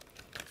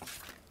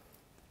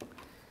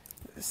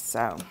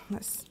 So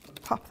let's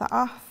pop that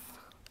off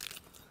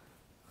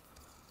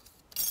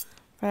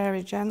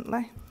very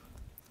gently.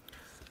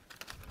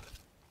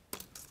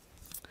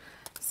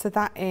 So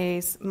that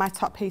is my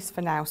top piece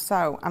for now.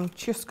 So I'm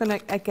just going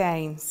to,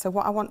 again, so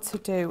what I want to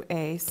do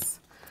is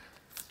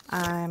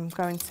I'm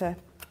going to,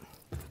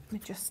 let me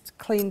just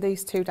clean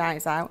these two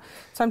dies out.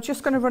 So I'm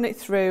just going to run it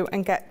through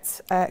and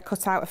get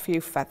cut out a few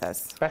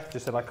feathers. Beth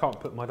just said I can't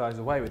put my dies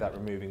away without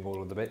removing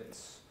all of the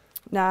bits.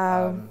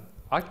 No.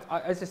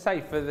 As I say,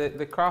 for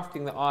the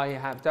crafting that I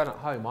have done at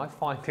home, I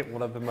find it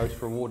one of the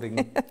most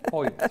rewarding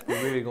points,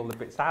 removing all the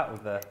bits out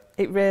of the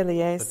It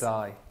really is. The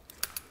die.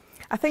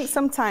 I think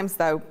sometimes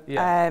though,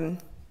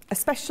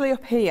 especially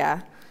up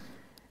here,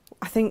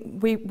 I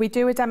think we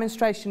do a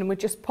demonstration and we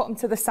just put them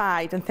to the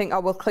side and think,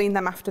 oh, we'll clean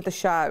them after the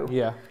show.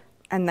 Yeah.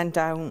 And then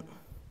don't,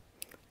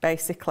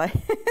 basically.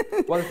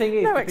 Well, the thing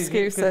is, no because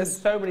excuses. there's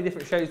so many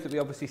different shows that we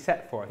obviously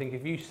set for. I think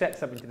if you set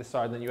something to the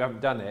side and then you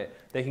haven't done it,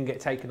 they can get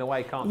taken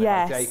away, can't they?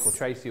 Yes. By Jake or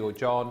Tracy or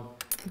John.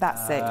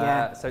 That's it,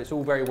 yeah. So it's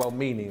all very well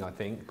meaning, I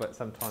think, but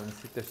sometimes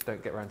you just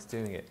don't get around to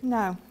doing it.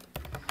 No.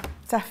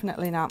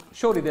 Definitely not.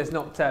 Surely there's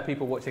not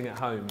people watching at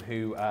home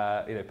who,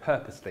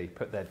 purposely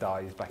put their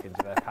dies back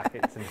into their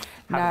packets and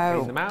haven't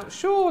cleaned them out.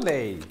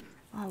 Surely.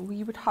 Oh, well,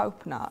 you would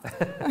hope not.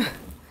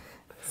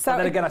 So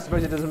and then again, I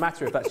suppose it doesn't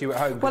matter if that's you at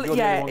home. Well, you're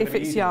yeah, the one if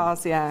it's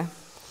yours, yeah.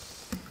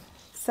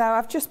 So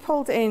I've just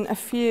pulled in a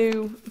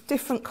few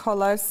different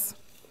colours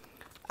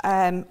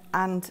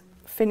and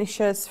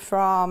finishes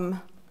from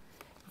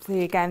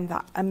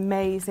that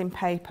amazing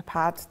paper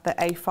pad, the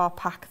A4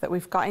 pack that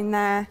we've got in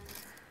there.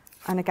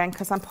 And again,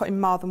 because I'm putting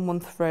more than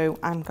one through,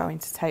 I'm going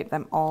to tape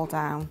them all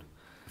down.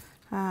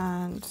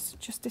 And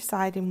just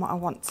deciding what I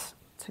want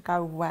to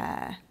go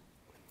where.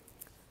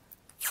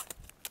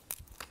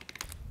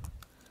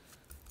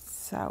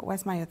 So,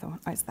 where's my other one?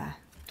 Oh, it's there.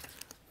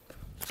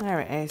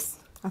 There it is.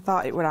 I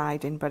thought it were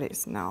hiding, but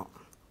it's not.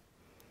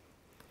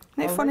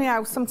 Isn't it funny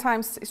how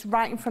sometimes it's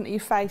right in front of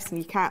your face and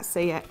you can't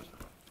see it?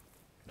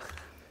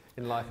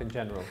 In life in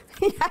general.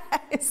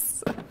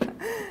 Yes.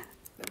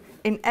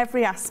 In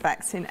every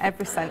aspect, in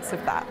every sense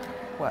of that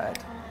word.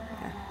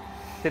 Yeah.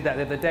 Did that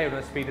the other day when I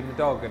was feeding the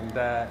dog, and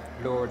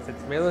Laura had said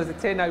to me, "Oh, there's a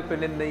tin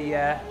open in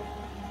the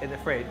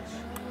fridge."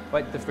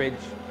 Went to the fridge,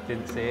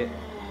 didn't see it.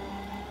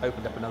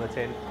 Opened up another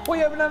tin. What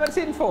are you opening another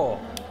tin for?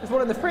 There's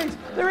one in the fridge.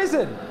 There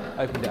isn't.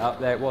 Opened it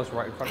up. There it was,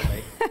 right in front of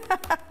me.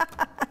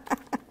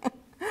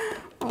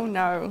 Oh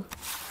no.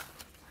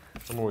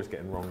 I'm always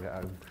getting wrong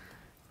at home.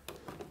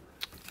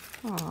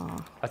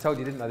 Oh. I told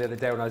you, didn't I, the other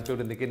day when I was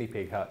building the guinea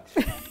pig hutch?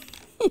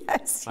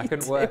 Yes, I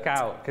couldn't work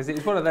out, because it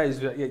was one of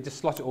those, you just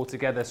slot it all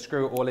together,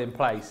 screw it all in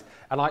place.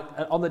 And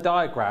on the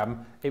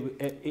diagram,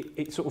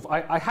 it sort of,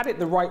 I had it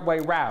the right way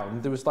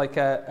round. There was like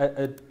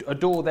a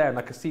door there and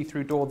like a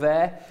see-through door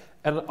there.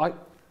 And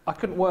I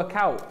couldn't work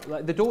out,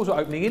 like the doors were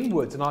opening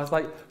inwards. And I was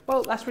like,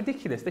 well, that's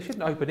ridiculous. They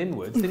shouldn't open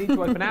inwards. They need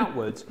to open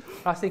outwards. And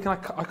I was thinking, I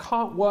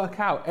can't work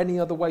out any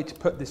other way to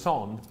put this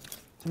on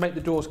to make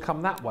the doors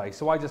come that way.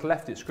 So I just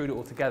left it, screwed it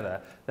all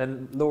together.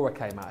 Then Laura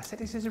came out. I said,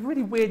 this is a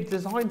really weird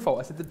design fault.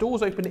 I said, the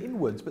doors open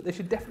inwards, but they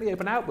should definitely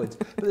open outwards.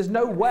 But there's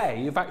no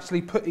way of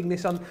actually putting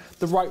this on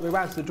the right way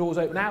around so the doors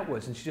open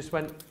outwards. And she just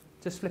went,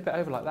 just flip it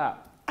over like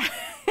that.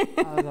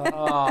 I was like,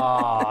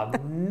 oh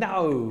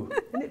no!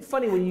 Isn't it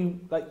funny when you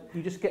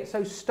just get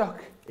so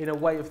stuck in a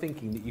way of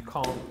thinking that you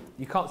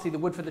can't see the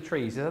wood for the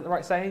trees? Is that the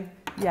right saying?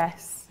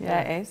 Yes,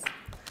 yeah, it is.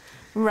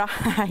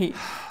 Right.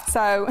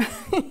 So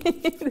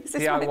this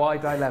is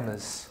DIY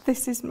dilemmas.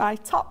 This is my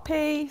top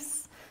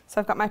piece.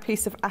 So I've got my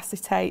piece of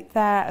acetate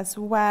there as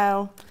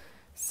well.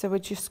 So we're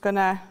just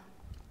gonna.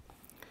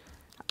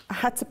 I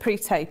had to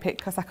pre-tape it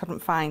because I couldn't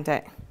find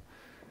it.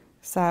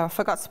 So I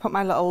forgot to put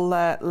my little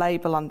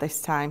label on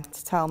this time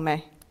to tell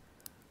me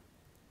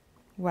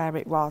where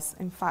it was.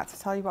 In fact, I'll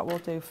tell you what we'll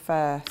do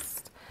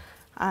first.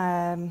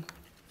 I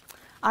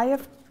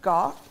have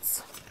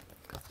got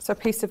a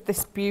piece of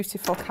this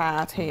beautiful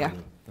card here,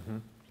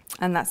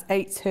 and that's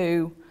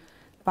 8.2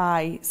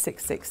 by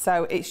 6.6.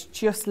 So it's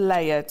just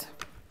layered.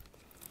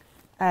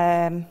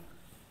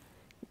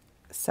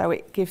 So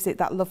it gives it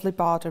that lovely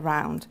border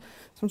round.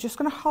 So I'm just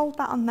going to hold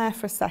that on there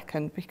for a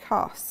second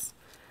because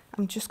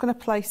I'm just going to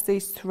place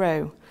these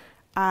through.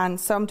 And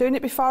so I'm doing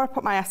it before I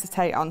put my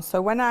acetate on.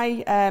 So when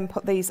I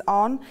put these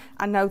on,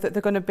 I know that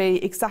they're going to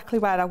be exactly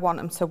where I want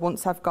them. So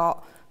once I've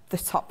got the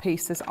top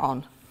pieces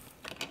on.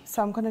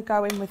 So I'm going to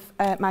go in with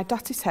my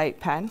dotty tape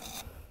pen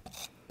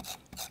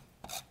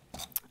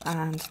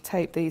and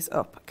tape these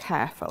up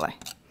carefully.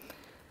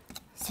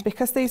 So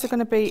because these are going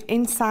to be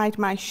inside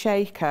my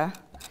shaker,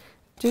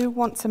 I do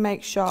want to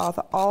make sure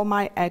that all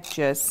my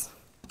edges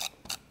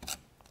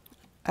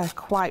are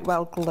quite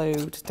well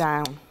glued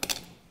down.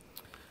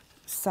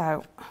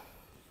 So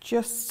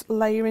just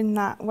layering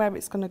that where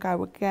it's going to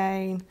go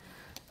again,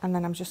 and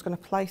then I'm just going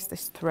to place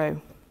this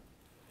through.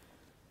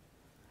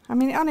 I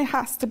mean, it only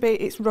has to be,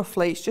 it's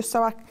just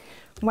so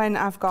when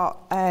I've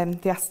got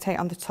the acetate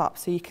on the top,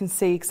 so you can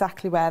see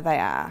exactly where they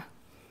are.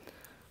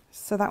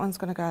 So that one's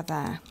going to go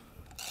there.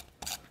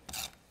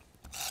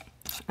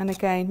 And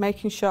again,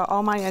 making sure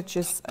all my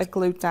edges are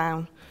glued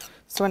down.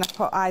 So when I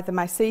put either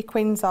my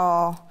sequins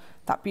or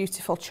that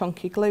beautiful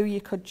chunky glue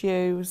you could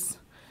use,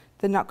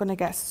 they're not going to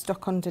get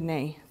stuck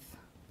underneath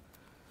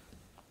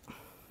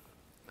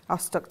or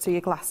stuck to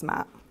your glass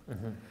mat.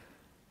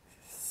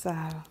 So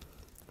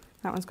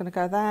that one's going to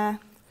go there,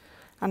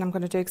 and I'm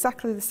going to do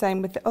exactly the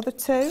same with the other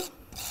two.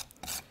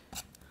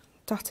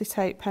 Dotty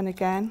tape pen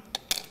again.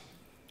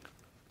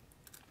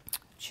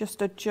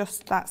 Just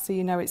adjust that so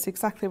you know it's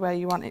exactly where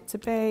you want it to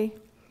be,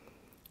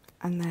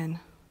 and then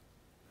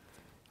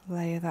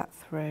layer that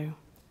through.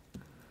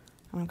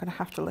 And I'm going to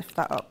have to lift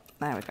that up.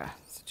 There we go.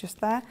 So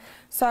just there.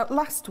 So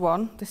last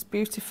one, this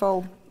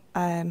beautiful,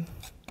 I'm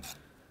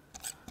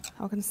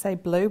going to say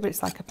blue, but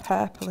it's like a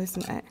purple,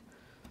 isn't it?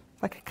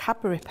 Like a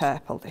Cadbury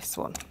purple, this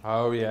one.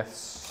 Oh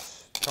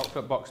yes,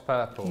 chocolate box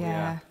purple.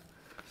 Yeah.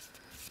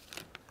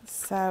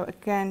 So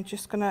again,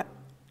 just going to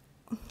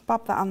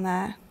bob that on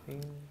there.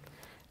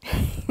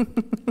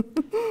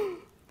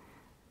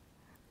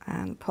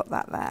 And put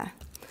that there.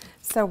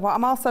 So what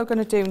I'm also going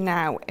to do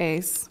now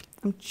is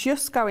I'm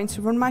just going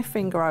to run my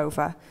finger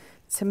over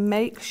to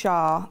make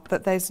sure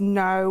that there's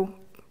no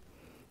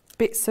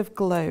bits of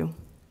glue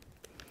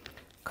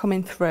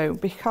coming through,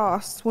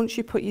 because once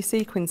you put your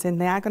sequins in,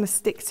 they are going to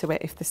stick to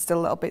it if there's still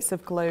little bits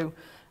of glue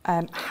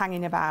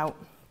hanging about.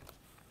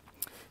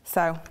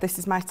 So this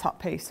is my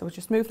top piece, so we'll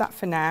just move that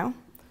for now,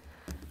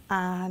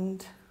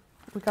 and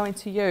we're going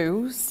to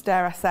use,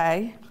 dare I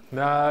say,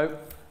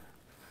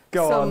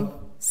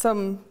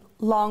 some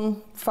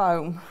long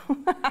foam.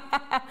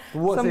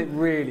 What's it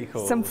really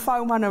called? Some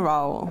foam on a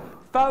roll.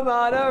 Foam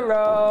on a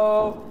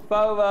roll,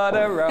 foam on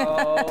a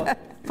roll,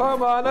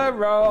 foam on a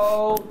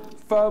roll,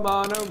 foam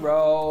on a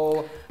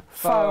roll,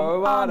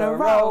 foam on a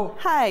roll.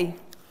 Hey!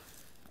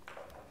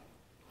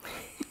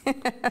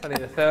 It's only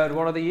the third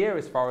one of the year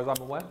as far as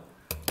I'm aware.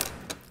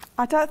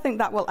 I don't think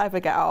that will ever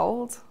get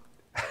old.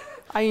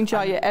 I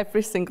enjoy it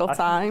every single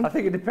time. I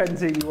think it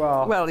depends who you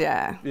are. Well,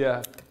 yeah.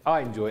 Yeah, I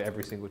enjoy it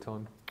every single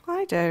time.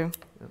 I do.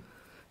 Yeah.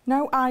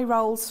 No eye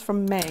rolls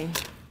from me.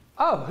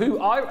 Oh,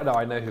 no,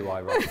 I know who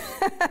I rolls.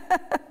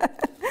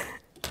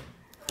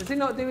 Does he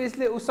not do his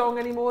little song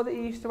anymore that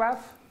he used to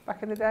have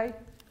back in the day?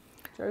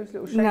 Joe's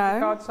little shaker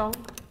card song?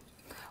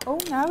 Oh,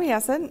 no, he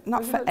hasn't.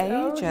 Not for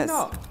ages.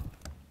 Not?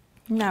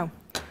 No.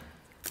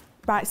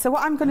 Right, so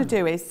what I'm going to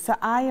do is, so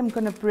I am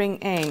going to bring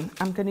in,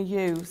 I'm going to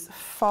use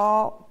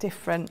 4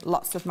 different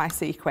lots of my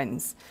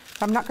sequins.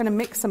 So I'm not going to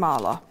mix them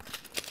all up.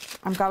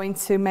 I'm going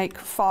to make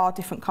 4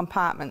 different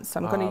compartments. So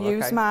I'm going to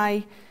use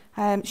my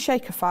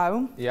shaker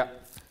foam. Yeah.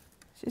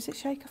 Is it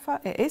shaker foam?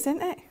 It is,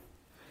 isn't it?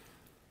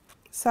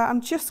 So I'm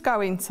just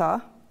going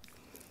to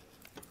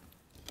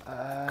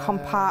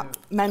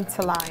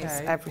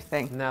compartmentalise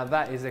everything. Now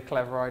that is a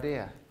clever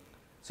idea.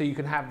 So you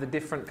can have the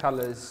different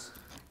colours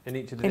in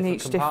each of the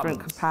different compartments. In each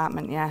different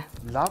compartment, yeah.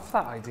 Love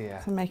that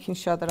idea. So making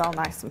sure they're all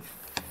nice and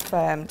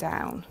firm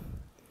down.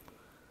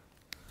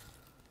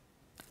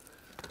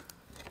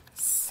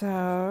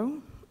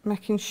 So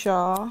making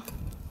sure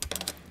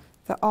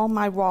that all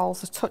my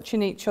walls are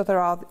touching each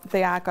other, or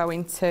they are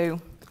going to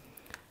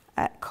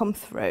come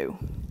through.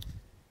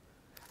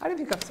 I don't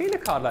think I've seen a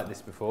card like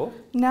this before.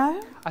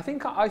 No? I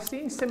think I've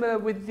seen similar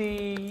with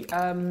the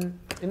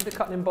in the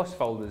cut and emboss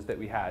folders that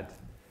we had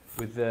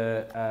with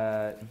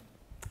the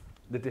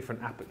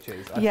different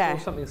apertures. I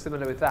saw something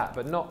similar with that,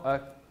 but not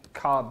a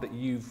card that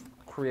you've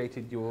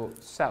created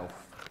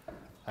yourself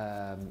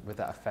with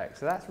that effect.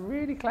 So that's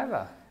really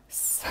clever.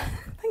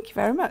 Thank you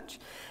very much.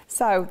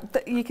 So,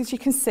 as you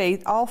can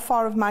see, all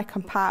 4 of my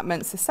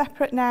compartments are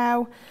separate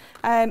now.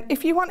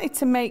 If you wanted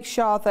to make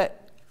sure that,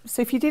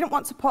 so if you didn't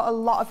want to put a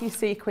lot of your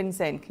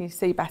sequins in, can you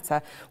see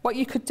better? What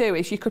you could do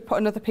is you could put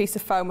another piece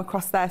of foam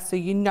across there so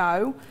you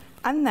know,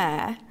 and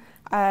there,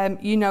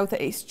 you know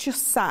that it's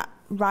just sat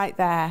right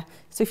there.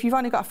 So if you've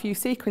only got a few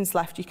sequins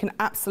left, you can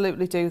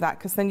absolutely do that,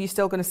 because then you're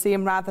still going to see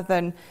them rather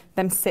than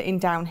them sitting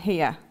down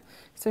here.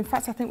 So in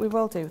fact, I think we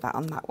will do that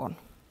on that one.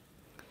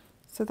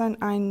 So then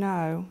I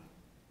know,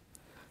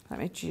 let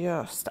me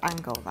just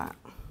angle that.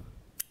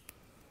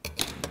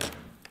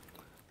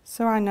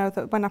 So I know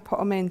that when I put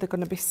them in, they're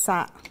going to be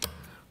sat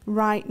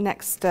right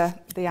next to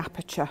the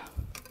aperture.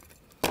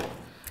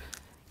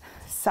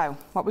 So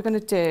what we're going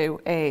to do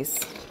is,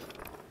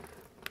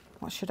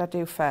 what should I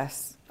do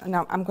first?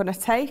 No, I'm going to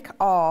take,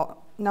 or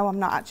no, I'm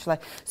not actually.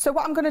 So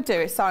what I'm going to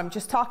do is, sorry, I'm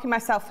just talking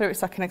myself through it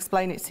so I can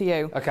explain it to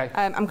you. Okay.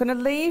 I'm going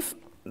to leave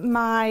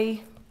my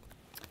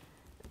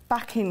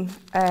backing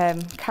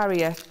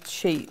carrier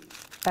sheet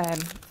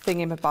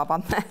thingamabob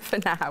on there for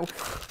now,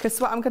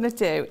 because what I'm going to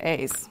do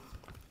is,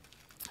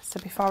 so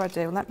before I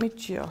do, let me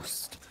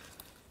just,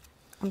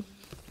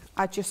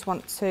 I just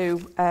want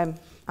to,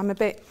 I'm a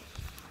bit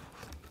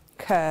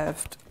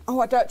curved. Oh,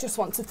 I don't just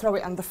want to throw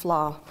it on the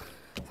floor.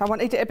 So I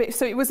wanted it a bit,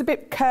 so it was a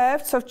bit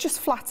curved, so I've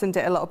just flattened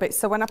it a little bit,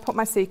 so when I put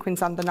my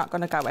sequins on, they're not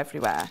going to go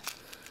everywhere.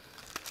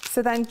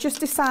 So then just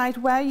decide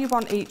where you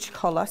want each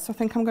colour. So I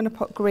think I'm going to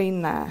put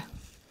green there.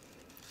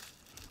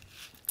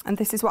 And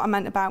this is what I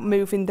meant about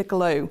moving the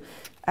glue,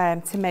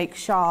 to make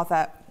sure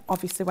that,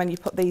 obviously, when you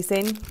put these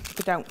in,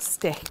 they don't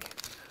stick.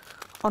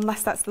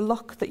 Unless that's the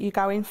look that you're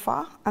going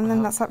for, and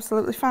then that's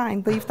absolutely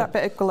fine. Leave that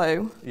bit of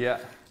glue,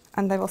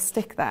 and they will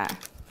stick there.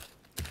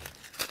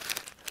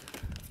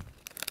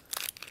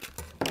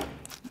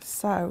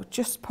 So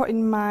just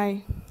putting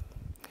my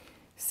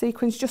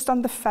sequins just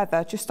on the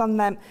feather, just on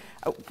them.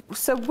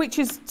 So which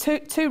is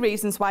two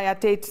reasons why I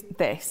did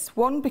this.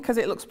 One, because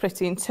it looks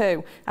pretty, and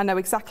 2, I know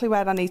exactly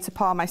where I need to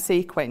pour my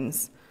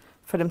sequins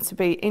for them to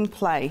be in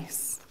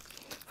place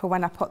for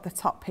when I put the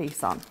top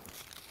piece on.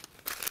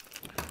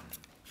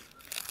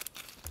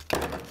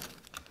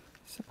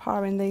 So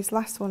pouring these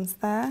last ones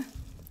there.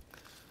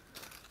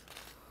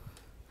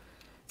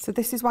 So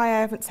this is why I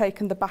haven't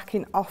taken the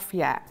backing off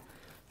yet.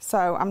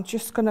 So I'm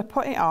just going to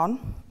put it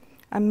on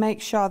and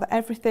make sure that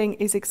everything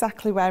is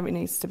exactly where it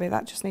needs to be.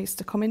 That just needs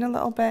to come in a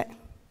little bit.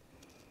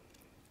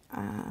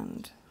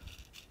 And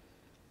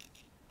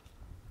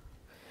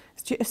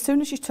as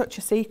soon as you touch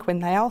a sequin,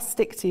 they all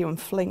stick to you and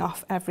fling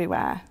off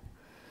everywhere.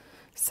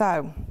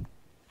 So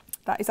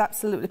that is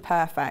absolutely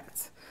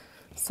perfect.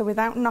 So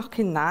without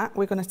knocking that,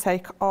 we're going to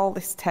take all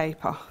this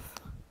tape off.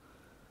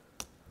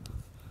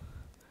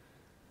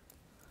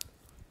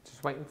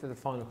 Just waiting for the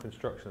final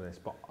construction of this,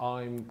 but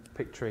I'm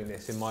picturing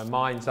this in my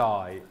mind's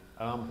eye,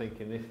 and I'm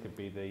thinking this could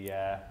be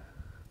the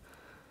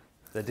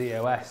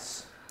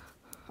DOS.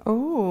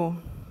 Oh.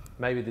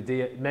 Maybe the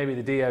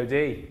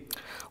DOD.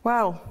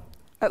 Well,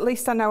 at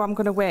least I know I'm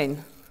going to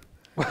win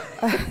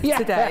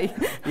today.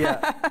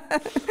 Yeah.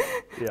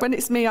 When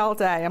it's me all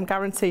day, I'm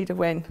guaranteed a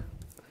win.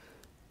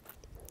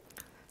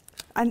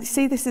 And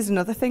see, this is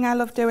another thing I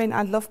love doing.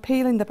 I love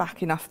peeling the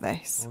backing off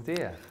this. Oh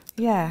dear.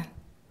 Yeah.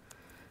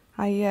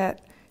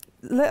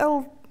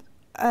 Little,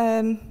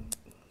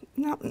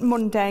 not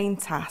mundane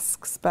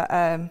tasks, but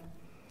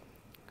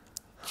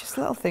just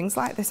little things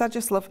like this. I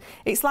just love.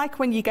 It's like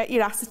when you get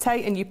your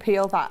acetate and you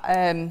peel that.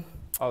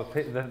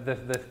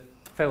 The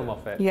film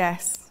off it.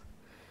 Yes.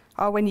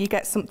 Or when you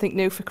get something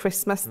new for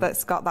Christmas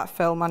that's got that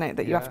film on it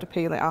that you have to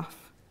peel it off.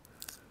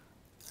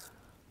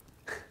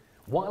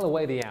 While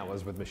away the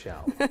hours with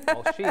Michelle,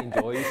 while she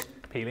enjoys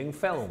peeling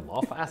film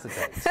off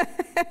acetate,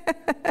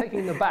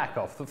 taking the back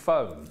off the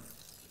foam,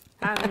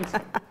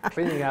 and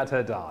cleaning out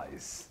her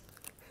dyes.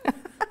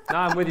 No,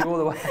 I'm with you all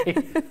the way.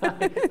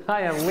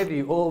 I am with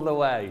you all the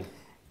way.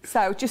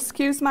 So just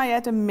excuse my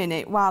head a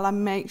minute while I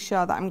make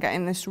sure that I'm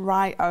getting this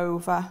right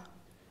over.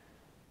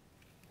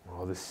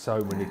 Oh, there's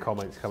so many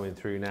comments coming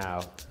through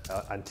now,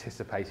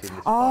 anticipating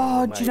this.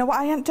 Oh, do you know what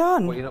I ain't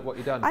done? What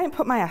you done? I ain't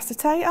put my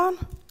acetate on.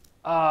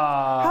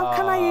 How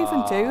can I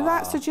even do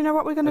that? So do you know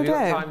what we're going to do?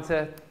 Have you got time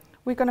to...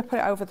 We're going to put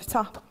it over the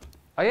top.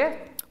 Oh yeah?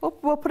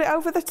 We'll put it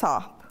over the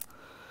top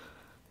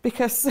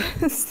because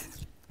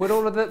will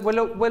all of the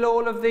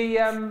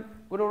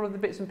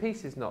bits and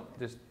pieces not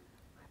just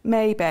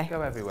maybe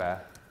go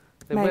everywhere?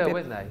 They maybe. will,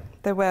 won't they?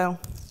 They will.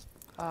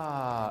 So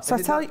I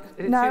tell you,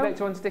 is it no, too late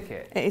to unstick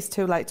it? It is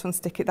too late to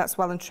unstick it. That's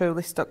well and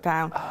truly stuck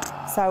down.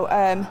 So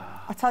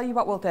I tell you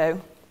what we'll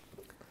do.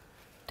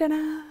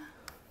 Ta-da!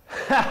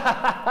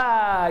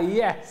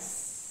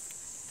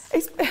 Yes.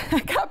 I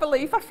can't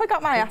believe I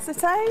forgot my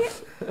acetate.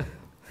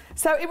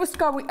 So it was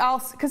going,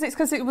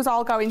 because it was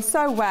all going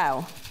so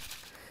well.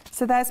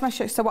 So there's my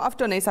shoe. So what I've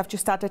done is I've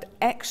just added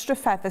extra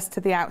feathers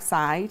to the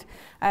outside,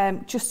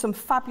 just some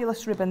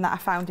fabulous ribbon that I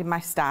found in my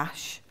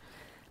stash.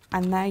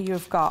 And there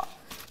you've got.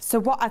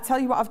 So I'll tell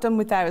you what I've done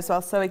with there as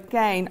well. So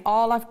again,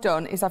 all I've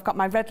done is I've got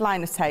my red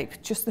liner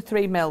tape, just the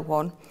 3mm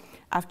one.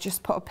 I've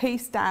just put a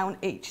piece down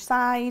each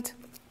side,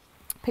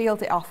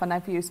 peeled it off, and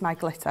I've used my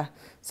glitter.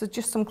 So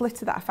just some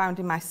glitter that I found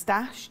in my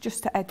stash,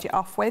 just to edge it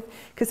off with,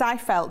 because I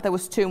felt there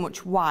was too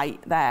much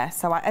white there.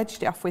 So I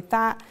edged it off with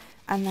that,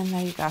 and then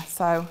there you go.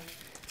 So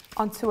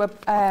onto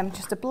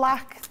just a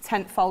black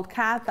tent fold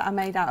card that I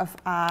made out of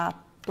our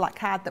black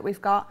card that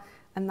we've got,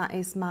 and that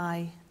is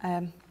my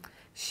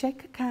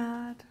shaker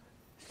card.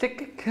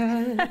 Shaker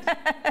card.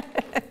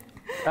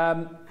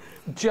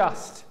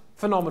 Just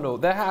phenomenal.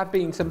 There have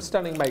been some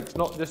stunning makes,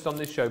 not just on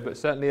this show, but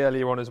certainly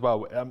earlier on as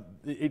well.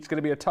 It's going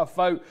to be a tough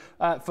vote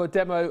for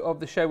demo of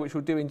the show, which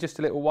we'll do in just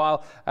a little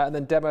while, and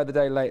then demo of the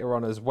day later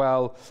on as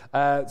well.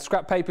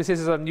 Scrap Paper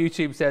Scissors on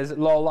YouTube says,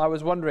 lol, I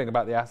was wondering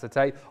about the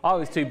acetate. I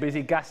was too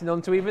busy gassing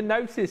on to even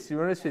notice, to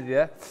be honest with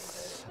you.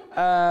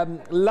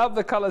 Love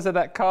the colours of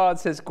that card,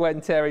 says Gwen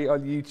Terry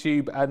on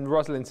YouTube, and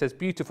Rosalind says,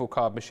 beautiful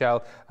card,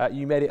 Michelle.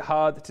 You made it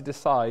hard to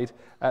decide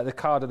the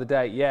card of the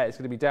day. Yeah, it's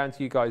going to be down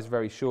to you guys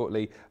very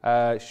shortly.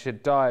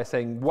 Shadiah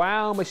saying,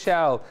 wow,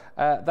 Michelle,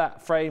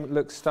 that frame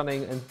looks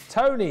stunning. And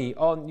Tony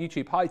on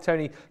YouTube, hi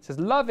Tony, says,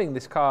 loving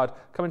this card,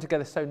 coming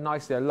together so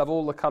nicely. I love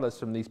all the colours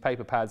from these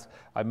paper pads.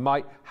 I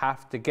might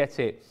have to get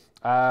it.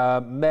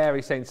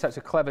 Mary saying, such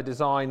a clever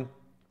design.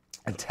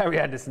 And Terry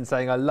Anderson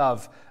saying, I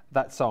love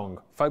that song,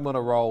 Foam on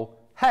a Roll.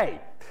 Hey,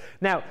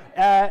 now,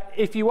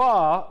 if you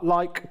are,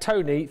 like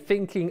Tony,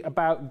 thinking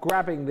about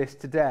grabbing this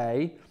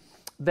today,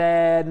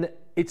 then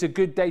it's a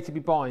good day to be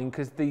buying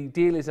because the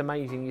deal is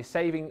amazing. You're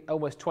saving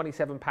almost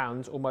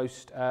 £27,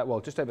 almost, well,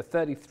 just over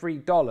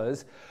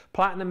 $33.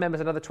 Platinum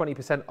members, another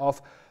 20%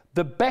 off.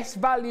 The best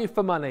value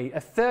for money, a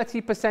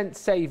 30%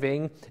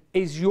 saving,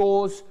 is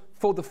yours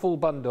for the full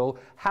bundle.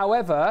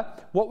 However,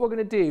 what we're going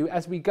to do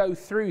as we go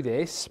through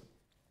this,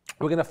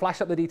 we're going to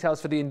flash up the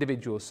details for the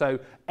individuals. So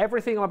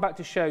everything I'm about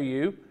to show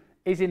you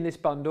is in this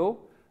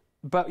bundle,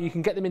 but you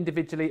can get them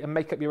individually and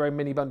make up your own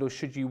mini bundle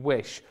should you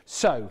wish.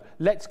 So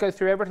let's go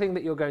through everything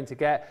that you're going to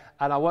get,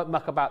 and I won't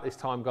muck about this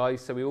time,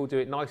 guys, so we all do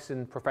it nice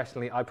and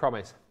professionally, I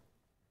promise.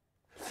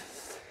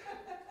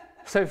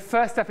 So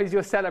first up is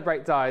your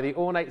Celebrate die, the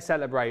Ornate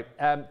Celebrate.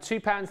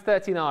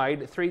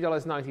 £2.39,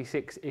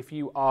 $3.96 if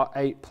you are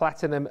a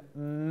Platinum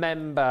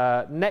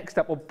member. Next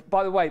up, well,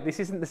 by the way,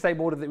 this isn't the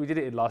same order that we did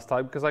it in last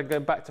time because I'm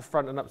going back to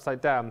front and upside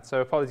down,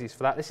 so apologies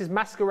for that. This is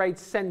Masquerade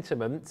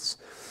Sentiments.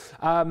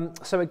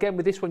 So again,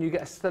 with this one, you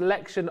get a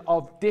selection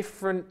of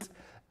different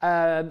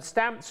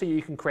stamps, so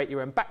you can create your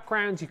own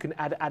backgrounds, you can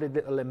add added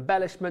little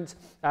embellishments.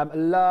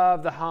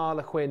 Love the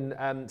Harlequin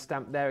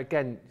stamp there.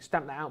 Again,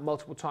 stamp that out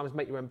multiple times,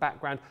 make your own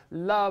background.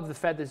 Love the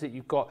feathers that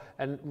you've got,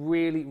 and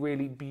really,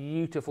 really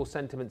beautiful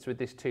sentiments with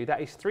this too.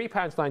 That is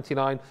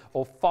 £3.99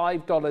 or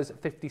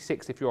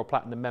 $5.56 if you're a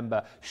Platinum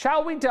member.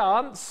 Shall We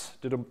Dance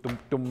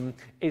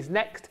is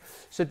next.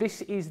 So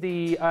this is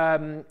the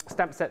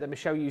stamp set that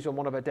Michelle used on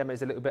one of her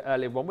demos a little bit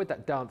earlier on with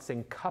that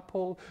dancing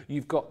couple.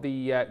 You've got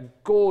the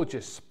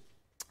gorgeous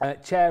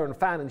chair and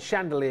fan and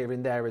chandelier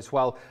in there as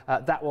well.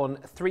 That one,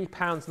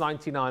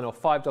 £3.99 or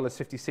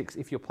 $5.56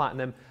 if you're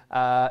Platinum.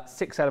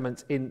 6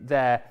 elements in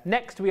there.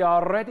 Next, we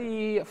are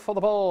ready for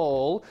the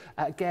ball.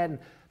 Again,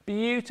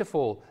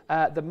 beautiful.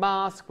 The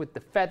mask with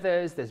the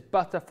feathers, there's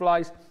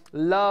butterflies.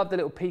 Love the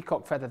little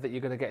peacock feather that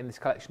you're going to get in this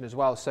collection as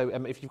well. So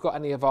if you've got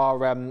any of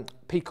our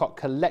peacock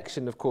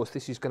collection, of course,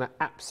 this is going to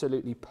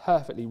absolutely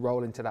perfectly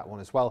roll into that one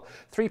as well.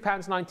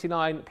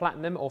 £3.99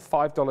 Platinum or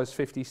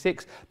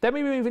 $5.56. Then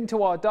we move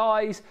into our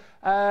dies.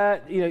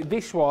 You know,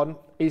 this one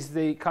is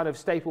the kind of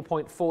staple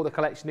point for the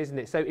collection, isn't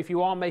it? So if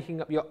you are making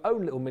up your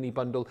own little mini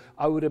bundle,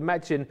 I would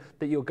imagine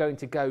that you're going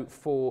to go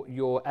for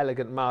your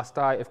elegant mask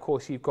die. Of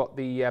course, you've got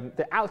the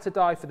outer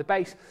die for the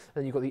base,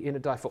 and you've got the inner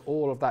die for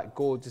all of that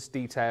gorgeous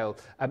detail.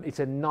 It's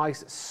a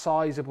nice,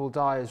 sizable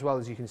die as well,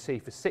 as you can see,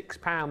 for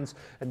 £6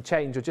 and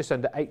change, or just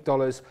under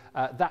 $8.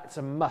 That's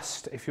a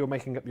must if you're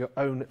making up your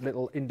own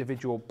little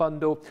individual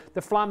bundle.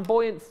 The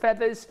flamboyant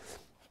feathers.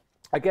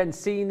 Again,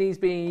 seeing these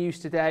being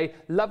used today,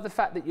 love the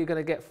fact that you're going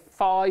to get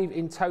 5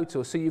 in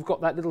total. So you've got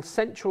that little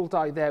central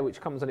die there,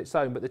 which comes on its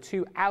own, but the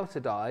 2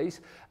 outer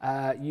dies,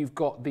 you've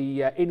got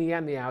the innie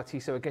and the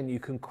outie. So again, you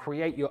can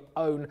create your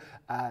own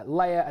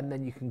layer, and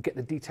then you can get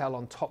the detail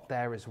on top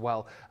there as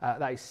well.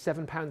 That is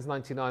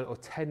 £7.99 or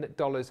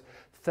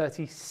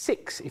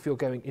 $10.36 if you're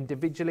going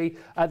individually.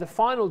 The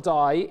final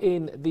die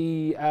in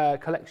the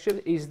collection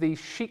is the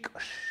Chic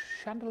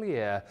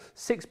Chandelier,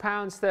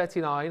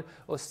 £6.39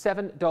 or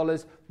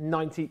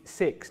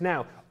 $7.96.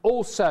 Now,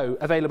 also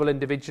available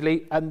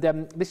individually, and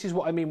this is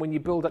what I mean when you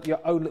build up your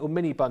own little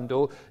mini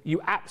bundle, you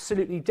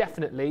absolutely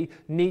definitely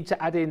need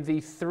to add in the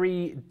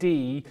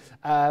 3D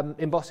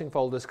embossing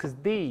folders, because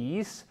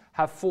these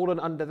have fallen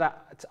under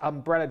that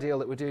umbrella deal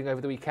that we're doing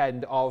over the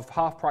weekend of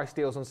half-price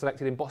deals on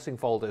selected embossing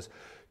folders.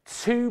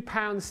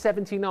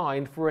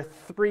 £2.79 for a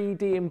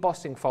 3D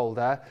embossing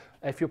folder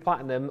if you're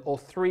platinum, or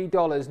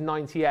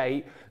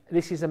 $3.98.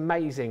 This is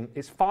amazing.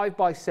 It's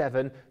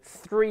 5x7,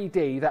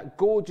 3D, that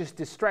gorgeous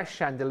distressed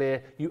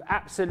chandelier. You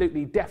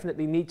absolutely,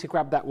 definitely need to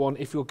grab that one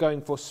if you're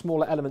going for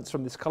smaller elements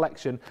from this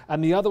collection.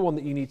 And the other one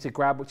that you need to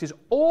grab, which is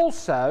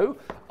also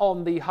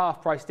on the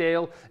half price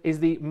deal, is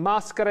the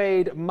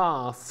Masquerade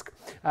mask.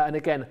 And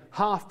again,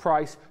 half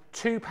price,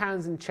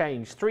 £2 and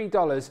change,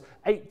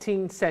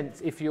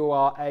 $3.18 if you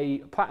are a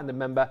platinum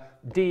member.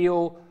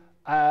 Deal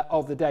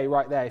of the day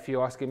right there, if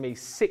you're asking me.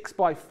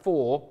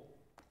 6x4.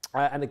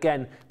 And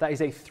again, that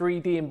is a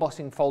 3D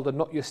embossing folder,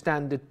 not your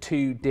standard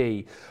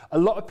 2D. A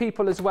lot of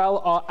people as well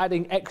are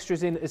adding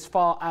extras in as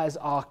far as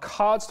our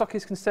cardstock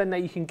is concerned. Now,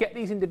 you can get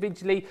these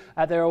individually.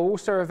 They're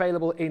also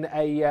available in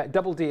a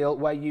double deal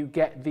where you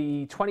get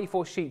the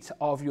 24 sheets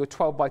of your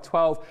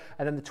 12x12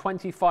 and then the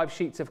 25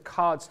 sheets of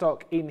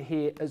cardstock in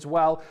here as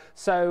well.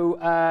 So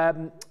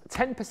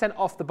 10%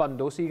 off the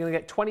bundle. So you're going to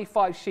get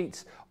 25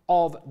 sheets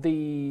of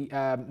the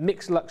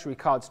mixed luxury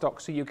cardstock.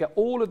 So you get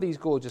all of these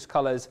gorgeous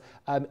colours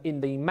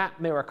in the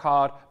matte mirror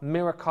card,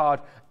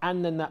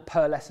 and then that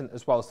pearlescent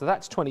as well. So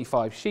that's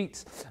 25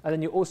 sheets. And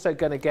then you're also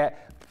going to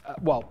get,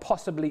 well,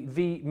 possibly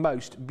the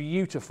most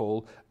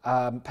beautiful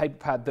paper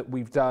pad that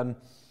we've done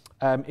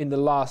in the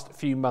last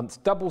few months.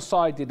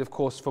 Double-sided, of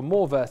course, for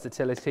more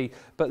versatility,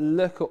 but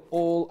look at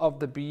all of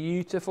the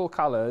beautiful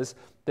colours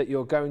that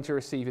you're going to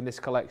receive in this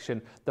collection.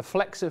 The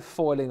flecks of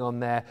foiling on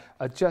there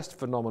are just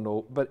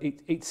phenomenal, but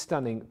it's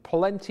stunning.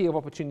 Plenty of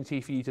opportunity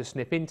for you to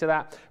snip into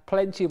that,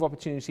 plenty of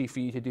opportunity for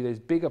you to do those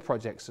bigger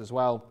projects as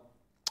well.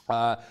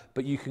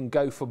 But you can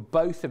go for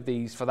both of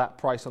these for that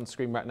price on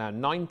screen right now,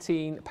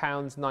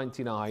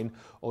 £19.99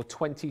 or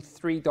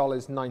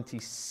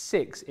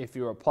 $23.96 if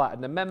you're a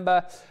platinum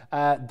member.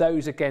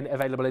 Those again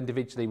available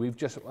individually. We've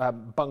just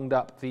bunged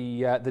up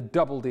the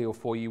double deal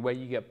for you where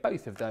you get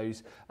both of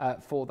those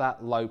for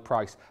that low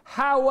price.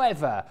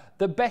 However,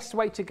 the best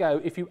way to go,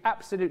 if you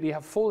absolutely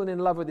have fallen in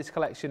love with this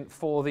collection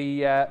for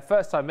the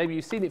first time, maybe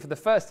you've seen it for the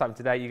first time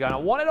today, you're going, I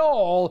want it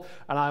all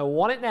and I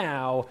want it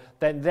now,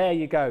 then there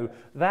you go.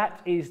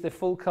 That is the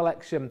full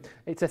collection.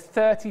 It's a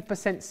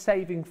 30%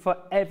 saving for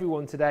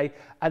everyone today,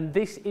 and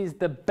this is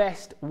the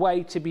best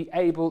way to be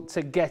able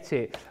to get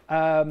it.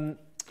 You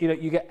know,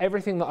 you get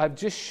everything that I've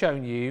just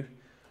shown you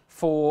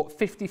for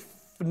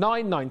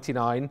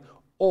 $59.99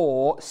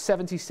 or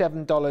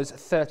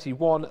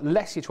 $77.31,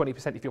 less your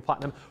 20% if you're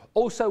platinum.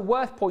 Also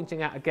worth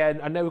pointing out again,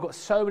 I know we've got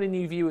so many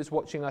new viewers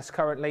watching us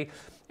currently.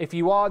 If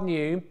you are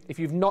new, if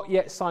you've not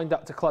yet signed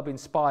up to Club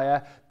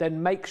Inspire,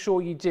 then make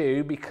sure you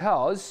do,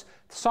 because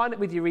to sign up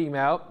with your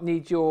email,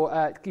 you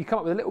come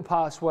up with a little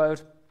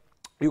password.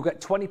 You'll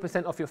get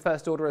 20% off your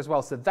first order as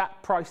well. So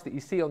that price that you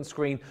see on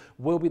screen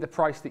will be the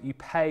price that you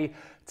pay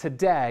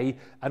today.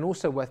 And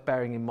also worth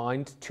bearing in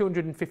mind,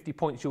 250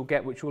 points you'll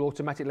get, which will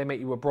automatically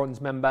make you a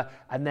bronze member.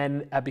 And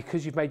then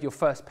because you've made your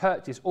first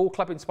purchase, all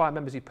Club Inspire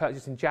members who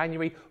purchased in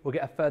January will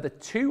get a further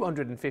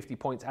 250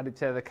 points added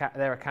to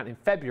their account in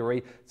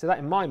February. So that,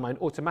 in my mind,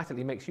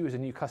 automatically makes you as a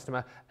new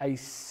customer a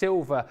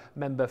silver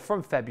member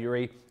from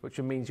February, which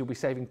means you'll be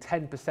saving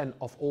 10%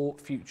 off all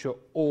future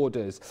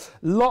orders.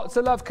 Lots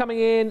of love coming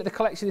in. The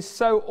collection is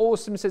so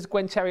awesome, says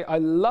Gwen Cherry. I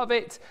love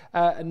it.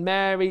 And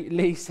Mary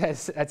Lee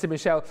says to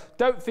Michelle,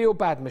 don't feel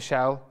bad,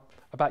 Michelle,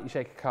 about your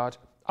shaker card.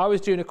 I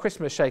was doing a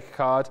Christmas shaker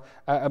card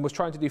and was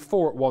trying to do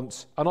 4 at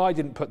once, and I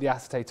didn't put the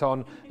acetate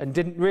on and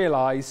didn't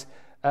realise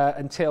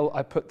until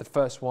I put the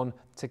first one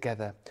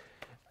together.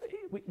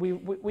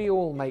 We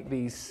all make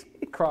these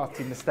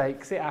crafty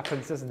mistakes. It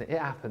happens, doesn't it? It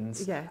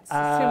happens. Yeah, it's too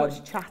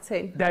much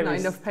chatting, not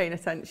enough paying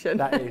attention.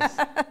 That is.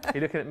 Are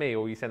you looking at me,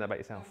 or are you saying that about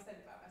yourself? I said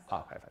it about myself.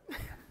 Oh, perfect.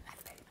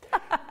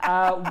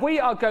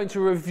 We are going to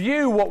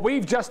review what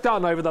we've just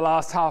done over the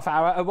last half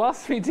hour, and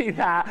whilst we do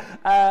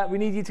that, we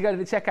need you to go to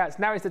the checkouts.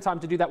 Now is the time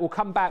to do that. We'll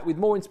come back with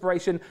more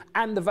inspiration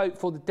and the vote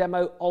for the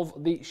demo of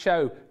the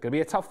show. Going to be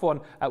a tough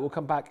one. We'll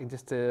come back in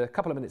just a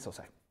couple of minutes or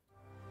so.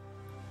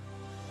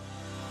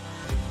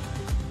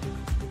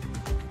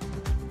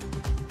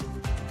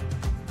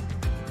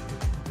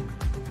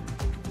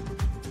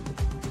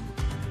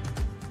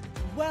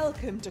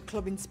 Welcome to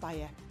Club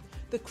Inspire,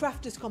 the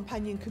crafters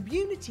companion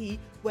community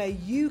where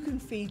you can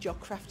feed your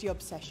crafty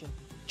obsession.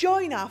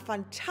 Join our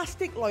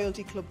fantastic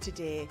loyalty club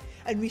today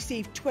and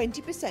receive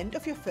 20%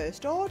 off your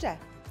first order.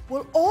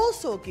 We'll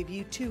also give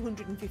you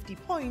 250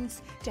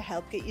 points to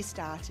help get you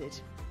started.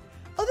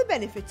 Other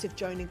benefits of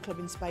joining Club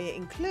Inspire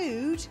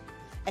include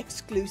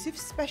exclusive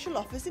special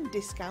offers and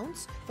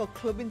discounts for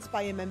Club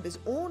Inspire members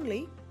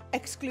only,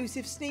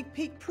 exclusive sneak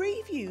peek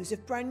previews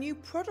of brand new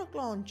product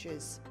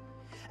launches,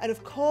 and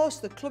of course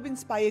the Club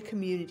Inspire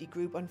community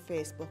group on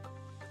Facebook,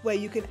 where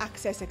you can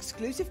access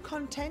exclusive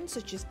content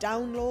such as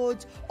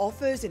downloads,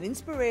 offers and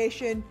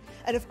inspiration,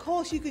 and of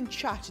course you can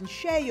chat and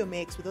share your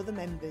makes with other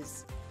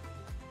members.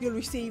 You'll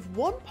receive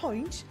 1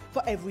 point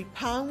for every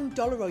 £1,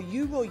 $1 or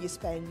euro you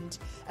spend,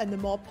 and the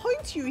more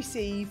points you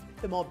receive,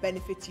 the more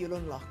benefits you'll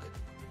unlock.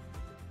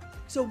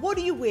 So what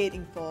are you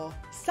waiting for?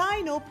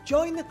 Sign up,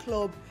 join the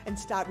club and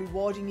start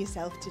rewarding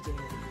yourself today.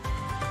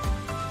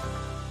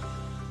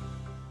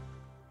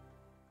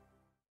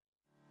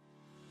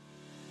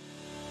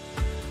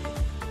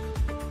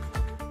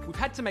 We've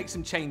had to make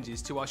some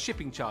changes to our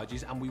shipping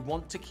charges and we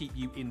want to keep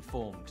you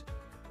informed.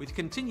 With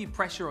continued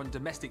pressure on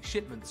domestic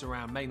shipments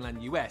around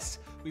mainland US,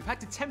 we've had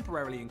to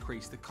temporarily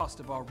increase the cost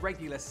of our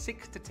regular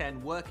 6 to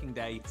 10 working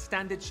day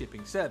standard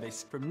shipping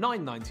service from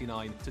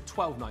 $9.99 to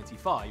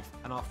 $12.95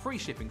 and our free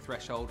shipping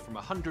threshold from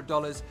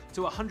 $100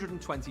 to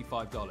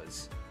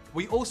 $125.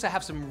 We also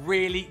have some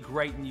really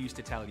great news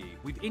to tell you.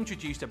 We've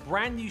introduced a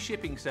brand new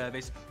shipping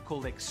service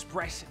called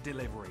Express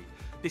Delivery.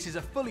 This is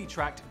a fully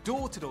tracked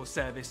door-to-door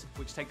service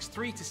which takes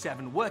 3 to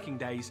 7 working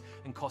days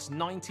and costs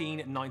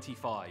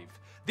 $19.95.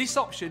 This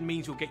option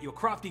means you'll get your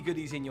crafty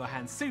goodies in your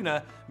hands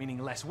sooner, meaning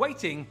less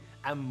waiting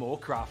and more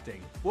crafting.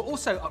 We're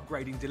also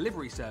upgrading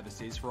delivery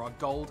services for our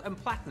Gold and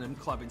Platinum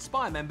Club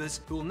Inspire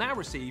members who will now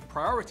receive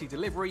priority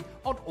delivery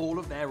on all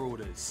of their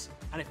orders.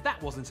 And if that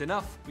wasn't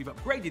enough, we've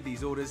upgraded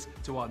these orders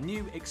to our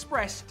new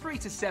Express 3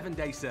 to 7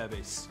 day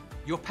service.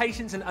 Your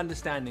patience and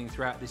understanding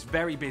throughout this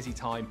very busy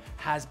time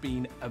has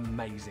been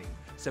amazing.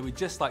 So we'd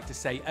just like to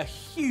say a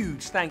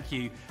huge thank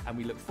you and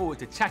we look forward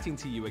to chatting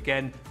to you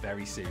again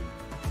very soon.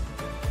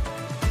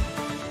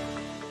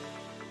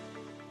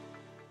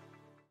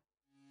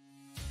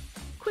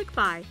 Quick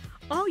Buy,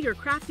 all your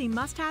crafty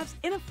must-haves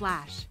in a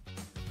flash.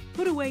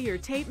 Put away your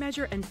tape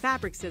measure and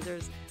fabric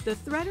scissors. The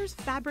Threader's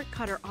fabric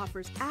cutter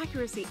offers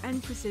accuracy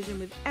and precision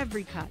with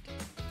every cut.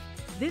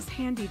 This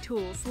handy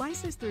tool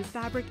slices through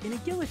fabric in a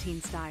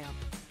guillotine style.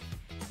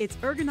 Its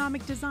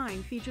ergonomic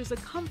design features a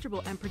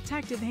comfortable and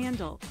protective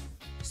handle,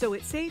 so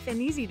it's safe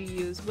and easy to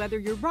use whether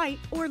you're right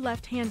or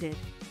left-handed.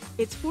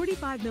 Its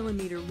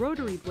 45mm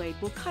rotary blade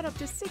will cut up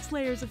to 6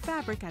 layers of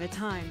fabric at a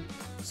time,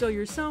 so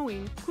your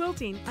sewing,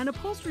 quilting, and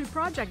upholstery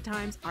project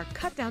times are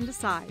cut down to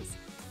size.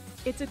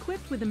 It's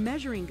equipped with a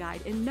measuring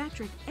guide in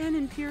metric and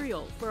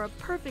imperial for a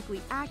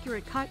perfectly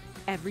accurate cut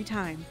every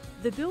time.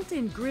 The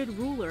built-in grid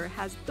ruler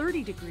has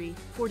 30-degree,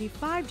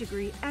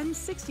 45-degree, and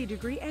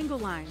 60-degree angle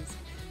lines,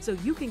 so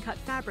you can cut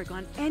fabric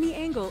on any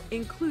angle,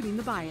 including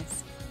the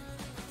bias.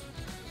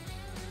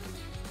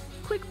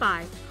 Quick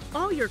Buy,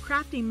 all your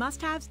crafty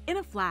must-haves in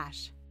a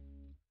flash.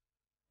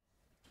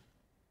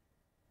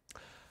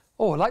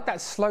 Oh, I like that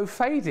slow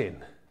fade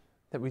in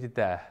that we did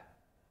there.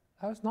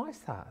 That was nice,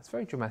 that. It's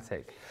very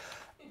dramatic.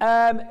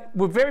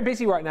 We're very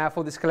busy right now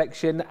for this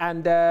collection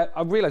and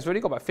I realise we've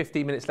only got about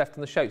 15 minutes left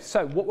on the show.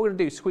 So what we're going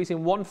to do is squeeze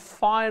in one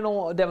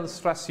final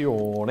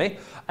demonstrazione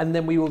and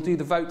then we will do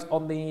the vote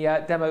on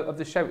the demo of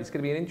the show. It's going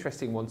to be an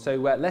interesting one. So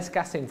less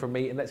gassing from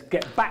me and let's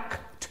get back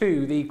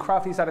to the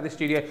crafty side of the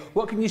studio.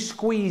 What can you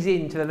squeeze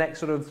into the next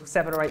sort of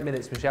 7 or 8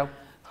 minutes, Michelle?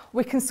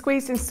 We can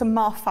squeeze in some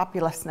more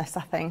fabulousness,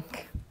 I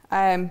think,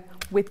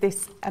 with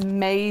this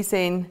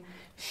amazing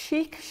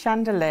chic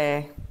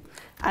chandelier.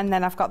 And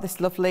then I've got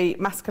this lovely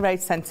Masquerade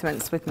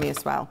Sentiments with me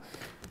as well.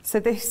 So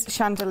this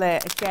chandelier,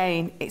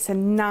 again, it's a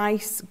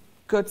nice,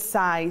 good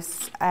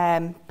size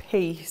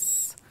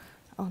piece.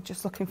 Oh,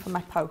 just looking for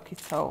my pokey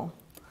tool.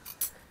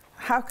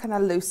 How can I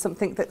lose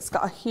something that's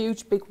got a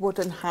huge, big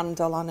wooden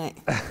handle on it?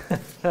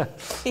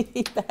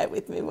 Bear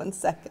with me 1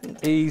 second.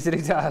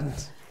 Easily done.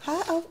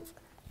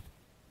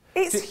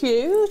 It's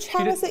huge.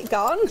 How has it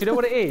gone? Do you know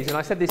what it is? And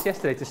I said this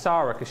yesterday to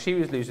Sarah because she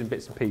was losing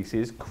bits and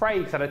pieces.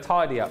 Craig's had a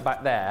tidy up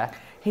back there.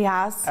 He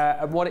has.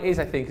 And what it is,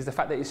 I think, is the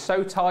fact that it's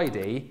so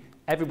tidy,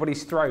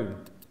 everybody's thrown.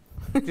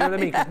 Do you know what I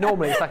mean? Because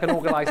normally it's like an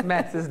organised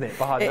mess, isn't it,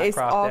 behind that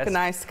craft desk? It is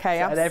organised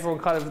chaos. And everyone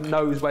kind of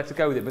knows where to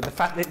go with it. But the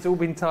fact that it's all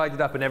been tidied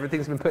up and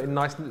everything's been put in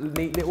nice,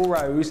 neat little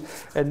rows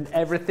and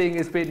everything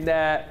has been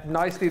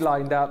nicely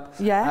lined up,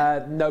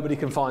 nobody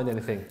can find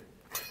anything.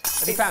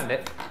 Have you found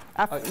it?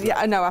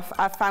 Yeah, no,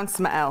 I've found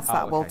something else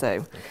that will do.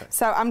 Okay.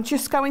 So I'm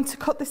just going to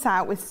cut this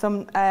out with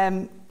some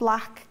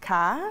black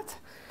card.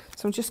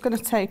 So I'm just going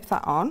to tape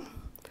that on.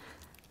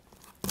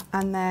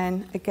 And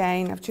then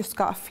again, I've just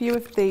got a few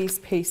of these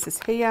pieces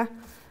here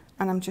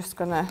and I'm just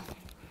going to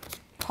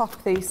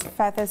pop these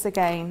feathers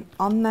again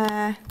on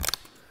there.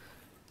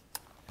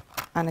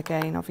 And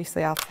again,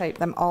 obviously I'll tape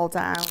them all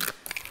down.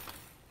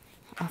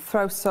 I'll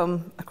throw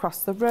some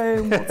across the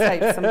room, we'll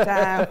tape some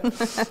down.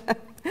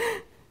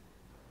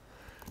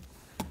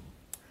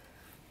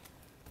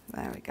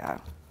 There we go.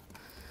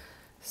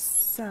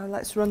 So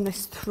let's run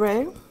this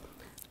through.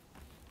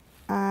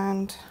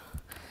 And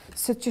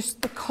so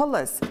just the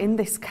colours in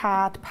this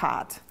card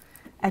pad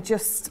are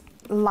just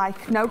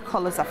like no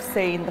colours I've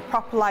seen. The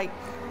proper like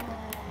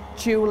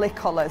jewellery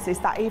colours, is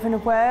that even a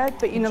word?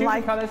 But you know,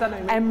 like colours,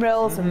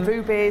 emeralds and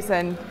rubies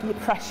and your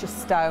precious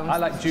stones. I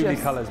like jewellery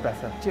colours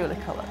better. Jewellery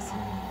colours.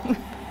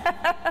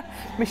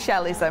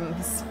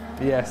 Michelleisms.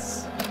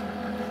 Yes.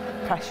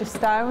 Precious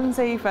stones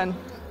even.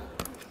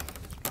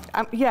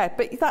 Yeah,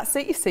 but that's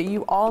it, you see,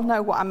 you all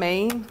know what I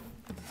mean.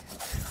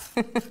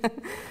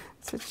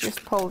 So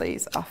just pull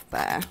these off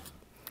there.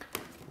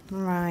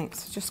 Right,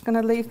 so just going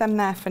to leave them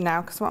there for now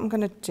because what I'm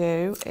going to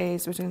do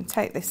is we're going to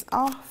take this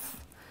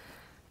off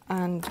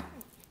and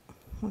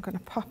I'm going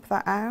to pop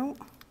that out.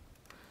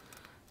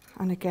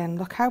 And again,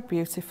 look how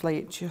beautifully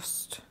it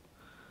just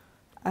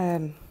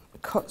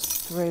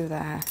cuts through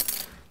there.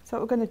 So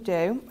what we're going to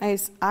do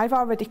is, I've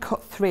already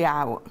cut 3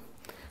 out,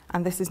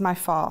 and this is my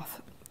 4th.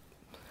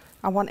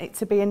 I want it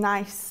to be a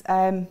nice,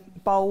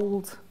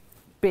 bold,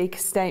 big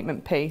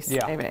statement piece.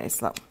 Yeah. Here it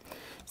is, look.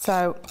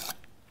 So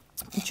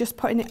I'm just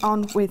putting it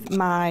on with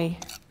my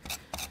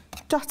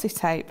dotty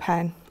tape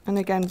pen, and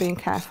again being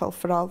careful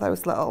for all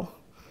those little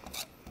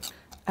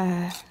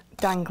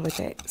dangly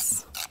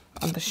bits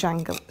on the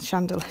chandelier.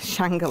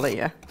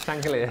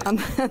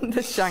 And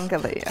the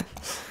chandelier.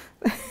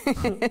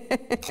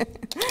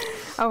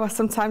 Oh,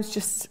 sometimes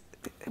just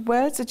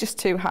words are just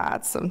too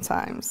hard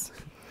sometimes.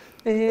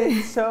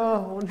 It's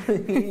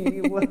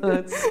only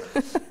words.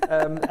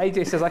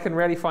 AJ says, I can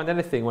rarely find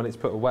anything when it's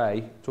put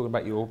away. Talking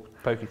about your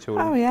pokey tool.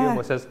 Oh, yeah.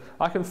 Gilmore says,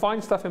 I can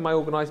find stuff in my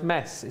organised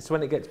mess. It's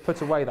when it gets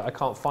put away that I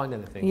can't find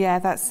anything. Yeah,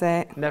 that's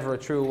it. Never a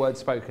truer word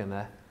spoken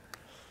there.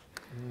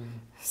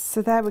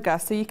 So there we go.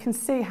 So you can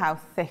see how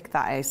thick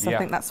that is. So yeah. I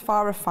think that's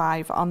 4 or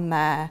 5 on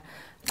there.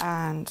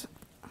 And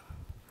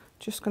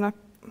just going to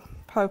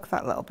poke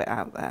that little bit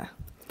out there.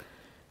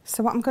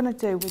 So what I'm going to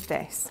do with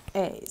this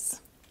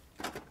is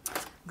I'm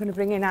going to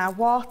bring in our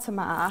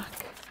watermark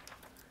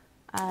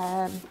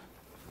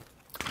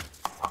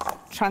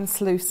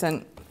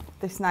translucent,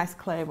 this nice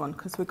clear one,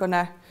 because we're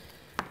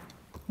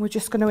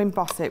just going to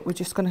emboss it. We're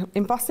just going to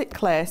emboss it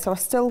clear, so I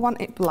still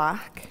want it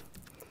black,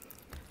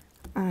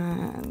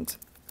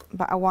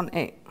 but I want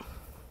it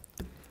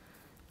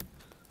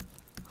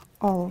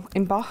all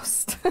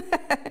embossed.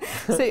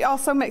 So it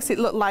also makes it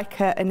look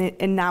like an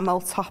enamel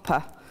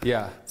topper.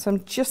 Yeah. So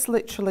I'm just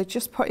literally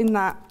just putting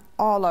that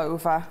all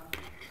over.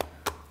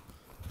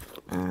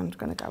 And I'm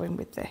going to go in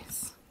with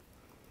this.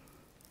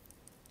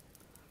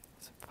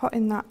 So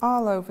putting that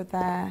all over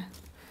there,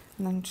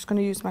 and then I'm just going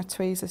to use my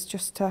tweezers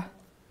just to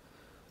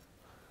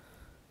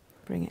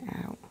bring it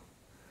out.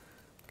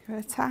 Give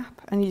it a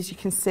tap, and as you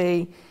can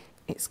see,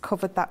 it's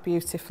covered that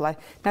beautifully.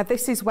 Now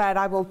this is where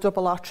I will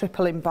double or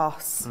triple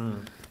emboss.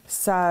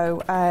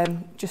 So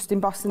just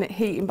embossing it,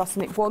 heat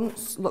embossing it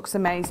once looks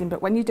amazing,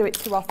 but when you do it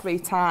 2 or 3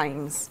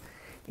 times,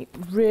 it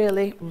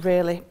really,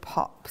 really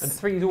pops. And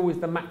 3 is always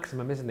the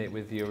maximum, isn't it,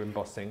 with your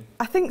embossing?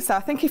 I think so. I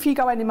think if you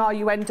go any more,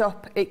 you end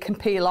up, it can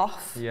peel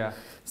off. Yeah.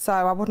 So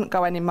I wouldn't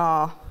go any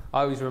more.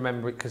 I always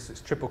remember it because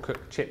it's triple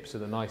cooked chips are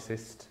the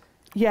nicest.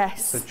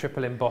 Yes. So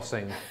triple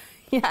embossing.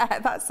 Yeah,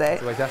 that's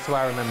it. That's the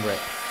way I remember it.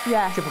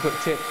 Yeah. Triple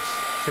cooked chips,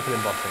 triple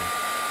embossing.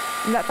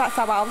 That's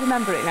how I'll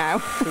remember it now.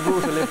 The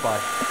rules to live by.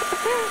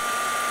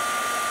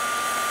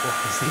 What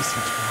is these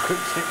triple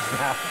cooked chips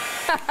now?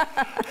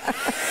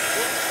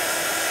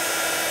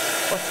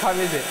 What time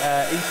is it?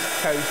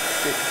 East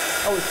Coast.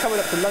 It's coming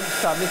up to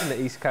lunchtime, isn't it,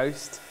 East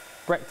Coast?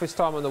 Breakfast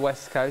time on the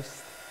West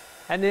Coast.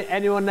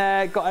 Anyone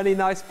got any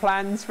nice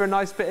plans for a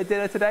nice bit of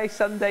dinner today?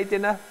 Sunday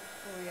dinner?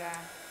 Oh, yeah.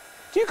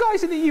 Do you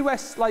guys in the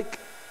US, like,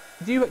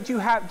 do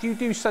you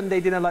do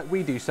Sunday dinner like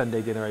we do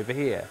Sunday dinner over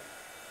here?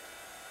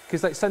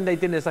 Because like Sunday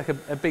dinner is like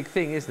a big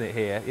thing, isn't it,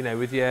 here? You know,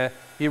 with your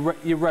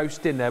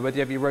roast dinner, whether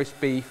you have your roast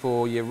beef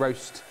or your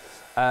roast,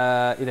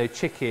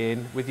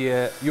 chicken with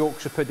your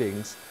Yorkshire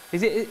puddings.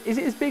 Is it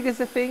as big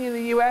as a thing in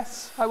the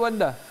US? I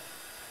wonder.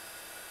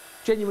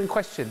 Genuine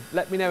question.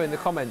 Let me know in the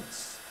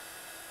comments.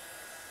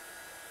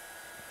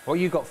 What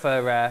you got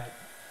for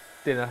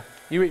dinner?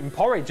 You were eating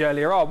porridge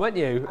earlier on, weren't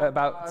you? At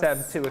about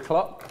 2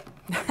 o'clock.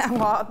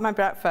 What? My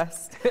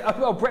breakfast.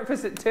 Oh,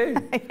 breakfast at 2?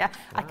 Yeah,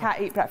 I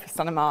can't eat breakfast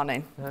on a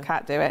morning.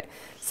 Can't do it.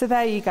 So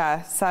there you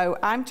go. So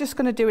I'm just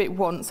going to do it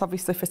once,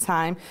 obviously for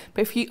time.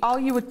 But if all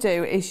you would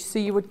do is, so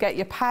you would get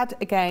your pad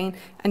again,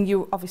 and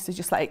you obviously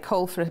just let it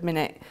cool for a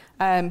minute.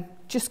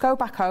 Just go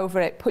back over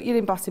it, put your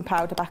embossing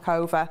powder back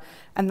over,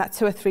 and that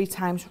 2 or 3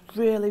 times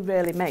really,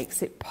 really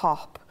makes it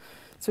pop.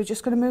 So we're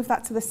just going to move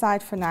that to the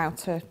side for now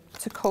to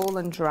cool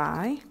and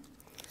dry.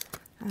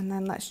 And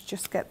then let's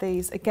just get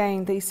these,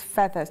 again, these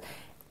feathers.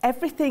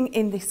 Everything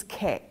in this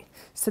kit,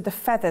 so the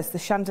feathers, the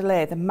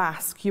chandelier, the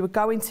mask, you are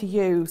going to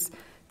use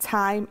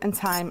time and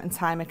time and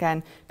time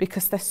again,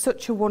 because they're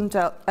such a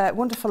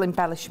wonderful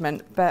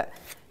embellishment, but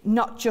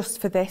not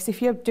just for this.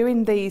 If you're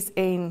doing these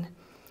in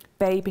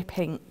baby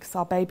pinks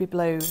or baby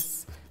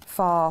blues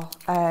for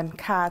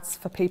cards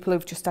for people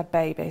who've just had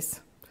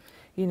babies,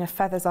 you know,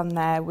 feathers on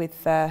there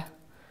with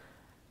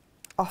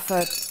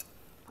offered,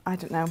 I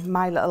don't know,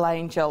 my little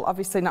angel.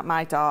 Obviously not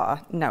my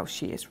daughter. No,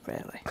 she is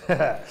really.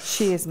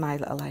 She is my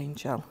little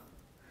angel.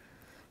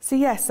 So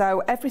yeah, so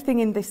everything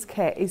in this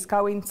kit is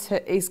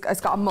has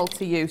got a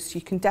multi-use.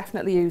 You can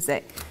definitely use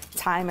it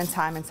time and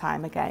time and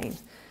time again.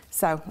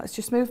 So let's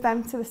just move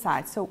them to the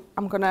side. So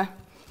I'm gonna,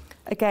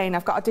 again,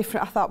 I've got a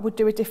different, I thought we'd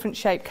do a different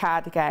shape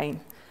card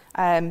again,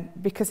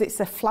 because it's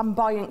a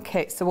flamboyant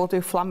kit, so we'll do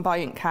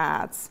flamboyant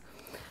cards.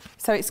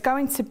 So it's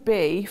going to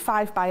be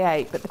 5 by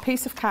 8, but the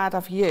piece of card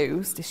I've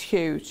used is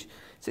huge.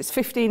 So it's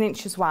 15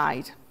 inches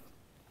wide.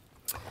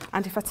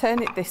 And if I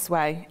turn it this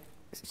way,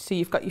 so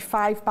you've got your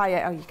 5 by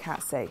 8, oh, you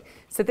can't see.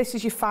 So this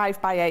is your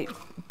 5 by 8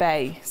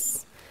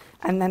 base.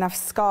 And then I've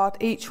scored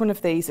each one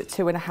of these at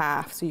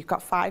 2.5. So you've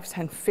got 5,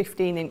 10,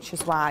 15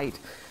 inches wide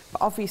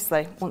But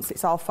obviously, once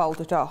it's all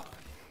folded up,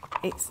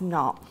 it's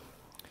not.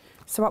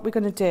 So what we're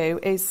going to do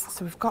is,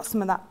 so we've got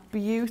some of that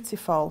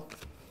beautiful,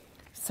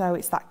 so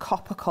it's that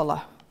copper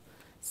colour.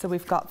 So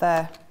we've got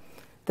the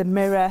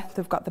mirror,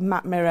 we've got the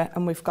matte mirror,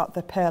 and we've got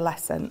the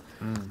pearlescent.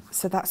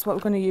 So that's what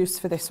we're going to use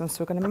for this one.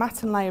 So we're going to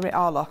matte and layer it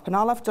all up. And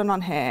all I've done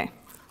on here,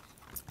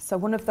 so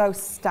one of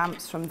those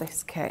stamps from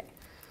this kit,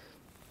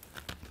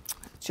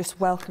 just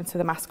welcome to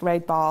the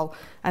Masquerade Ball.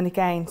 And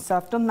again, so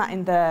I've done that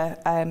in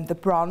the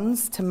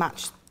bronze to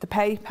match the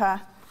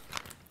paper,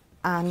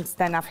 and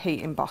then I've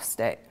heat embossed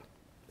it.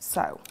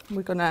 So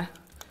we're going to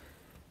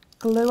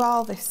glue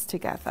all this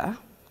together,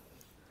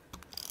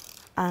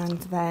 and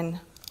then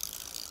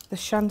the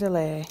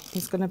chandelier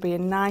is going to be a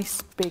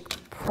nice big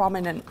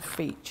prominent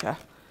feature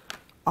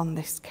on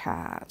this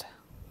card.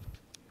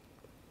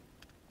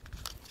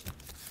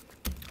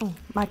 Oh,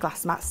 my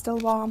glass mat's still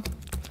warm.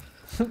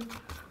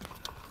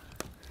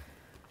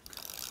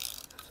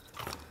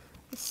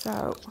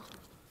 So.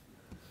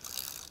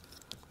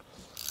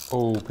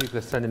 Oh, people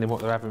are sending in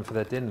what they're having for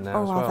their dinner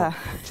now as well.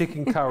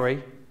 Chicken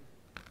curry,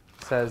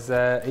 says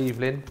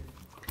Evelyn.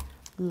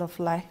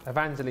 Lovely.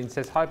 Evangeline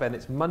says, hi Ben,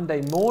 it's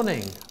Monday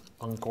morning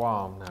on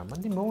Guam now.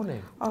 Monday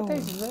morning. What day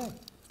is it today?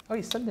 Oh,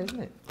 it's Sunday, isn't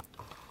it?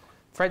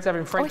 Fred's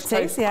having French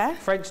toast. Yeah.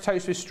 French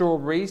toast with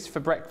strawberries for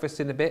breakfast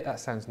in a bit. That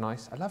sounds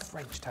nice. I love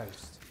French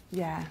toast.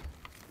 Yeah.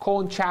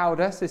 Corn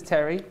chowder, says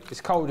Terry.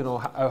 It's cold in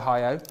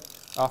Ohio.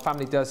 Our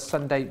family does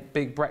Sunday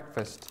big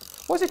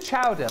breakfast. What's a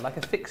chowder? Like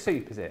a thick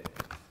soup, is it?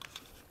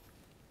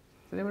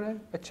 Does anyone know?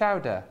 A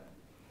chowder?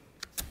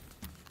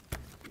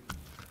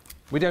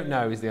 We don't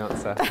know is the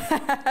answer.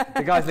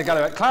 The guys in the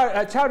gallery,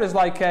 chowder's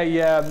like a,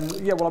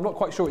 yeah, well, I'm not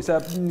quite sure.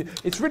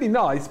 It's really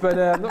nice, but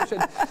I'm not sure.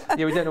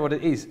 Yeah, we don't know what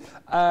it is.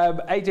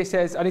 AJ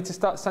says, I need to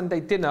start Sunday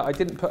dinner. I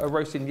didn't put a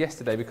roast in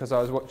yesterday because I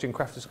was watching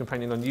Crafter's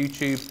Companion on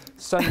YouTube.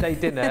 Sunday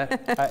dinner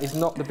is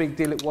not the big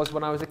deal it was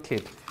when I was a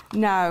kid.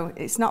 No,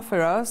 it's not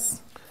for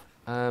us.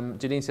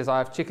 Janine says, I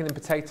have chicken and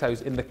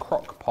potatoes in the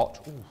crock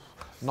pot. Ooh,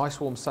 nice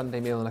warm Sunday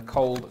meal on a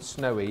cold,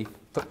 snowy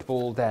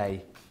football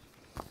day.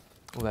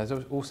 Oh, those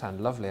all sound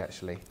lovely,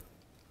 actually.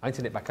 I need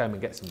to nip back home and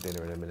get some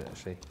dinner in a minute,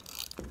 actually.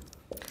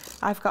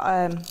 I've got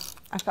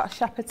a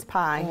shepherd's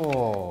pie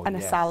and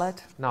a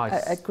salad.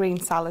 Nice. A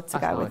green salad to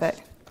go with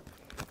it.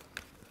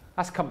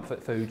 That's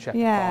comfort food,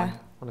 shepherd's pie,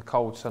 on a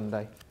cold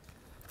Sunday.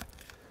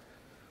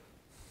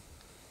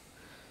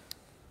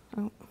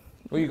 Oh.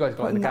 What you guys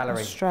got in the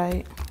gallery?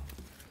 Straight.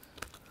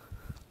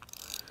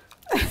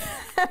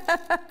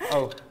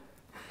 Oh.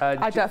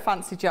 I don't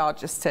fancy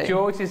George's tea.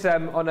 George is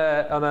on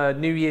a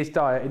New Year's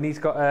diet, and he's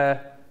got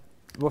a.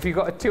 Well, if you've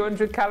got a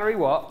 200-calorie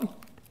what?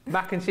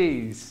 Mac and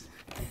cheese.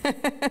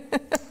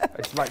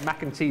 It's like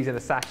mac and cheese in a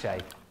sachet.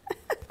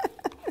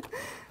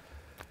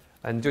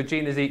 And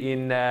Georgina's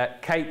eating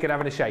cake and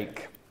having a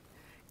shake.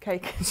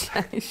 Cake and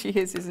shake. She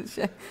is, isn't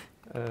she?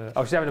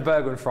 Oh, she's having a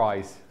burger and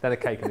fries, then a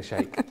cake and a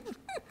shake.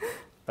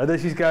 And then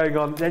she's going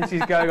on. Then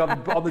she's going on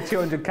the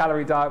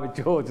 200-calorie diet with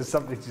George, or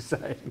something she's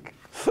saying.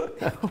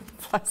 Oh,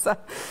 bless her.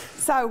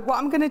 So what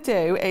I'm going to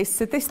do is,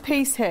 so this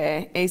piece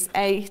here is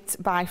 8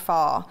 by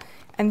 4,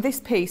 and this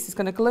piece is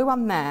going to glue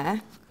on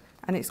there,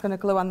 and it's going to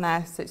glue on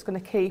there, so it's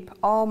going to keep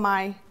all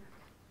my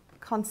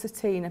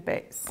concertina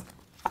bits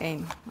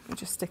in. Let me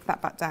just stick that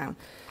back down.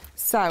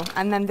 So,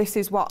 and then this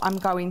is what I'm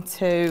going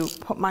to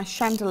put my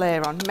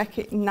chandelier on, make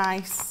it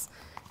nice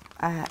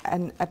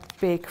and a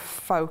big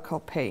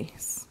focal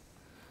piece.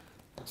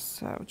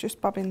 So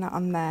just bobbing that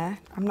on there.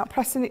 I'm not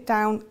pressing it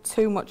down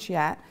too much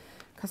yet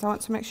because I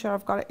want to make sure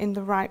I've got it in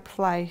the right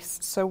place.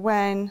 So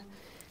when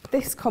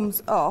this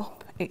comes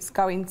up, it's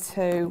going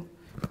to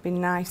be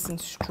nice and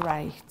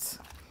straight.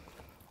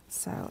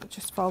 So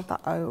just fold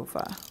that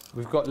over.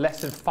 We've got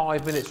less than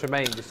 5 minutes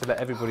remaining, just to let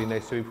everybody know,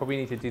 so we probably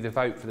need to do the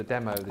vote for the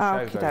demo of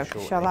the show very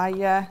shortly. Shall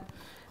I,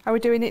 are we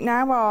doing it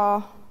now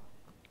or?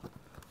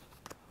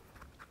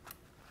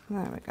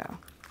 There we go.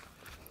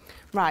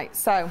 Right,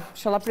 so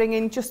shall I bring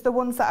in just the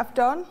ones that I've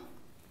done?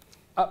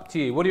 Up to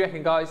you. What do you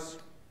reckon, guys?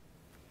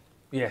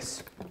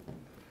 Yes.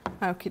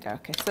 Okie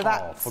dokie. So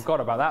that's... Oh, forgot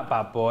about that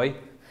bad boy.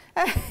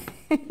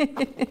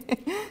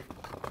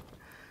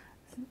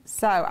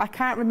 So I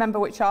can't remember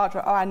which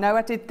order. Oh, I know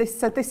I did this.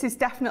 So this is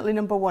definitely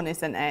number 1,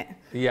 isn't it?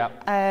 Yeah.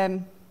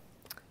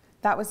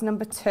 That was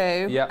number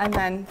 2. Yeah. And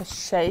then the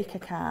shaker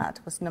card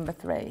was number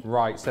 3.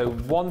 Right. So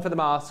 1 for the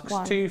masks,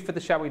 2 for the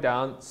shall we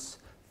dance,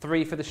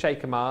 3 for the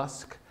shaker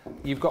mask.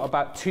 You've got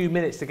about 2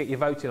 minutes to get your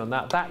vote in on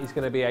that. That is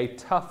going to be a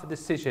tough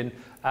decision.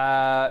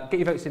 Get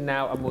your votes in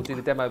now, and we'll do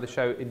the demo of the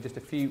show in just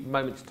a few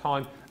moments'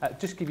 time.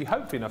 Just give you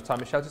hopefully enough time,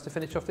 Michelle, just to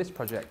finish off this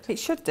project. It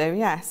should do,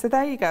 yeah. So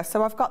there you go.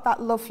 So I've got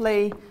that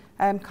lovely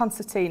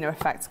concertina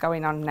effect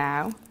going on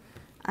now.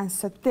 And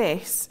so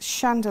this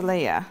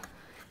chandelier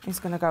is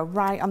going to go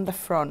right on the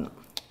front.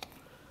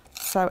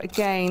 So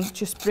again,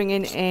 just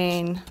bringing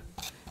in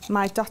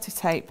my dotted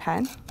tape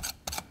pen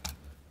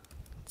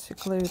to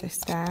glue this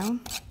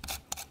down.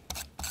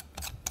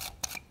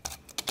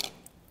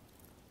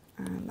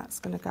 And that's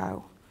going to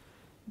go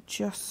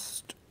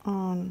just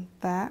on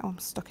there. Oh, I'm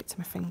stuck it to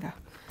my finger.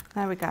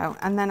 There we go.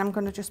 And then I'm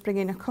going to just bring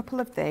in a couple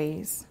of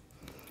these.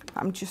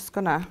 I'm just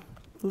going to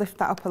lift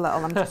that up a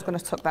little. I'm just going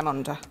to tuck them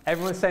under.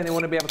 Everyone's saying they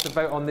want to be able to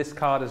vote on this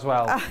card as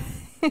well.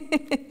 You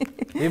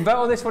can vote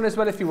on this one as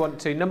well if you want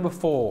to, number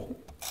 4.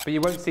 But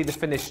you won't see the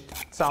finished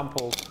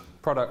sample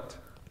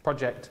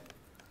project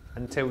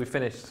until we've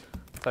finished.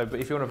 So, but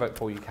if you want to vote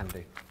for, you can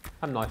do.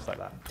 I'm nice like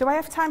that. Do I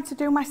have time to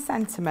do my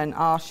sentiment,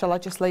 or shall I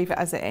just leave it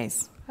as it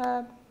is?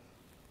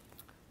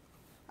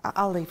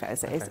 I'll leave it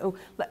as it is. Oh,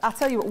 I'll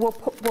tell you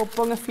what, we'll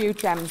bung a few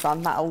gems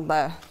on. That'll.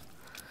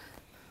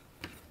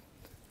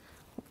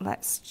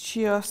 Let's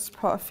just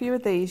put a few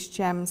of these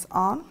gems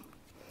on,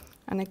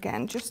 and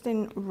again, just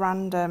in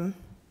random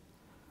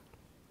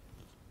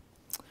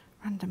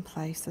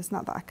places.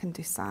 Not that I can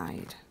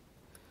decide.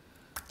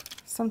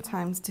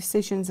 Sometimes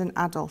decisions in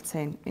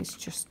adulting is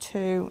just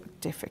too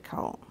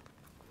difficult.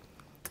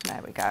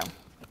 There we go.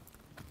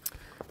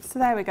 So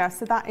there we go.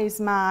 So that is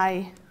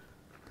my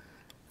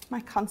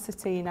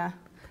concertina,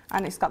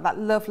 and it's got that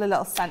lovely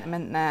little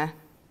sentiment there.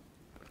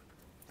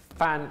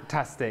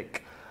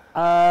 Fantastic.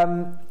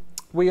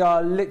 We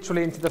are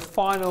literally into the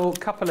final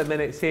couple of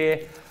minutes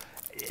here.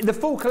 The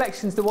full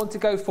collections to want to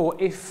go for,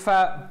 if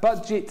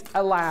budget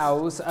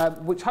allows,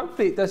 which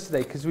hopefully it does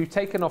today, because we've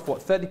taken off,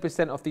 what,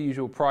 30% off the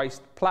usual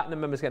price.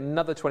 Platinum members get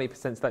another 20%,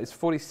 so that is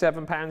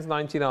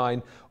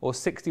 £47.99 or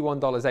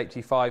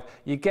 $61.85.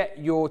 You get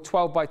your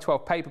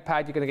 12x12 paper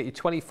pad. You're going to get your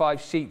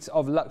 25 sheets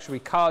of luxury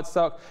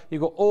cardstock.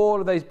 You've got all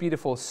of those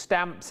beautiful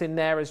stamps in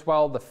there as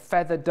well, the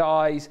feather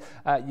dies.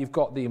 You've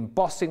got the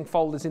embossing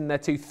folders in there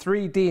too,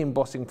 3D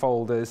embossing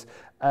folders.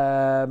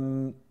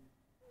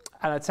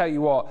 And I tell you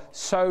what,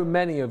 so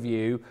many of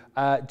you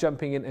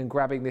jumping in and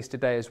grabbing this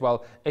today as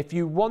well. If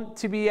you want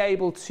to be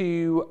able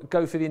to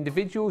go for the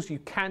individuals, you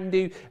can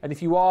do. And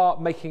if you are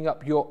making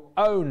up your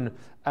own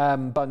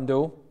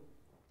bundle,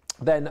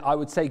 then I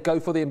would say go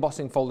for the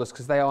embossing folders,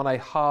 because they are on a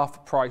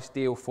half price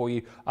deal for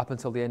you up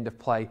until the end of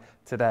play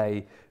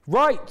today.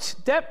 Right,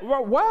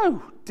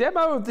 whoa,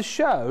 demo of the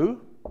show.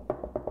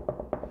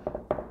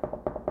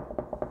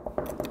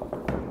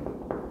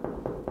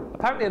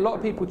 Apparently a lot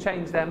of people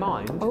changed their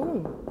mind.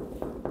 Oh.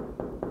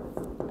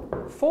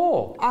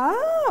 4.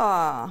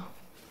 Ah.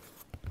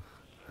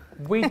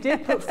 We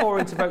did put 4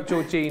 in to vote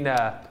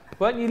Georgina.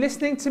 Weren't you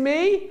listening to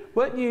me?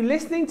 Weren't you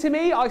listening to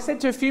me? I said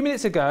to her a few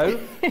minutes ago.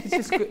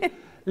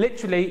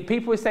 Literally,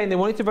 people were saying they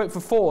wanted to vote for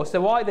 4.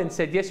 So I then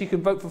said, yes, you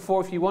can vote for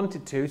 4 if you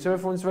wanted to. So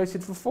everyone's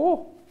voted for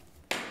 4.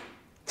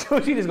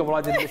 Georgina's gone, well,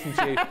 I didn't listen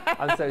to you.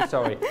 I'm so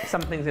sorry.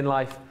 Some things in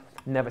life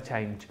never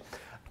change.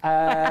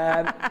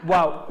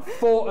 Well,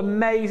 4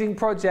 amazing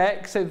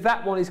projects. So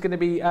that one is going to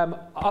be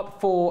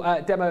up for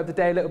demo of the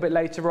day a little bit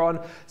later on.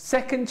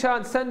 Second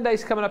Chance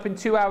Sunday's coming up in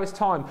 2 hours'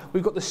 time.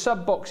 We've got the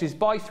sub boxes,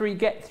 buy 3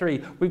 get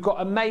 3. We've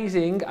got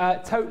amazing,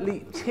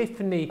 totally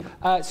Tiffany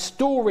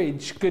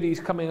storage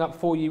goodies coming up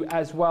for you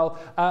as well.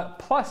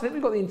 Plus, I think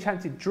we've got the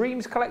Enchanted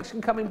Dreams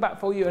collection coming back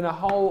for you, and a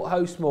whole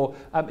host more.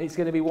 It's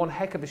going to be one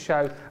heck of a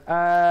show.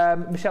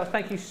 Michelle,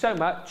 thank you so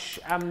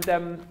much, and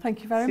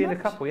thank you very much. See you in a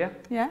couple, yeah?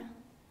 Yeah.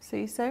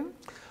 See you soon.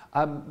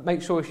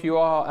 Make sure if you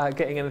are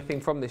getting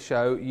anything from this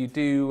show, you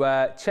do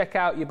check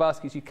out your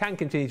baskets. You can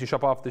continue to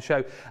shop after the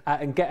show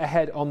and get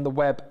ahead on the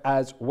web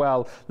as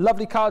well.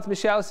 Lovely cards,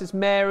 Michelle, says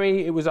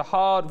Mary. It was a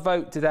hard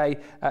vote today.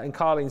 And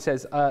Carleen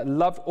says,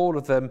 loved all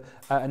of them.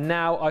 And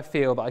now I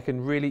feel that I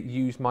can really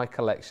use my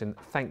collection.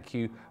 Thank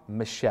you,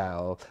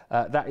 Michelle.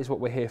 That is what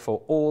we're here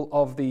for, all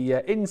of the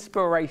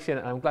inspiration,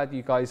 and I'm glad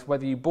you guys,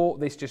 whether you bought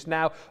this just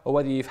now or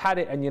whether you've had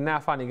it and you're now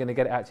finally going to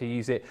get it out to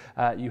use it,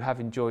 you have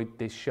enjoyed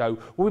this show.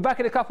 We'll be back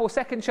in a couple.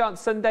 Second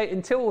Chance Sunday.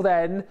 Until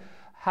then,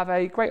 have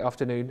a great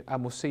afternoon,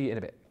 and we'll see you in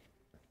a bit.